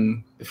 and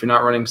then if you're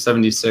not running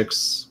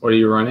 76, what are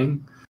you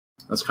running?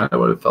 That's kind of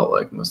what it felt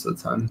like most of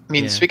the time. I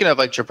mean, Yeah. speaking of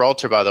like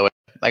Gibraltar, by the way,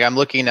 like I'm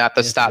looking at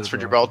the Yes, stats for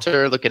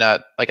Gibraltar, looking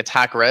at like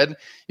attack red.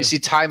 You see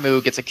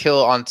Taimu gets a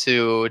kill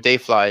onto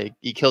Dayfly.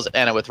 He kills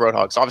Anna with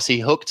Roadhog. So obviously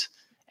he hooked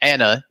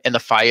Anna in the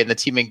fight, and the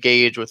team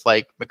engaged with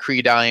like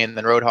McCree dying and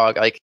then Roadhog.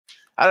 Like,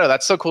 I don't know.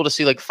 That's so cool to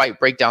see like fight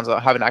breakdowns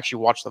without having to actually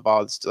watch the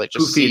VODs to like Who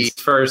just see.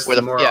 feeds first where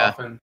the- more yeah.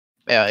 often.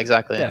 Yeah,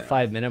 exactly. That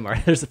 5 minute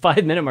mark. There's a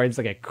 5 minute mark. There's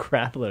like a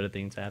crap load of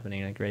things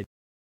happening. Like right.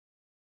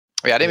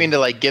 Yeah, I didn't mean to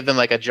like give them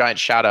like a giant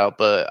shout out,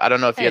 but I don't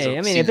know if you guys Hey,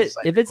 have I mean, seen this,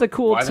 if it's a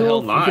cool why the hell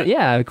tool, not?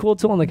 yeah, a cool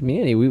tool in the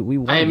community, we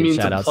want I to didn't give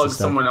mean shout to outs plug to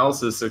stuff. someone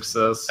else's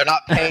success. they're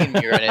not paying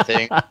you or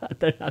anything.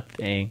 They're not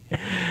paying.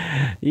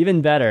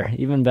 Even better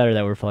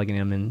that we're plugging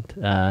them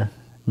and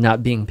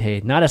not being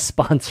paid. Not a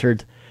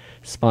sponsored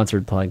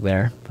plug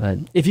there. But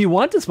if you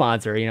want to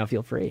sponsor,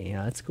 feel free.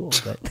 That's cool.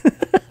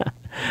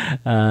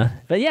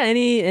 But yeah,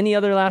 any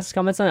other last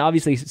comments on it?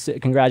 Obviously,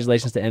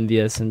 congratulations to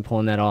Envious and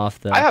pulling that off.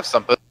 I have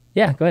something.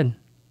 Yeah, go ahead.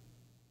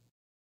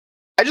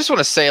 I just want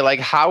to say like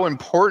how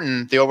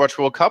important the Overwatch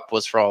World Cup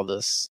was for all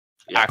this.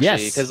 Actually,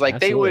 Yes, because like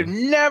they would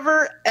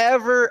never,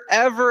 ever,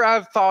 ever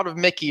have thought of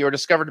Mickey or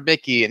discovered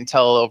Mickey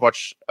until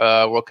Overwatch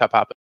World Cup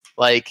happened.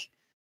 Like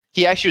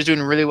he actually was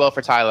doing really well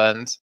for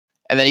Thailand,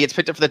 and then he gets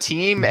picked up for the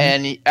team,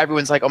 and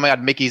everyone's like, "Oh my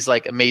god, Mickey's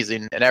like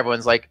amazing," and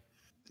everyone's like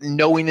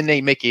knowing the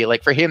name Mickey.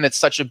 Like for him, it's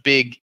such a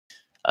big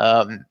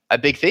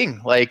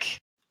thing. Like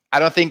I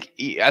don't think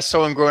as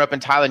someone growing up in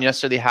Thailand, you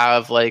necessarily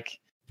have like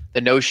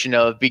the notion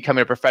of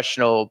becoming a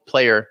professional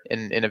player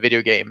in a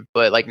video game,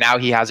 but like now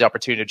he has the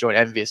opportunity to join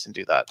Envious and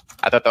do that.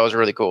 I thought that was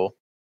really cool.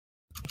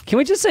 Can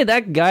we just say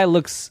that guy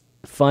looks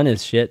fun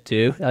as shit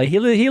too?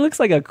 He looks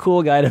like a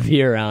cool guy to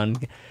be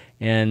around.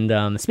 And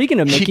speaking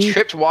of Mickey, He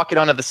tripped walking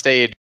onto the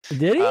stage.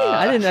 did he?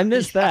 I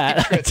missed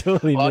that. I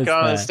totally Walking missed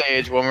on the that.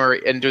 stage when we were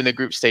doing the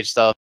group stage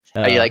stuff.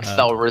 He like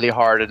fell really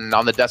hard, and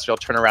on the desk, I'll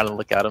turn around and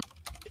look at him.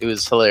 It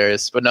was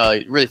hilarious, but no,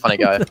 really funny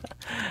guy.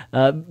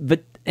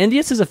 But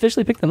Envious has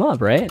officially picked them up,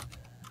 right?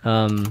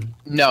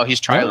 No, he's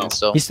trialing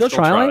still. He's still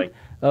trialing?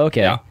 Oh,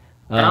 okay.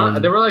 Yeah.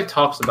 There were like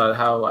talks about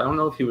how I don't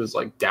know if he was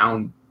like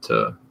down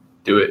to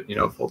do it,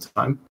 full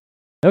time.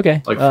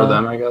 Okay. Like for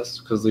them, I guess,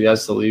 because he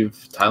has to leave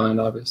Thailand,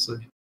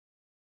 obviously.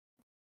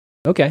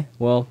 Okay.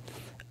 Well,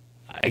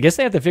 I guess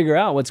they have to figure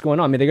out what's going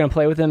on. I mean, they're going to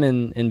play with him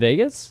in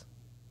Vegas?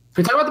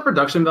 Can we talk about the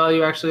production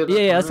value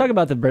actually? Yeah, let's talk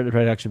about the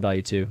production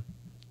value too.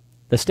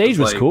 The stage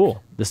was like-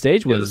 cool. The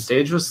stage The was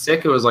stage was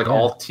sick. It was like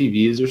all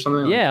TVs or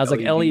something. yeah, it was like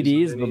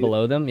LEDs underneath.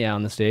 below them, yeah,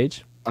 on the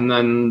stage. And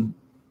then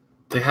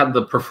they had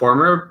the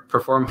performer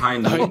perform high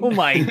noon. Oh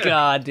my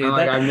god, dude! And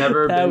like I've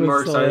never that been more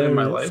was excited in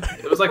my hilarious.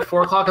 life. It was like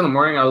 4:00 in the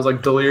morning. I was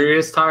like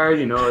delirious tired.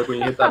 Like when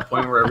you hit that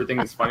point where everything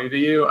is funny to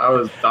you. I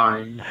was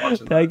dying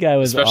watching That guy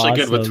was Especially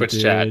good with awesome, Twitch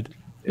dude. chat.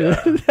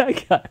 Yeah.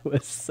 That guy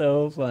was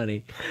so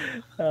funny.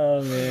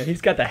 Oh man,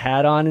 he's got the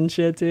hat on and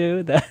shit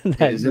too. That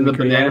He's in the McCree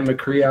Banana outfit.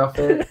 McCree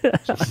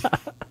outfit. Just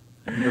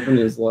living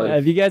his life.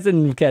 If you guys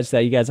didn't catch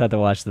that, you guys have to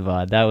watch the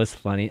VOD. That was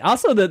funny.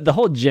 Also, the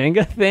whole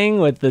Jenga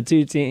thing with the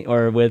two team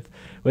or with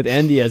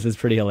Envious is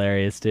pretty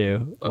hilarious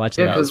too.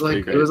 Watching Yeah, that. because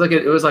like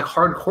it was like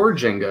hardcore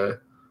Jenga.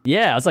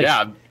 Yeah, it's like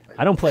Yeah,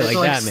 I don't play like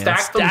So, that, man.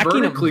 stack them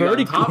vertically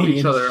on top of each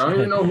and other. I don't shit.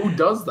 even know who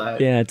does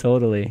that. Yeah,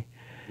 totally.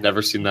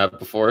 never seen that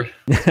before.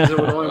 It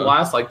would only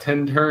last like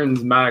 10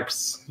 turns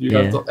max. You'd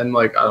have Yeah. to, and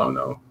like I don't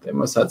know. They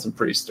must have had some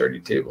pretty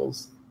sturdy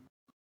tables.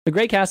 The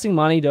great casting,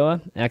 Monty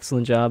Doa,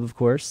 excellent job, of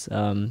course.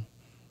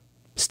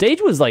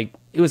 Stage was like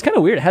it was kind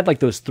of weird. It had like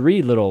those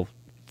three little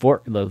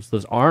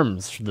those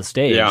arms for the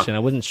stage, Yeah. and I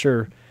wasn't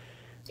sure.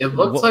 It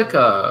looked like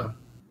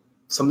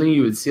something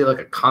you would see at like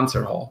a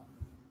concert hall.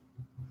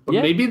 But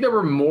Yeah. maybe there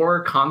were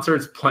more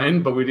concerts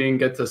planned, but we didn't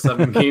get to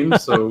 7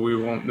 games, so we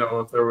won't know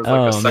if there was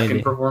like a second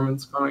maybe.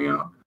 performance coming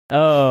out.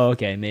 Oh,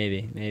 okay,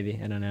 maybe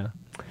I don't know.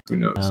 Who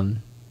knows?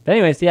 But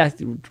anyways, yeah,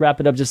 to wrap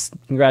it up. Just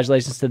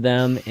congratulations to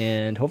them,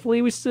 and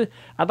hopefully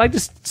I'd like to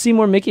see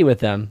more Mickey with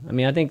them. I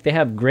mean, I think they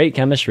have great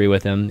chemistry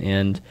with him,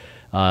 and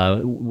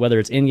whether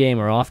it's in game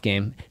or off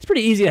game, it's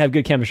pretty easy to have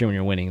good chemistry when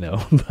you're winning,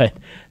 though.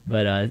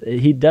 but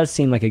he does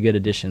seem like a good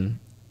addition.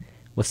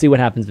 We'll see what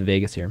happens in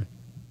Vegas here.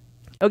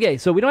 Okay,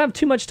 so we don't have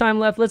too much time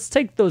left. Let's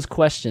take those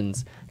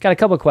questions. Got a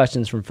couple of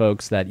questions from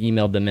folks that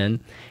emailed them in.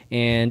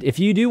 And if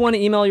you do want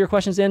to email your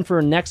questions in for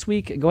next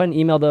week, go ahead and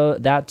email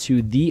that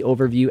to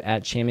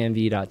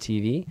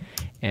theoverview@championv.tv.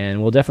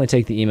 And we'll definitely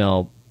take the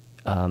email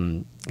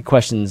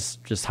questions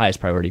just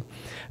highest priority.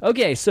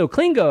 Okay, so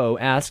Klingo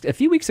asked, a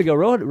few weeks ago,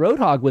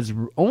 Roadhog was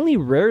only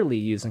rarely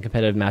used in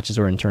competitive matches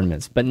or in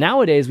tournaments. But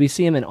nowadays, we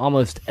see him in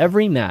almost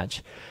every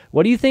match.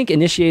 What do you think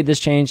initiated this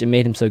change and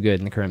made him so good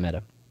in the current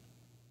meta?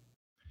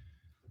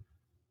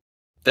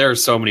 There are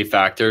so many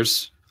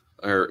factors.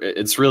 Or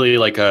it's really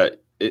like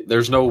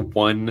there's no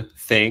one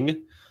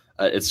thing.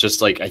 It's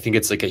just like I think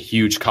it's like a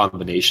huge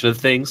combination of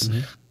things. Mm-hmm.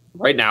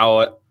 Right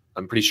now,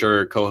 I'm pretty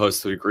sure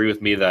co-hosts would agree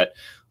with me that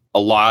a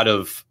lot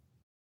of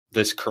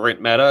this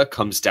current meta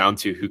comes down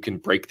to who can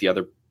break the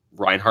other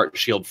Reinhardt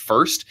shield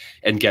first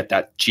and get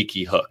that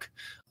cheeky hook.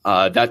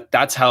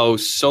 That's how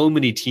so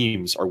many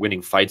teams are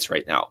winning fights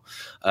right now.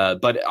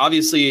 But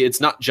obviously,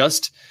 it's not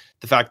just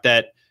the fact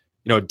that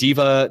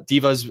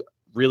Diva's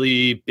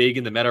really big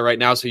in the meta right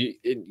now. So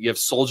you have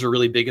Soldier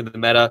really big in the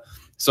meta.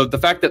 So the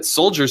fact that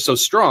Soldier's so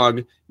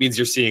strong means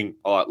you're seeing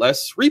a lot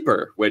less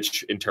Reaper,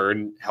 which in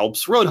turn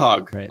helps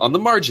Roadhog on the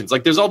margins.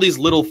 Like there's all these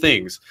little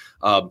things.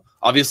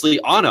 Obviously,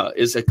 Ana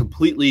is a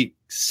completely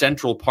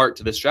central part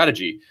to this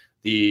strategy.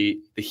 The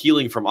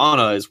healing from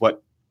Ana is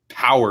what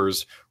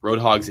powers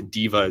Roadhogs and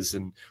Divas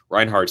and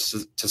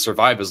Reinhardts to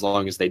survive as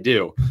long as they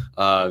do.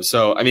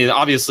 So, I mean,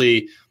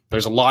 obviously,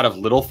 there's a lot of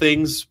little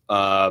things,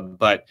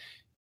 but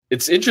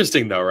it's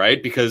interesting, though,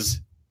 right?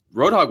 Because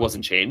Roadhog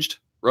wasn't changed.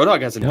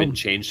 Roadhog hasn't been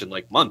changed in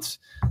like months.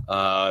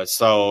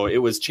 So it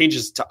was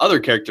changes to other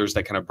characters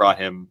that kind of brought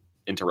him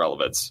into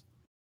relevance.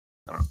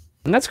 I don't know.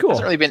 And that's cool. There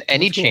hasn't really been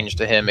any change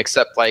to him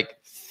except like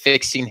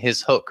fixing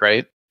his hook,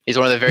 right? He's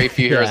one of the very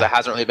few heroes that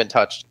hasn't really been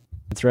touched.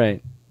 That's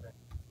right.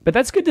 But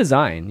that's good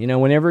design.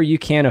 Whenever you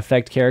can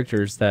affect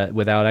characters that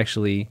without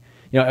actually,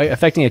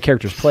 affecting a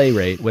character's play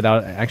rate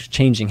without actually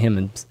changing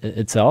him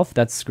itself,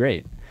 that's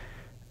great.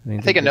 I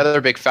think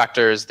another big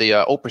factor is the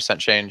ult percent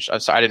change. I'm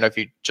sorry, I didn't know if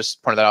you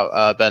just pointed that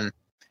out, Ben.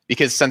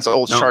 Because since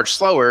ults charge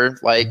slower,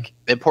 like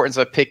the importance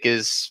of a pick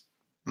is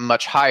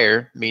much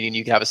higher, meaning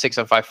you can have a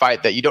 6-on-5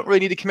 fight that you don't really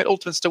need to commit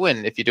ultimates to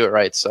win if you do it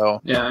right.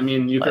 So yeah, I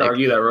mean, you could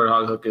argue that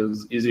Roadhog hook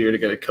is easier to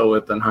get a kill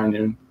with than High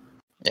Noon.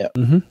 Yeah.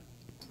 Mm-hmm.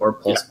 Or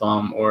Pulse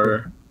Bomb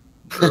or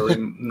really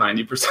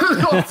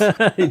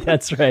 90%.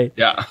 That's right.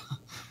 Yeah.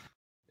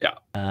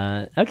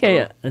 Yeah.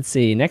 Okay, let's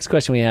see. Next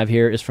question we have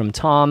here is from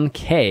Tom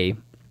K.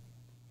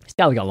 It's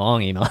got like a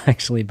long email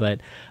actually,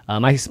 but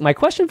my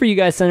question for you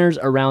guys centers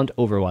around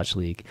Overwatch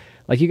League.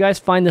 Like you guys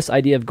find this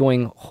idea of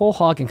going whole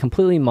hog and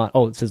completely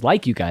it says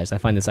like you guys, I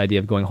find this idea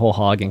of going whole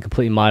hog and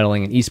completely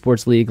modeling an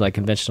esports league like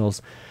conventional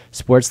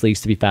sports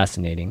leagues to be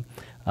fascinating.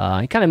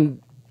 It kind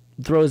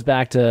of throws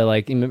back to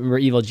like remember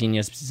Evil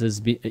Genius is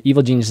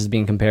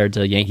being compared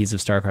to Yankees of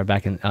StarCraft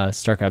back in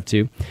StarCraft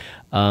 2,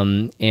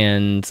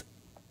 and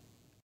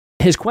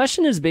his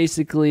question is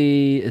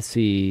basically, let's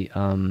see,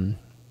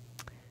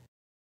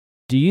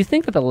 do you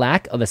think that the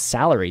lack of a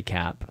salary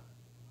cap,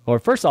 or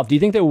first off, do you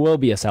think there will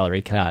be a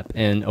salary cap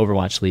in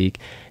Overwatch League?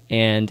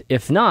 And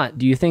if not,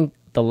 do you think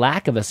the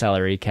lack of a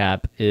salary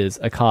cap is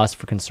a cause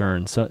for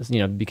concern? So,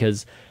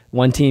 because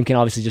one team can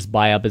obviously just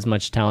buy up as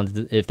much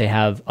talent if they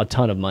have a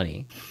ton of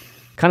money.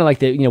 Kind of like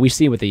we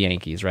see with the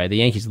Yankees, right? The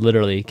Yankees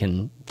literally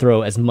can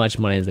throw as much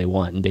money as they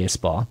want in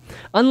baseball.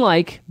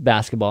 Unlike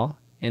basketball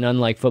and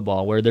unlike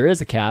football, where there is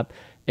a cap,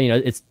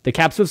 it's the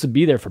cap's supposed to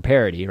be there for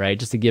parity, right?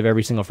 Just to give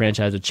every single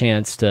franchise a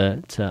chance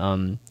to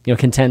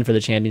contend for the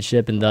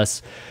championship and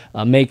thus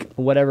make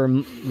whatever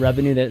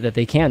revenue that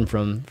they can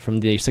from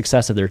the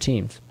success of their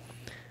teams.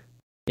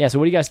 Yeah. So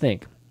what do you guys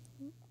think?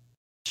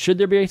 Should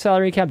there be a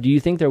salary cap? Do you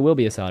think there will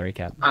be a salary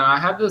cap? I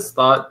had this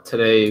thought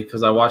today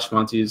because I watched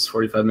Monty's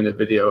 45-minute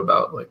video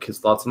about like his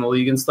thoughts on the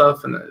league and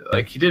stuff, and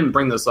like he didn't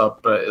bring this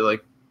up, but it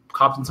like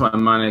popped into my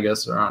mind, I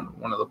guess, around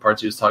one of the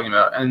parts he was talking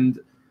about, and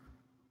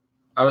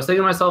I was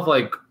thinking to myself,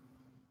 like,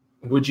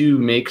 would you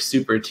make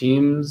super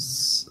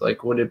teams?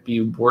 Like, would it be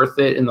worth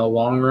it in the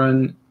long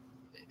run?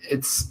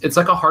 It's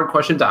like a hard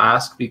question to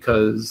ask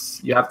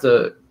because you have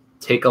to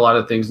take a lot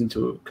of things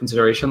into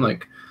consideration,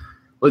 like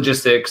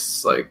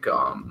logistics, like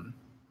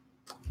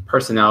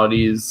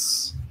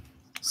personalities,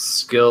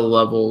 skill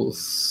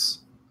levels.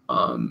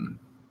 I don't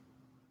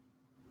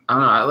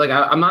know. Like,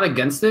 I'm not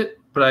against it,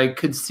 but I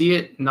could see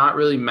it not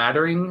really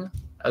mattering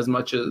as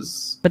much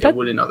as it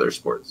would in other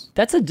sports.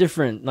 That's a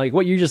different, like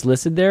what you just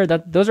listed there,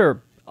 those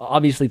are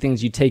obviously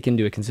things you take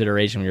into a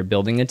consideration when you're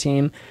building a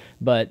team,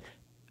 but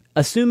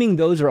assuming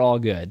those are all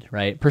good,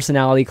 right?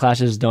 Personality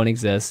clashes don't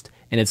exist,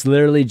 and it's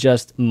literally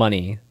just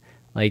money.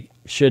 Like,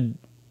 should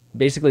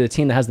basically the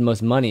team that has the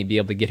most money be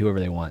able to get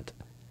whoever they want?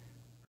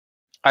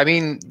 I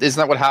mean, isn't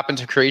that what happened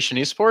to Creation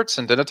Esports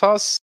and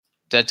Dignitas?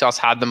 Dignitas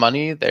had the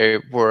money. They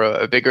were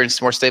a bigger and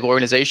more stable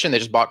organization. They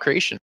just bought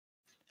Creation.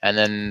 And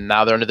then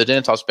now they're under the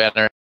Dignitas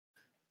banner.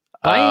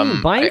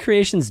 Buying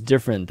Creation's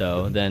different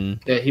though than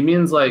he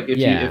means like if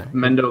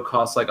Mendo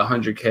costs like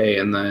 100K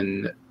and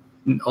then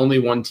only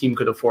one team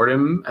could afford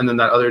him, and then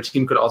that other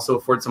team could also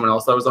afford someone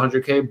else that was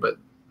 100K, but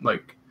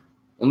like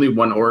only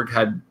one org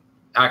had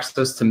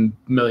access to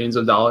millions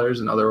of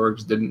dollars and other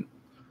orgs didn't.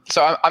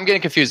 So I'm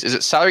getting confused. Is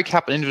it salary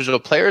cap on individual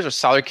players or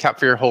salary cap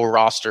for your whole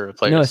roster of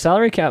players? No,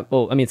 salary cap.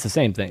 Well, I mean, it's the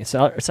same thing.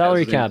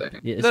 Salary cap.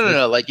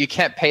 No. Like you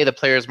can't pay the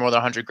players more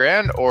than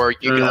 $100,000, or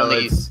you can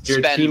only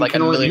spend like $1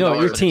 million. No,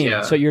 your team.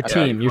 Yeah. So your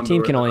team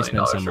can only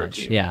spend so much.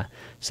 Yeah.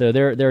 So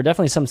there are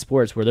definitely some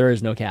sports where there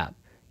is no cap.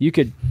 You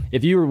could,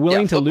 if you were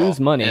willing to lose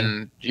money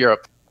in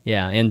Europe.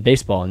 Yeah, and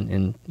baseball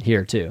in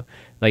here too.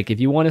 Like if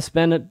you want to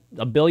spend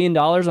 $1 billion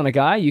on a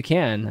guy, you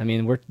can. I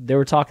mean, they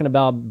were talking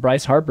about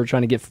Bryce Harper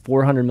trying to get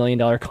 $400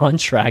 million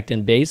contract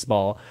in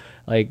baseball.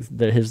 Like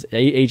his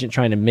agent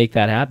trying to make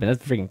that happen.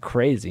 That's freaking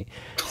crazy.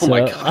 Oh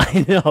my God.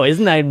 I know,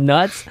 isn't that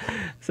nuts?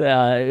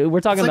 So,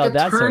 we're talking about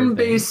that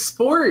turn-based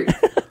sport.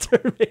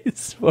 Turn-based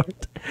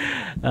sport.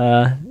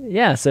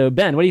 Yeah. So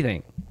Ben, what do you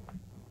think?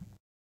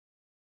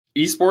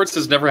 Esports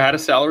has never had a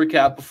salary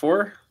cap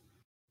before,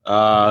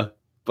 but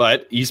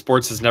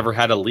esports has never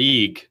had a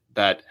league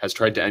that has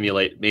tried to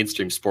emulate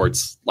mainstream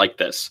sports like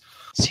this.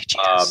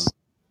 CGS.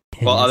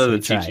 Well, other than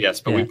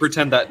CGS, but we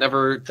pretend that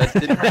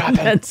didn't happen.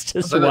 That's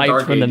just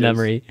wiped from the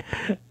memory.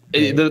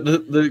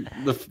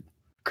 The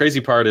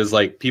crazy part is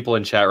like people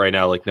in chat right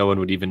now, like no one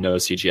would even know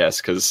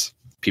CGS because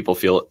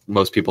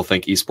most people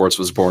think esports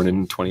was born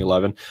in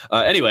 2011.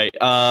 Anyway,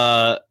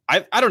 I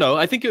don't know.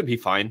 I think it would be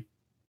fine.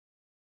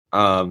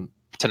 I'd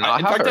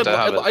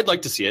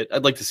like to see it.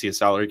 I'd like to see a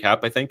salary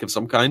cap, I think, of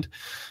some kind.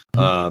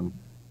 Yeah,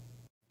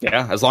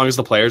 as long as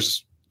the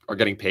players are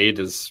getting paid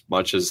as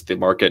much as the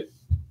market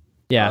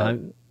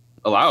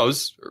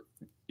allows,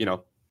 you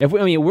know. If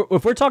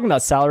we're talking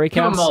about salary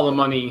caps, give them all the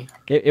money.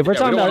 If we're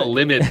talking we don't about want to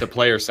limit the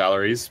player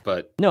salaries,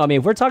 but no, I mean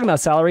if we're talking about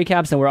salary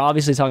caps, then we're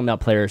obviously talking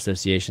about player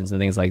associations and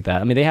things like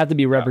that. I mean they have to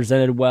be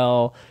represented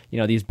well. You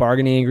know, these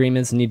bargaining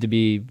agreements need to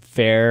be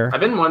fair.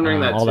 I've been wondering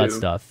that all too. that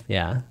stuff.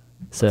 Yeah,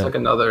 so it's like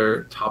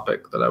another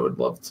topic that I would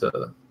love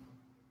to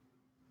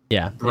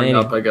bring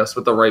up, I guess,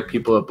 with the right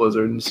people at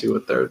Blizzard and see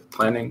what they're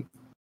planning.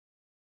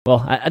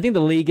 Well, I think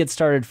the league gets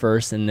started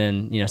first, and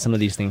then some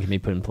of these things can be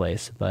put in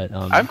place. But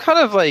I'm kind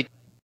of like,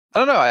 I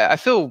don't know. I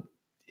feel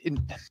it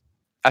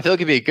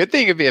could be a good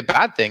thing, it could be a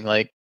bad thing.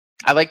 Like,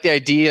 I like the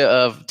idea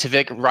of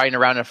Tvik riding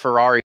around in a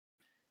Ferrari,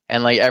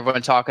 and like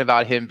everyone talking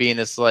about him being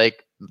this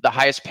like the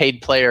highest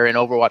paid player in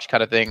Overwatch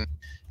kind of thing,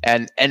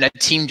 and a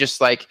team just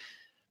like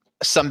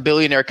some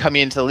billionaire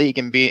coming into the league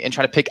and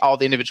trying to pick all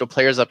the individual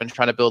players up and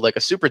trying to build like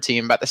a super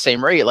team at the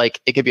same rate.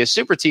 Like it could be a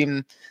super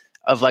team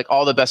of like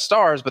all the best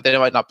stars, but they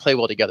might not play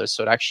well together,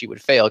 so it actually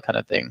would fail, kind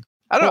of thing.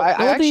 I don't know.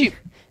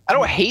 I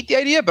don't hate the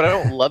idea, but I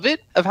don't love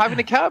it of having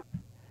a cap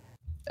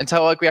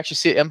until like we actually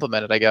see it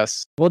implemented, I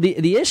guess. Well,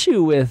 the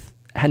issue with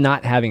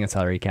not having a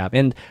salary cap,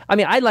 and I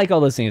mean, I like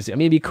all those things. I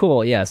mean, it'd be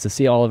cool, yes, to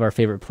see all of our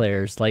favorite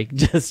players like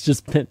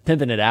just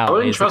pimping it out. I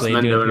wouldn't trust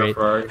Mendo in a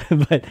Ferrari.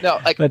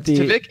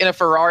 Tvik in a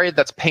Ferrari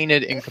that's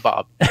painted in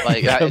kebab.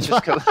 Like it's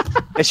just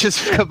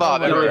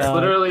kebab. It's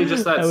literally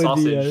just that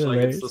sausage.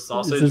 It's the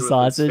sausage with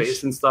its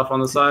face and stuff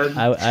on the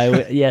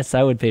side. Yes,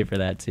 I would pay for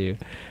that too.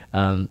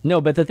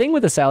 No, but the thing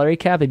with the salary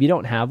cap, if you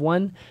don't have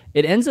one,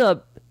 it ends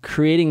up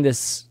creating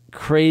this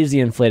crazy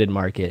inflated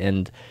market.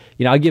 And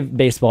I'll give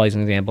baseball as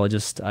an example.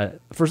 Just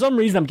for some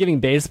reason, I'm giving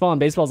baseball, and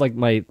baseball is like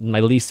my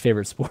least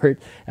favorite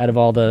sport out of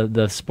all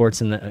the sports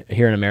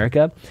here in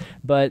America.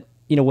 But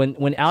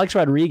when Alex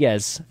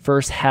Rodriguez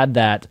first had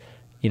that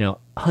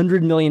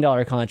 $100 million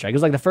contract, it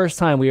was like the first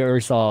time we ever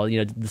saw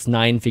this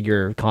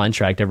 9-figure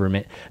contract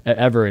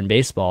ever in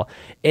baseball.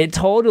 It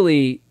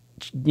totally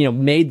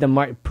made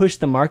push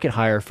the market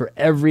higher for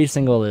every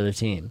single other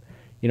team.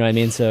 You know what I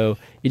mean? So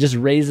it just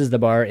raises the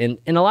bar. And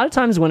a lot of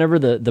times whenever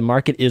the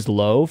market is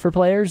low for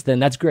players, then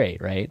that's great,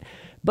 right?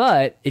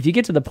 But if you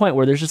get to the point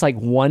where there's just like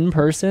one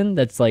person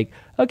that's like,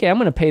 okay, I'm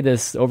going to pay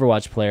this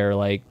Overwatch player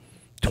like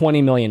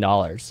 $20 million.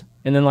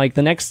 And then like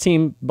the next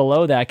team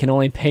below that can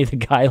only pay the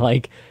guy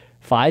like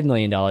 $5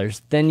 million.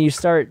 Then you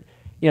start,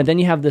 then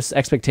you have this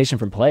expectation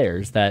from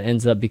players that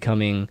ends up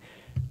becoming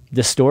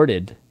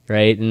distorted,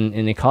 right?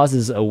 And it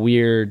causes a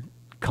weird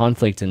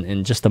conflict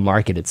in just the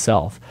market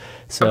itself.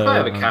 So I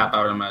probably have a cap,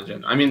 I would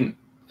imagine. I mean,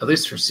 at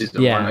least for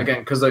season one,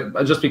 again, because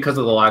just because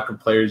of the lack of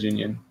players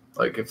union,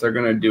 like if they're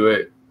gonna do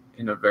it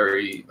in a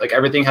very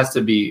everything has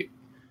to be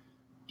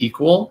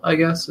equal, I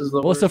guess is the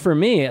word. So for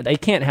me, they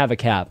can't have a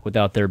cap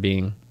without there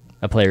being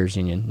a players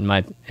union,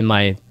 in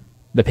my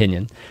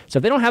opinion. So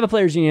if they don't have a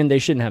players union, they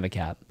shouldn't have a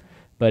cap.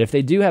 But if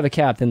they do have a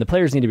cap, then the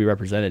players need to be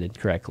represented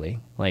correctly.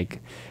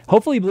 Like,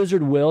 hopefully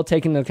Blizzard will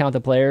take into account the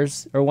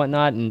players or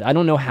whatnot. And I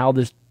don't know how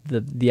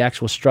the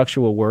actual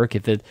structure will work.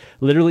 If it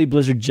literally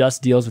Blizzard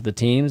just deals with the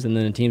teams and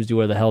then the teams do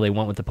whatever the hell they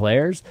want with the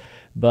players.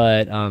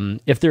 But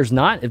if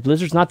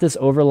Blizzard's not this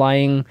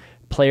overlying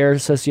player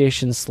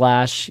association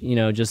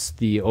 / just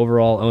the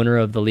overall owner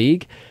of the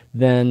league,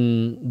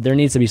 then there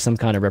needs to be some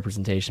kind of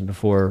representation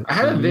before. I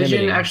had a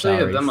vision actually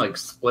of them like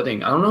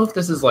splitting. I don't know if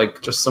this is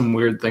like just some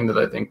weird thing that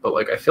I think, but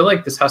like I feel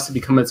like this has to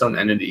become its own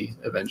entity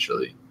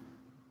eventually.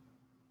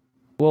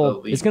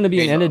 Well, it's going to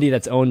be an entity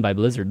that's owned by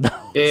Blizzard, though.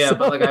 Yeah, so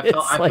but like I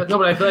feel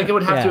like it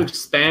would have to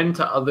expand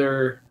to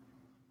other.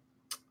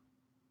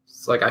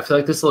 It's like I feel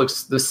like this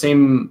looks the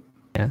same.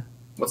 Yeah.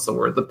 What's the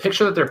word? The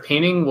picture that they're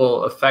painting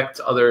will affect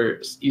other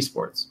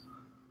esports.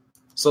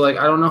 So like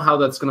I don't know how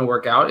that's going to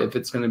work out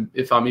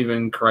if I'm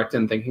even correct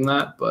in thinking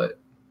that, but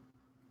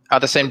at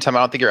the same time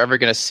I don't think you're ever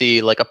going to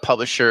see like a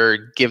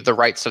publisher give the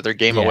rights of their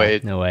game away.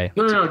 No way.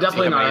 No,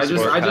 definitely not.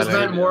 I just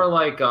meant more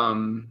like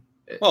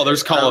well,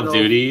 there's Call of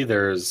Duty,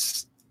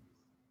 there's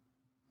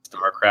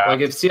StarCraft.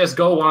 Like if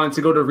CS:GO wanted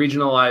to go to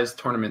regionalized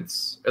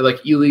tournaments, or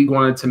like E-League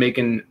wanted to make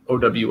an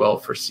OWL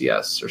for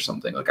CS or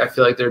something, like I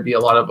feel like there'd be a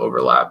lot of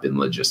overlap in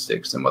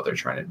logistics and what they're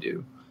trying to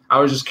do. I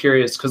was just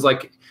curious because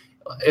like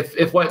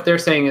if what they're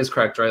saying is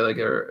correct, right? Like,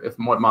 or if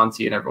what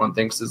Monty and everyone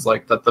thinks is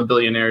like that the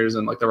billionaires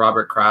and like the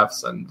Robert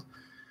Krafts and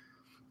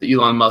the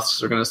Elon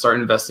Musks are going to start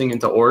investing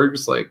into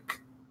orgs, like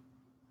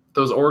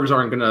those orgs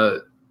aren't going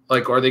to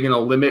like, are they going to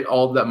limit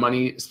all of that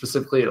money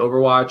specifically at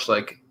Overwatch?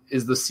 Like,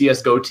 is the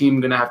CS:GO team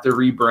going to have to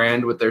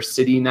rebrand with their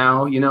city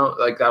now? You know,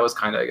 like that was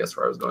kind of, I guess,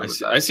 where I was going with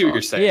that. I see what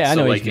you're saying. Yeah, I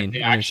know what like, you mean. if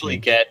they actually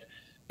get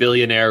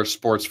billionaire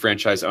sports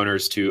franchise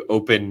owners to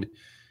open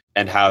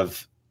and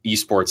have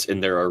esports in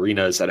their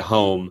arenas at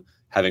home,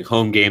 having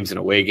home games and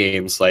away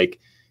games, like,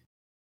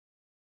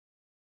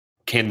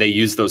 can they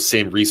use those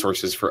same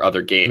resources for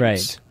other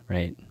games?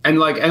 Right.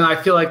 And I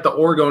feel like the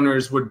org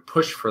owners would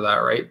push for that,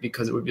 right?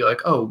 Because it would be like,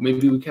 oh,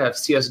 maybe we could have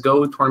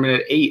CS:GO tournament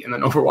at 8 and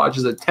then Overwatch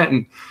is at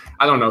 10.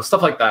 I don't know,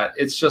 stuff like that.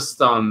 It's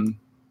just I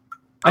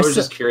was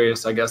just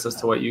curious, I guess, as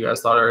to what you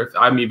guys thought, or if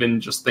I'm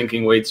even just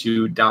thinking way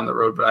too down the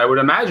road. But I would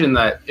imagine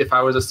that if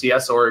I was a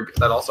CS org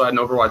that also had an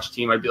Overwatch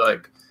team, I'd be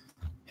like,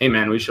 hey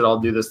man, we should all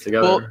do this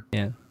together. Well,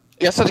 yeah.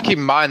 You also have to keep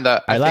in mind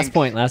that All right, last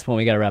point,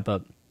 we got to wrap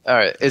up. All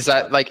right, is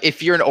that like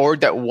if you're an org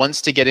that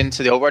wants to get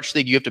into the Overwatch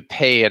League, you have to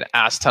pay an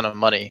ass ton of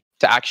money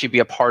to actually be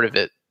a part of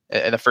it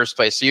in the first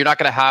place. So you're not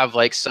going to have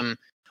like some.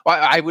 Well,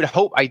 I would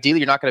hope ideally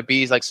you're not going to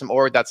be like some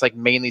org that's like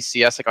mainly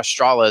CS, like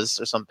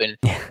Australis or something.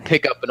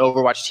 Pick up an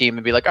Overwatch team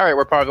and be like, all right,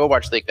 we're part of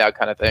Overwatch League now,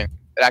 kind of thing.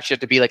 It actually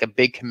have to be like a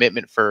big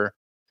commitment for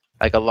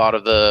like a lot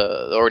of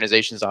the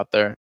organizations out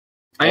there.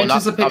 I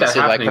anticipate that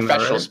happening, like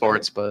professional though, right?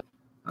 sports, but.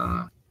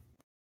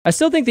 I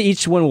still think that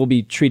each one will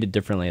be treated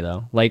differently,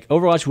 though. Like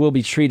Overwatch will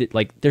be treated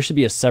like there should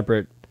be a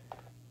separate,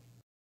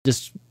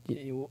 just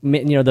the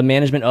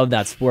management of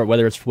that sport,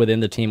 whether it's within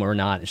the team or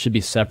not, it should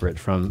be separate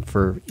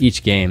for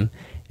each game.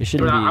 It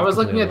shouldn't be. I was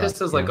looking at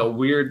this as like a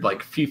weird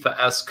like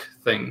FIFA-esque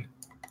thing.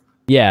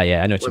 Yeah,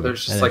 I know what you mean. Where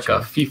there's just like a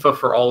FIFA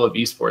for all of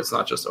esports,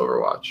 not just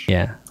Overwatch.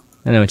 Yeah,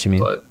 I know what you mean.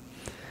 But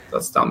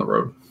that's down the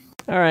road.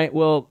 All right,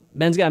 well,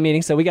 Ben's got a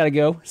meeting, so we got to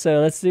go.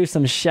 So let's do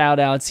some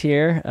shout-outs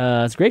here.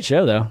 It's a great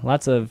show, though.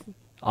 Lots of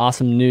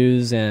awesome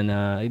news, and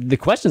the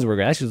questions were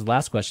great. Actually, the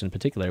last question in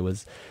particular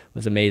was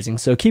amazing.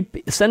 So keep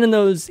sending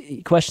those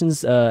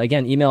questions.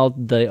 Again, email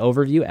the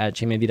overview at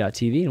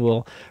chainmanv.tv, and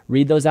we'll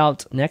read those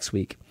out next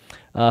week.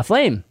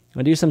 Flame, want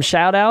to do some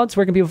shout-outs?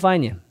 Where can people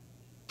find you?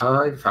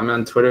 I'm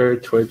on Twitter,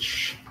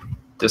 Twitch,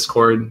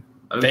 Discord.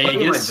 I've been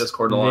playing my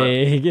Discord a lot.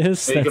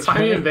 Vegas. You can find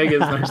me in Vegas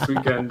next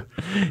weekend.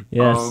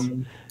 Yes.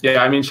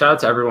 Yeah, I mean, shout out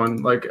to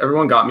everyone. Like,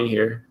 everyone got me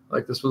here.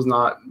 Like, this was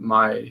not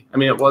my... I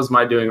mean, it was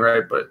my doing,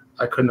 right? But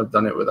I couldn't have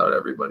done it without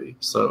everybody.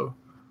 So,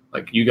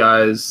 like, you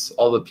guys,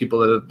 all the people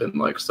that have been,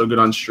 like, so good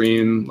on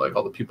stream, like,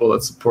 all the people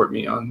that support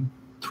me on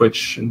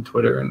Twitch and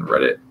Twitter and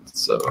Reddit.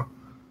 So,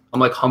 I'm,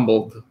 like,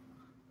 humbled,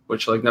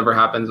 which, like, never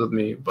happens with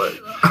me. But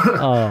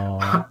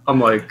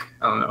I'm, like,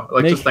 I don't know.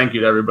 Like, just thank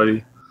you to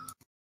everybody.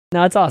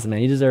 No, it's awesome,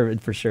 man. You deserve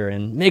it for sure.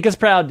 And make us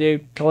proud,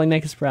 dude. Totally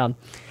make us proud.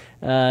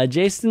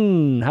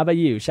 Jason, how about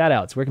you?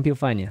 Shout-outs. Where can people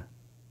find you?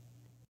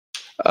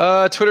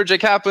 Twitter, Jay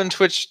Kaplan.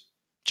 Twitch,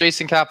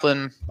 Jason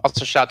Kaplan.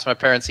 Also, shout out to my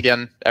parents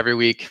again every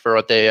week for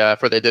what they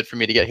did for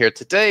me to get here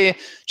today.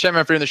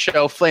 Chairman for doing the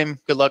show. Flame,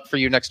 good luck for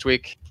you next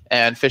week.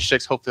 And Fish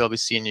Sticks, hopefully I'll be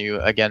seeing you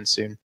again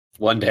soon.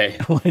 One day.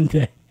 One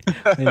day.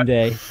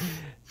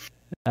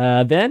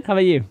 Ben, how about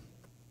you?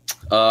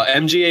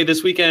 MGA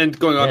this weekend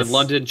going on Yes. in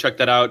London. Check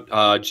that out.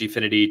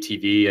 Gfinity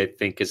TV, I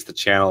think, is the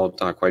channel.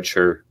 Not quite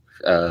sure.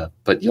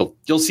 But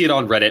you'll see it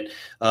on Reddit.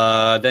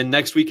 Then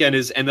next weekend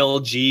is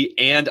MLG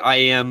and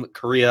IEM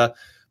Korea.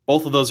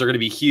 Both of those are going to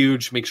be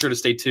huge. Make sure to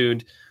stay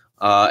tuned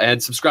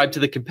and subscribe to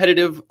the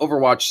competitive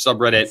Overwatch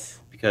subreddit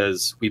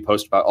because we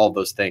post about all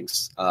those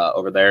things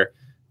over there.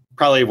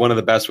 Probably one of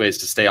the best ways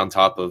to stay on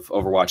top of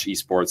Overwatch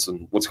esports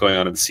and what's going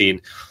on in the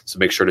scene. So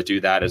make sure to do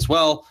that as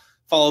well.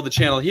 Follow the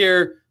channel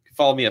here.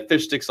 Follow me at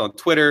Fish Sticks on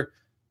Twitter.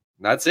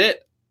 And that's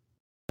it.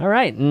 All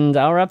right, and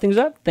I'll wrap things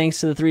up. Thanks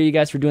to the three of you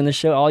guys for doing the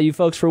show. All you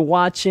folks for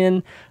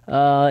watching.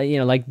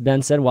 Like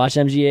Ben said, watch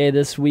MGA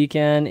this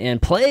weekend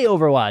and play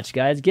Overwatch,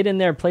 guys. Get in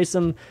there, play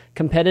some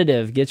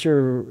competitive. Get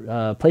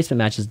your placement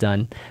matches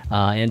done.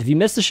 And if you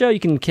missed the show, you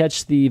can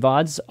catch the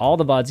VODs. All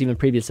the VODs, even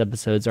previous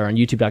episodes, are on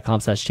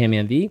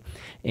youtube.com/championv.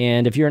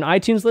 And if you're an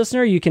iTunes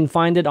listener, you can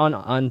find it on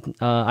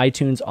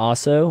iTunes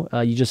also.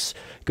 You just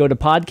go to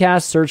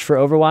podcast, search for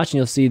Overwatch, and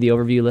you'll see the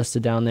overview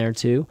listed down there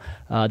too.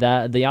 The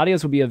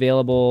audios will be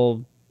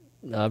available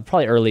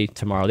probably early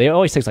tomorrow. It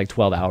always takes like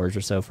 12 hours or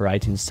so for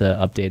iTunes to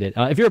update it.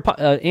 If you're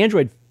an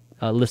Android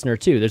listener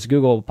too, there's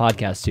Google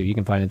Podcasts too. You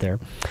can find it there.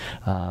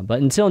 But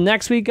until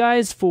next week,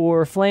 guys,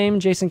 for Flame,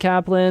 Jason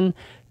Kaplan,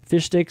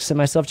 Fish Sticks, and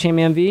myself,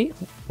 Chainman V,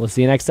 we'll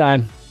see you next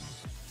time.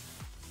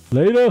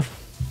 Later.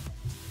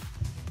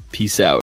 Peace out.